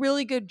do a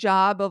really good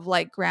job of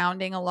like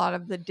grounding a lot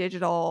of the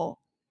digital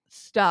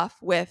stuff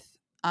with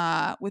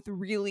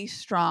really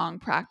strong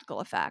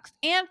practical effects.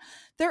 And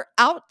they're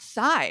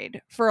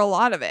outside for a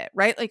lot of it,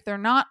 right? Like they're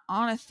not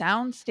on a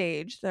sound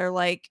stage. They're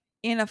like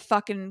in a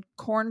fucking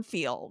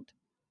cornfield.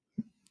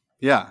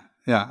 Yeah.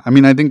 Yeah. I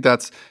mean, I think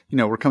that's,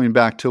 we're coming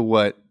back to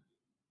what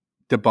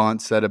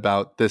DeBont said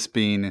about this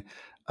being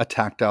a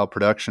tactile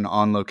production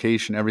on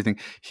location, everything.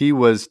 He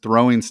was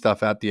throwing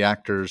stuff at the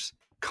actors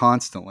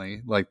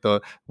constantly, like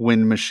the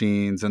wind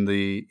machines and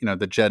the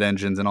jet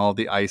engines and all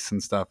the ice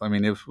and stuff. I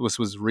mean, this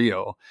was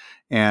real.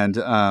 And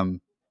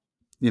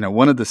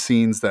one of the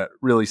scenes that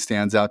really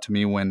stands out to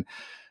me when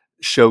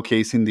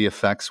showcasing the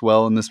effects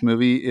well in this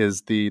movie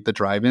is the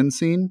drive-in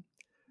scene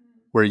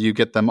where you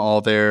get them all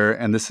there,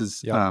 and this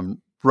is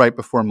right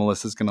before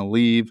Melissa's going to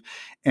leave.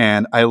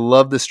 And I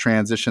love this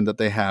transition that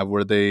they have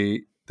where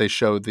they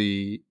show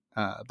the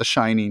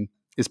Shining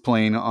is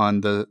playing on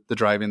the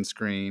drive-in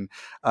screen.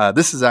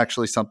 This is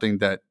actually something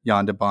that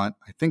Jan de Bont,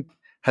 I think,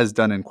 has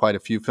done in quite a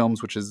few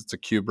films, which is it's a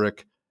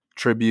Kubrick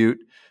tribute.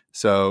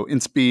 So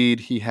in Speed,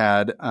 he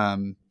had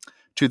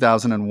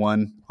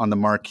 2001 on the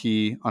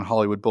marquee on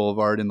Hollywood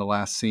Boulevard in the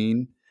last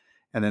scene.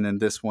 And then in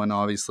this one,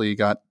 obviously, you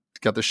got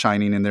the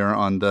Shining in there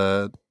on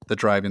the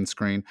drive-in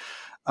screen.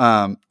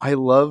 I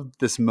love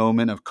this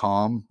moment of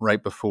calm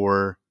right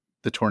before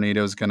the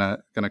tornado is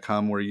gonna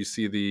come, where you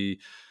see the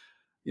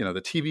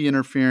TV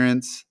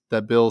interference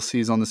that Bill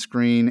sees on the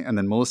screen, and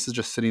then Melissa's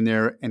just sitting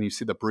there, and you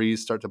see the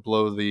breeze start to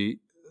blow the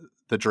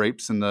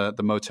drapes in the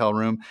motel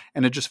room,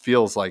 and it just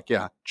feels like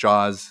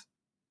Jaws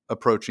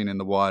approaching in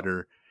the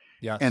water.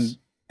 Yes.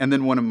 And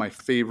then one of my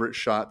favorite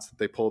shots that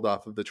they pulled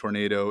off of the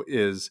tornado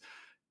is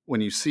when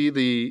you see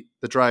the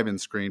drive-in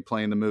screen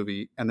playing the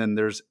movie, and then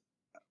there's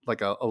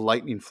like a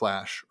lightning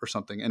flash or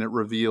something, and it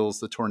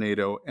reveals the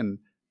tornado and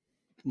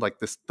like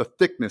the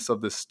thickness of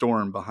this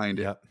storm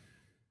behind it.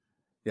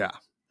 Yeah.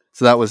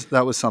 So that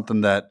was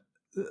something that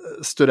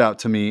stood out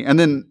to me. And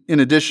then in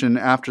addition,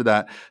 after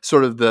that,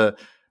 sort of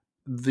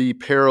the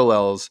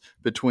parallels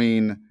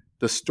between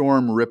the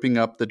storm ripping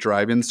up the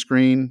drive-in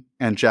screen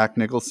and Jack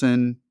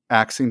Nicholson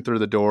axing through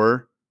the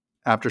door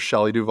after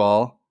Shelley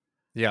Duvall.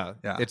 Yeah,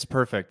 it's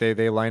perfect.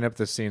 They line up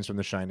the scenes from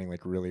The Shining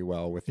like really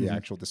well with the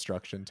actual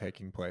destruction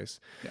taking place.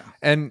 Yeah.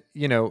 And,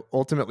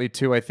 ultimately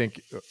too, I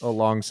think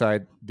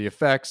alongside the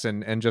effects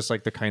and just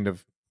like the kind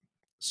of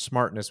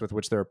smartness with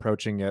which they're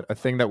approaching it, a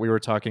thing that we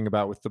were talking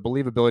about with the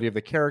believability of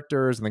the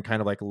characters and the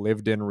kind of like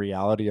lived in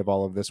reality of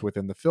all of this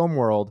within the film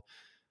world,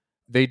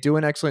 they do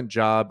an excellent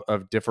job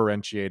of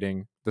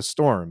differentiating the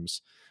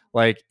storms.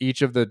 Like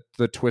each of the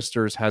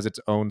twisters has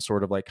its own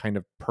sort of like kind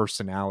of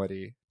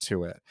personality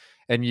to it.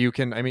 And you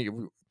can, I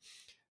mean,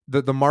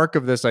 the mark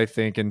of this, I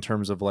think, in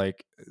terms of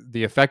like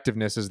the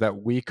effectiveness is that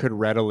we could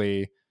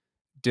readily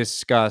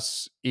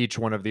discuss each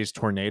one of these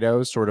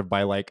tornadoes sort of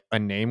by like a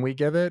name we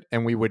give it,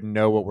 and we would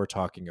know what we're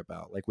talking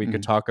about. Like we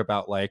could talk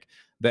about like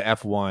the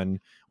F1,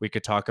 we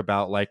could talk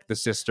about like the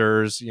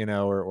sisters,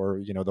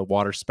 or the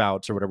water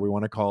spouts or whatever we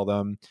want to call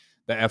them,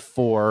 the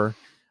F4,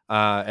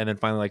 and then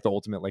finally like the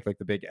ultimate like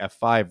the big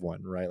F5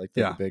 one, right? Like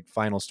the big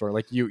final story.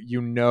 Like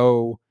you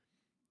know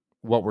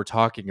what we're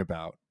talking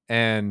about.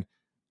 And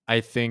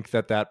I think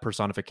that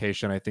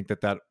personification, I think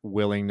that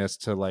willingness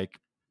to like,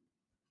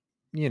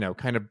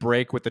 kind of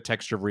break with the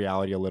texture of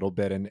reality a little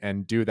bit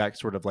and do that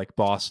sort of like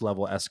boss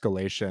level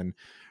escalation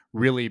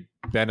really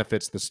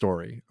benefits the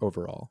story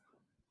overall.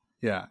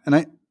 Yeah.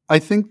 And I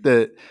think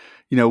that,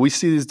 we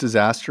see these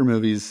disaster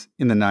movies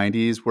in the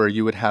 90s where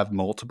you would have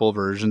multiple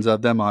versions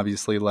of them,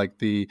 obviously like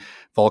the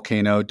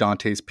volcano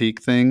Dante's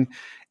Peak thing.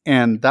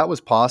 And that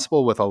was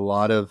possible with a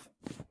lot of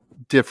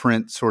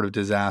different sort of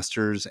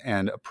disasters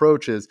and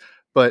approaches.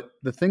 But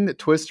the thing that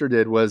Twister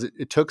did was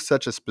it took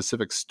such a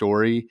specific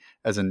story,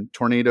 as in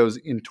tornadoes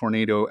in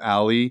Tornado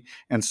Alley,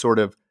 and sort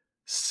of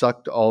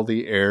sucked all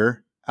the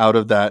air out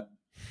of that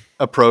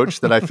approach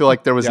that I feel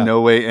like there was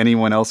no way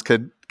anyone else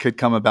could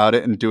come about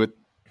it and do it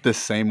the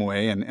same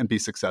way and be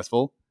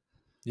successful.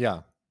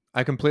 Yeah,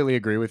 I completely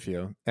agree with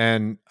you.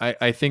 And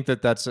I think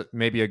that that's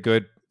maybe a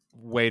good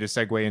way to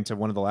segue into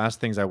one of the last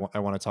things I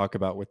want to talk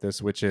about with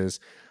this, which is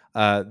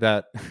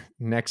that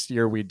next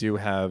year we do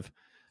have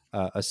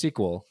a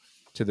sequel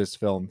to this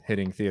film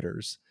hitting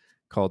theaters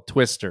called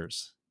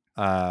Twisters.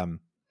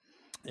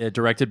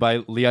 Directed by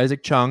Lee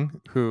Isaac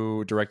Chung,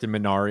 who directed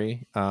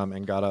Minari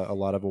and got a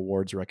lot of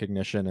awards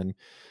recognition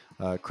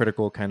and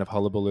critical kind of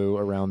hullabaloo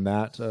around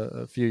that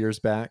a few years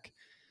back.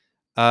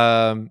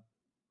 The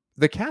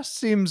cast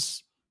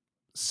seems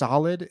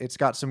solid. It's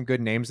got some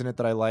good names in it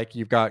that I like.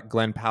 You've got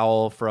Glenn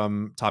Powell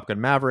from Top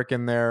Gun Maverick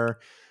in there,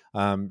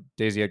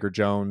 Daisy Edgar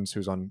Jones,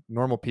 who's on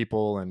Normal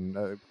People and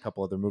a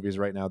couple other movies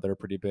right now that are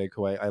pretty big,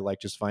 who I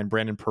like just fine.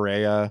 Brandon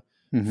Perea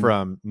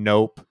from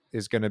Nope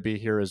is going to be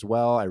here as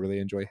well. I really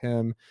enjoy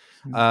him.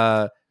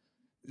 So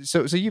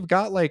you've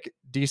got like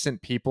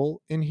decent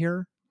people in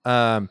here.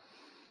 But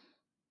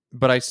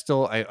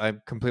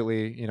I'm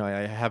completely,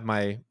 I have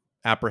my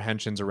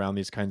apprehensions around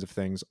these kinds of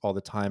things all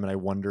the time. And I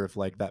wonder if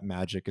like that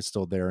magic is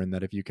still there, and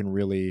that if you can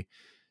really,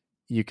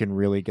 you can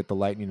really get the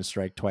lightning to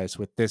strike twice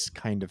with this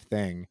kind of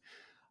thing.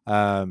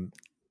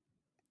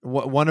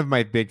 One of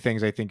my big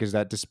things, I think, is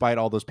that despite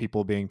all those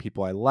people being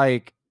people I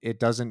like, it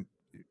doesn't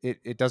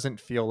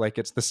feel like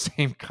it's the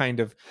same kind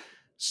of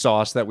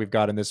sauce that we've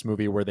got in this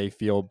movie where they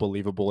feel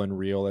believable and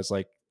real as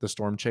like the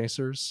storm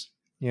chasers.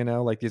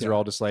 Like these are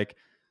all just like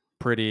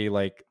pretty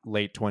like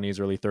late 20s,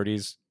 early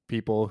 30s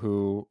people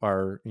who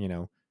are,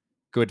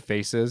 good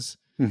faces.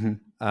 Mm-hmm.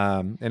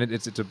 And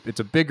it's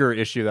a bigger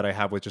issue that I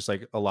have with just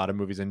like a lot of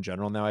movies in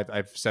general. Now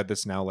I've said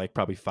this now like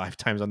probably 5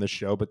 times on this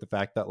show, but the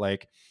fact that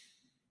like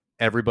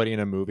everybody in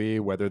a movie,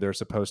 whether they're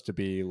supposed to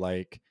be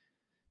like,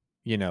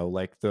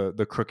 like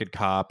the crooked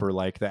cop or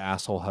like the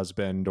asshole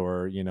husband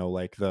or,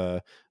 like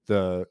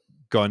the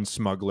gun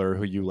smuggler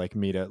who you like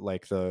meet at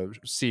like the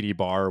seedy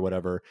bar or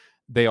whatever,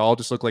 they all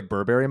just look like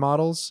Burberry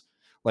models.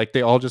 Like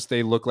they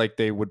look like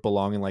they would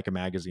belong in like a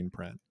magazine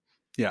print.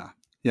 Yeah.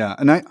 Yeah.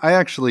 And I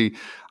actually,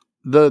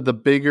 the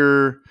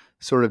bigger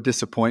sort of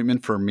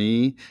disappointment for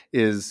me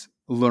is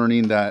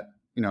learning that,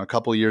 a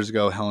couple of years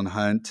ago, Helen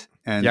Hunt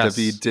and Yes.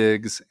 David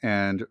Diggs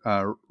and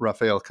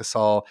Rafael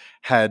Casal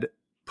had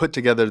put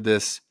together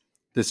this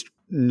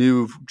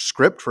new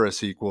script for a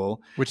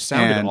sequel, which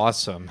sounded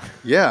awesome.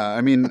 Yeah.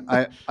 I mean,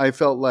 I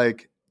felt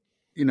like,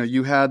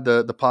 you had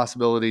the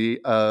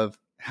possibility of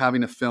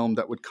having a film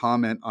that would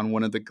comment on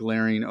one of the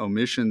glaring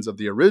omissions of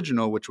the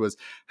original, which was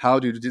how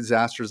do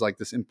disasters like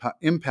this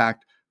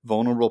impact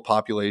vulnerable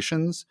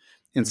populations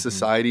in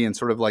society in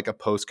sort of like a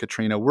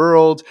post-Katrina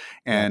world.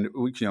 And,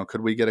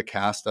 could we get a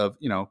cast of,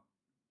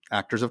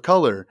 actors of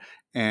color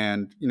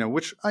and,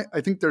 which I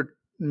think they're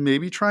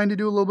maybe trying to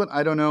do a little bit.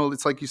 I don't know.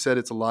 It's like you said,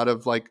 it's a lot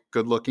of like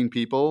good looking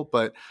people,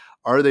 but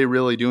are they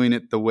really doing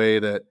it the way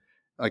that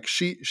like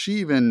she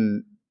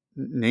even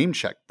name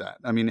checked that?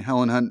 I mean,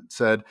 Helen Hunt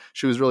said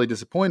she was really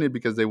disappointed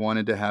because they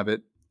wanted to have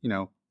it,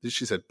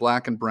 she said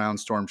black and brown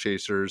storm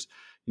chasers,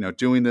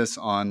 doing this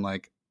on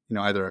like,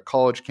 either a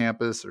college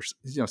campus or,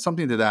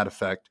 something to that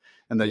effect.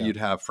 And that you'd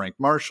have Frank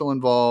Marshall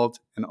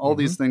involved and all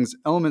these things,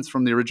 elements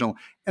from the original.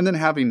 And then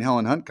having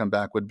Helen Hunt come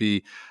back would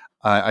be,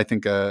 I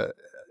think,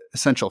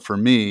 essential for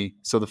me.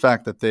 So the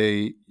fact that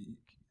they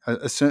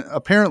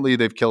apparently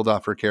they've killed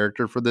off her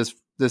character for this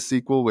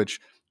sequel, which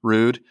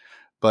rude,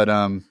 but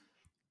I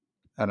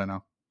don't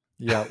know.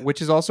 Yeah,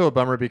 which is also a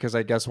bummer because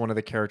I guess one of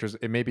the characters,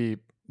 it may be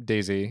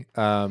Daisy,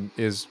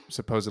 is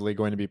supposedly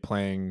going to be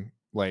playing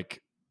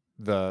like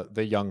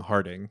the young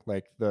Harding,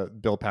 like the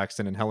Bill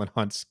Paxton and Helen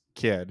Hunt's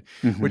kid,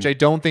 which I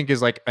don't think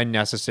is like a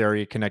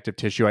necessary connective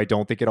tissue. I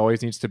don't think it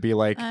always needs to be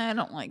like I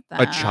don't like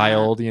that. a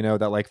child,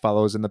 that like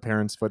follows in the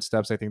parents'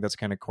 footsteps. I think that's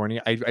kind of corny.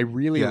 I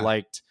really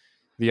liked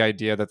the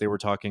idea that they were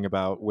talking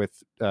about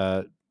with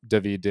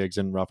David Diggs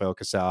and Rafael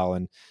Casal,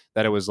 and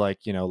that it was like,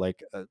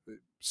 like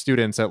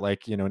students at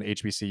like, an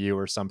HBCU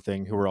or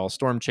something who were all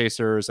storm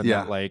chasers, and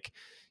that like,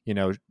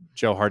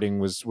 Joe Harding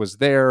was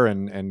there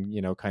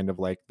and kind of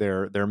like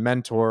their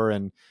mentor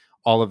and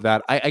all of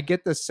that. I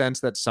get the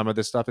sense that some of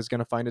this stuff is going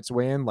to find its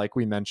way in, like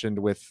we mentioned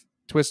with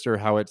Twister,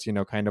 how it's,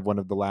 kind of one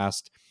of the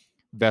last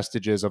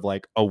vestiges of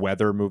like a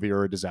weather movie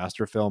or a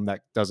disaster film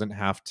that doesn't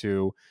have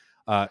to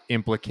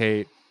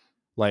implicate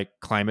like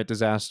climate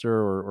disaster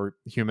or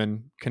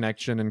human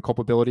connection and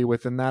culpability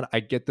within that.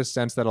 I get the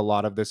sense that a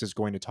lot of this is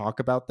going to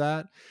talk about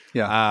that.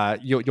 Yeah.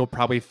 You'll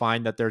probably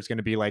find that there's going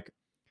to be like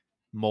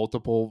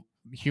multiple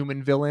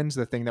human villains,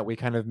 the thing that we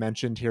kind of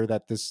mentioned here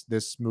that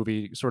this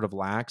movie sort of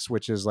lacks,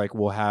 which is like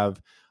we'll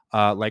have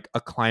like a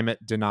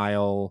climate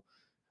denial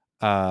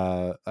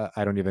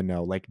I don't even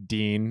know, like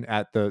dean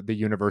at the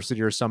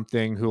university or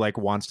something who like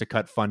wants to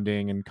cut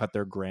funding and cut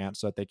their grant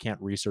so that they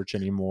can't research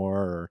anymore,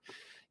 or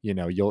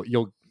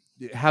you'll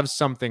have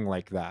something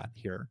like that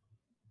here.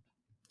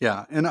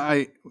 Yeah. And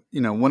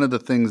one of the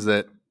things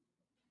that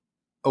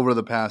over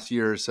the past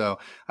year or so,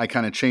 I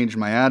kind of changed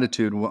my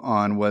attitude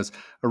on was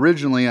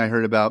originally I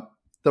heard about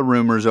the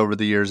rumors over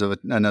the years of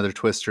another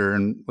Twister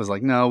and was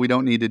like, no, we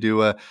don't need to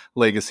do a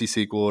legacy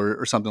sequel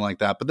or something like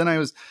that. But then I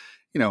was,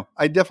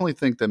 I definitely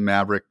think that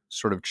Maverick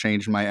sort of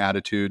changed my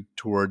attitude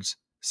towards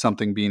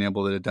something being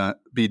able to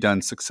be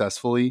done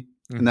successfully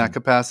in that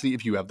capacity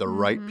if you have the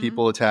right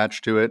people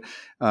attached to it.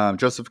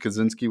 Joseph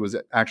Kosinski was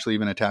actually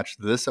even attached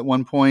to this at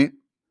one point.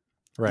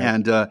 Right.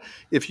 And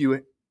if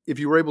you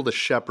were able to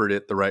shepherd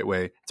it the right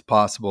way, it's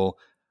possible.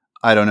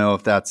 I don't know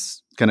if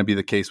that's going to be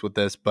the case with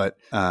this, but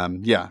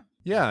yeah.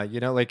 Yeah,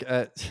 like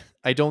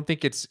I don't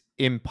think it's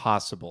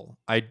impossible.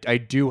 I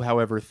do,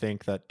 however,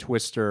 think that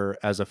Twister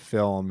as a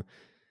film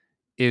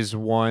is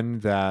one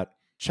that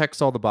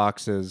checks all the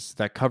boxes,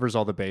 that covers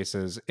all the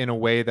bases in a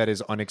way that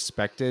is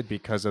unexpected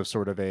because of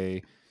sort of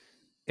a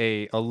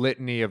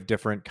litany of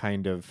different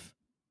kind of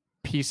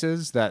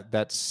pieces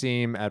that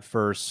seem at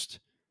first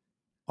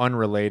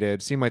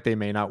unrelated, seem like they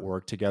may not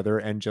work together,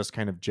 and just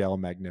kind of gel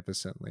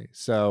magnificently.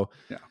 So,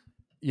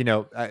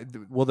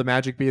 will the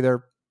magic be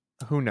there?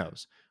 Who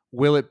knows?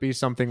 Will it be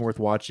something worth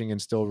watching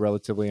and still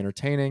relatively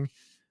entertaining?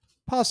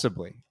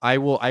 Possibly. I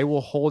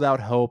will hold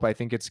out hope. I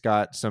think it's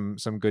got some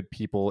good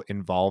people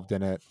involved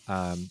in it.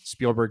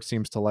 Spielberg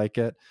seems to like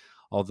it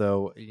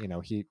Although,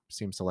 he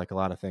seems to like a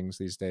lot of things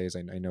these days.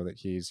 I know that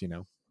he's,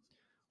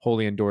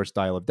 wholly endorsed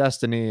Dial of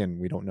Destiny, and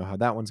we don't know how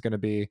that one's going to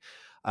be.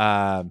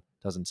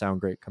 Doesn't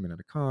sound great coming out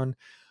of con,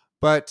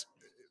 but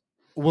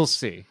we'll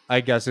see,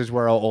 I guess, is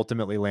where I'll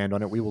ultimately land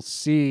on it. We will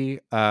see.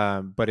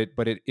 But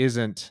it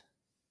isn't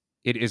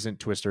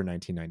Twister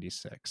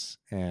 1996.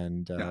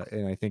 And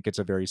I think it's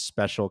a very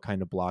special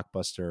kind of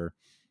blockbuster.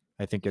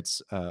 I think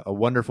it's a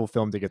wonderful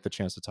film to get the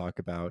chance to talk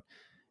about.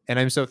 And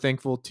I'm so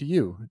thankful to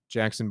you,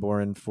 Jackson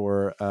Boren,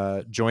 for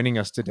joining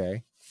us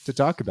today to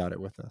talk about it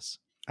with us.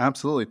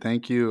 Absolutely.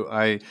 Thank you.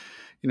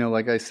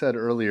 Like I said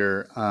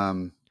earlier,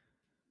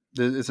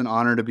 it's an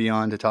honor to be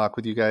on to talk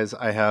with you guys.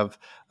 I have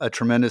a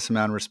tremendous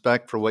amount of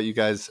respect for what you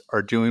guys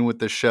are doing with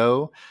the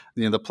show.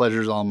 The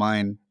pleasure's all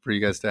mine for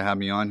you guys to have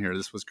me on here.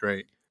 This was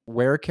great.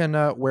 Where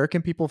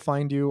can people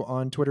find you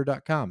on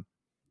twitter.com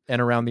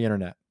and around the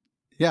internet?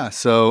 Yeah.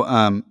 So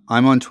I'm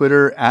on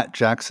Twitter at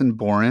Jackson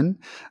Boren.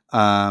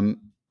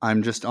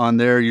 I'm just on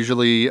there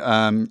usually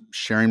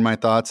sharing my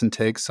thoughts and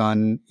takes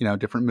on,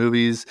 different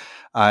movies.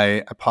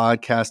 I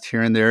podcast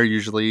here and there,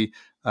 usually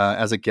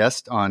as a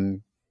guest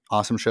on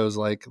awesome shows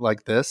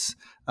like this.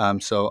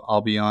 So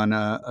I'll be on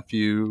a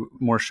few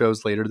more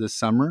shows later this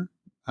summer.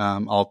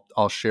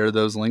 I'll share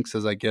those links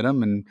as I get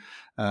them, and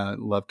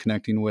love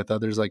connecting with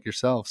others like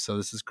yourself. So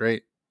this is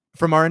great.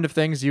 From our end of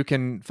things, you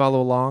can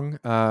follow along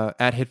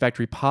at Hit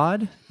Factory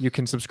Pod. You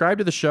can subscribe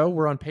to the show.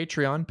 We're on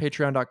Patreon,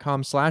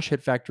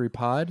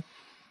 patreon.com/HitFactoryPod.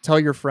 Tell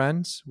your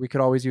friends. We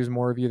could always use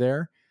more of you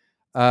there.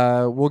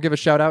 We'll give a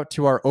shout out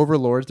to our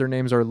overlords. Their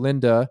names are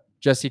Linda,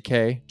 Jesse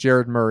K,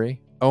 Jared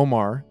Murray,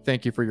 Omar.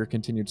 Thank you for your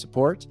continued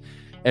support.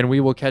 And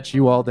we will catch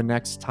you all the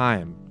next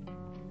time.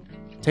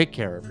 Take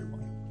care, everyone.